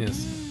 Ooh,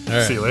 yes. All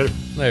right. See you later.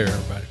 Later,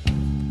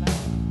 everybody.